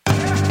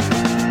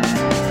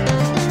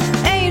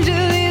 Angel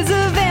is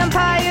a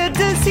vampire.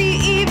 Does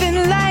he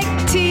even like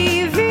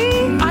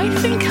TV? I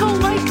think he'll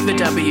like the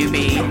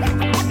WB.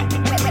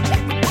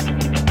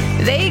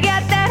 They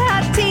got that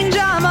hot teen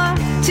drama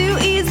to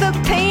ease the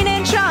pain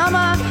and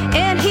trauma.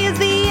 And here's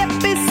the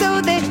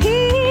episode that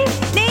he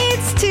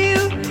needs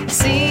to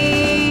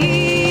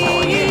see.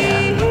 Oh, yeah.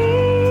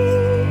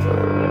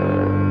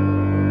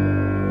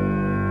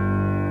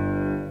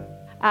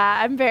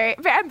 I'm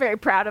very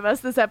proud of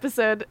us this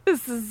episode.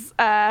 This is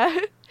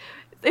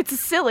it's a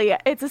silly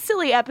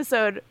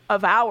episode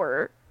of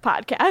our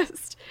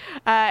podcast,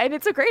 and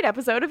it's a great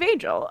episode of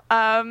Angel.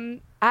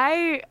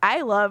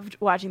 I loved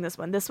watching this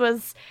one. This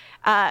was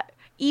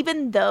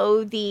even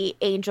though the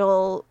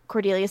Angel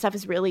Cordelia stuff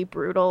is really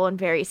brutal and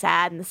very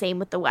sad, and the same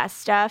with the West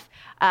stuff,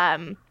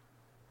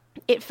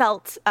 it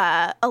felt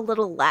a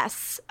little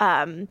less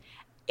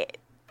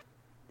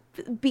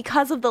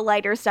because of the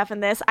lighter stuff in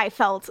this, I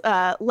felt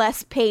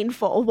less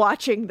painful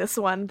watching this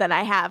one than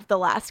I have the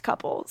last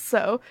couple.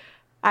 So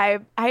I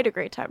had a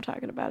great time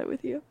talking about it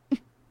with you.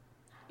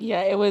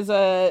 Yeah, it was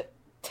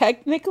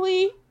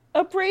technically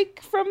a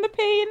break from the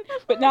pain,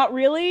 but not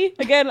really.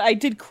 Again, I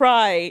did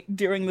cry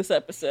during this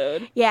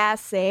episode. Yeah,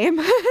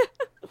 same.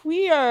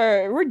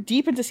 We're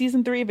deep into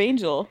season 3 of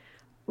Angel.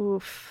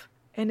 Oof.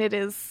 And it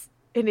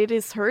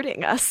is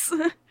hurting us.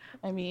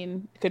 I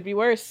mean, it could be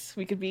worse.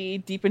 We could be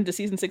deep into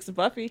season 6 of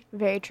Buffy.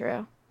 Very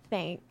true.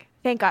 Thank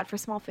God for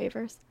small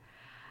favors.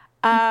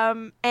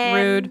 And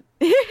Rude.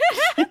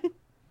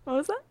 What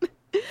was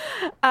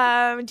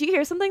that? Do you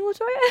hear something,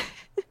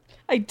 LaToya?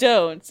 I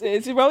don't.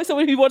 It's probably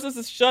someone who wants us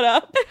to shut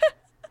up.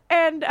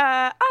 And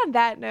on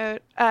that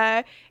note,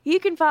 you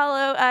can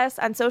follow us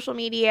on social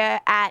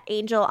media at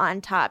Angel on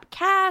Top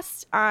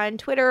Cast on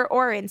Twitter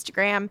or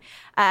Instagram.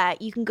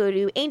 You can go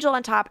to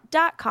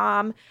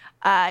angelontop.com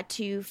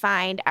to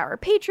find our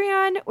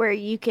Patreon, where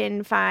you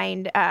can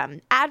find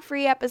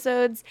ad-free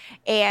episodes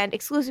and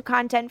exclusive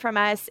content from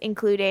us,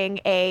 including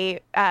a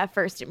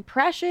First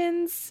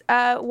Impressions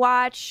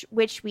watch,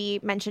 which we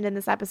mentioned in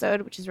this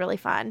episode, which is really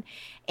fun,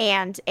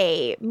 and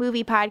a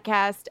movie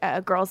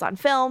podcast, Girls on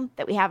Film,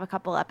 that we have a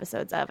couple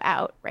episodes of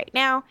out right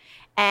now.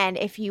 And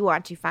if you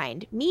want to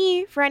find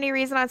me for any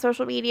reason on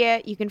social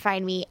media, you can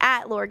find me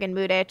at Lorgan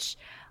Mudich.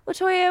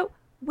 LaToya,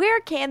 where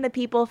can the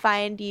people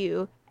find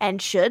you,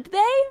 and should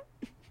they?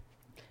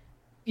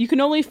 You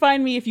can only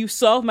find me if you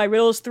solve my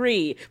riddles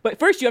 3. But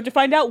first you have to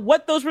find out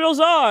what those riddles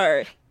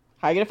are.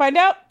 How are you going to find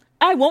out?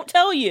 I won't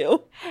tell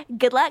you.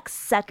 Good luck,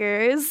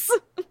 suckers.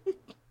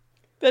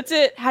 That's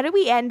it. How do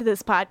we end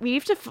this pod? We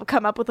have to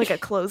come up with like a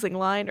closing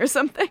line or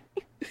something.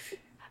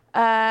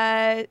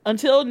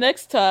 Until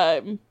next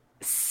time.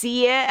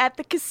 See ya at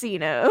the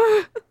casino.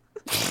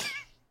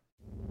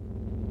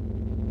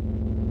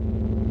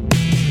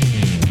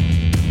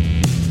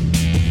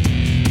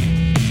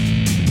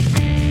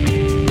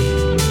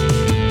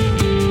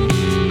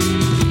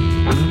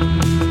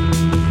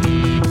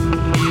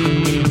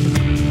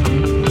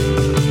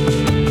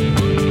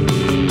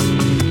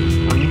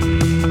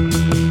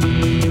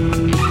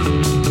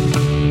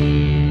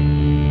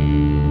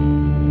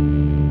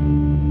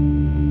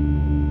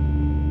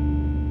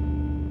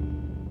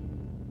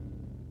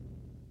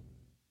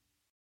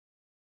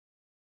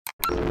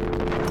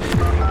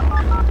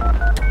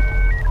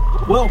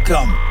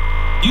 Welcome.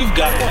 You've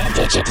got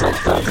digital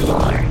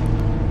folklore.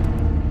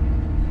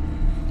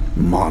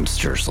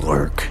 Monsters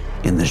lurk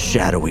in the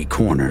shadowy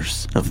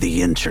corners of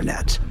the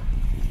internet.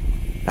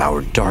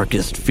 Our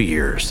darkest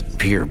fears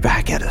peer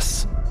back at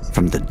us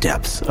from the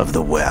depths of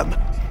the web.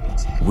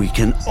 We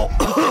can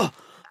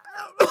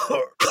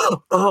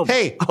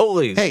Hey.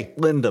 Holy. Hey.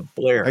 Linda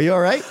Blair. Are you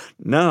all right?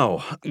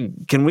 No.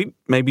 Can we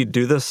maybe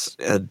do this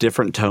a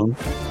different tone?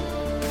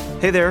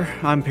 Hey there,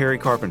 I'm Perry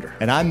Carpenter.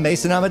 And I'm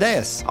Mason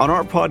Amadeus. On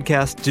our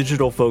podcast,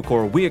 Digital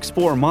Folklore, we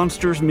explore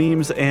monsters,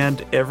 memes,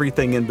 and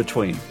everything in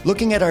between.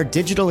 Looking at our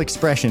digital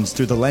expressions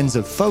through the lens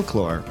of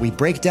folklore, we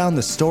break down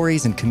the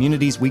stories and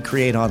communities we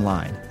create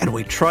online. And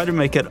we try to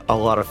make it a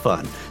lot of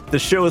fun. The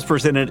show is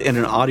presented in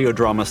an audio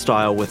drama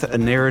style with a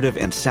narrative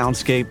and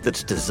soundscape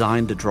that's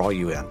designed to draw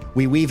you in.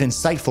 We weave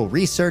insightful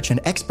research and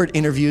expert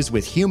interviews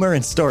with humor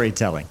and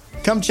storytelling.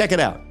 Come check it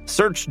out.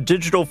 Search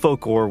Digital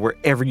Folklore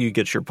wherever you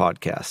get your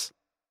podcasts.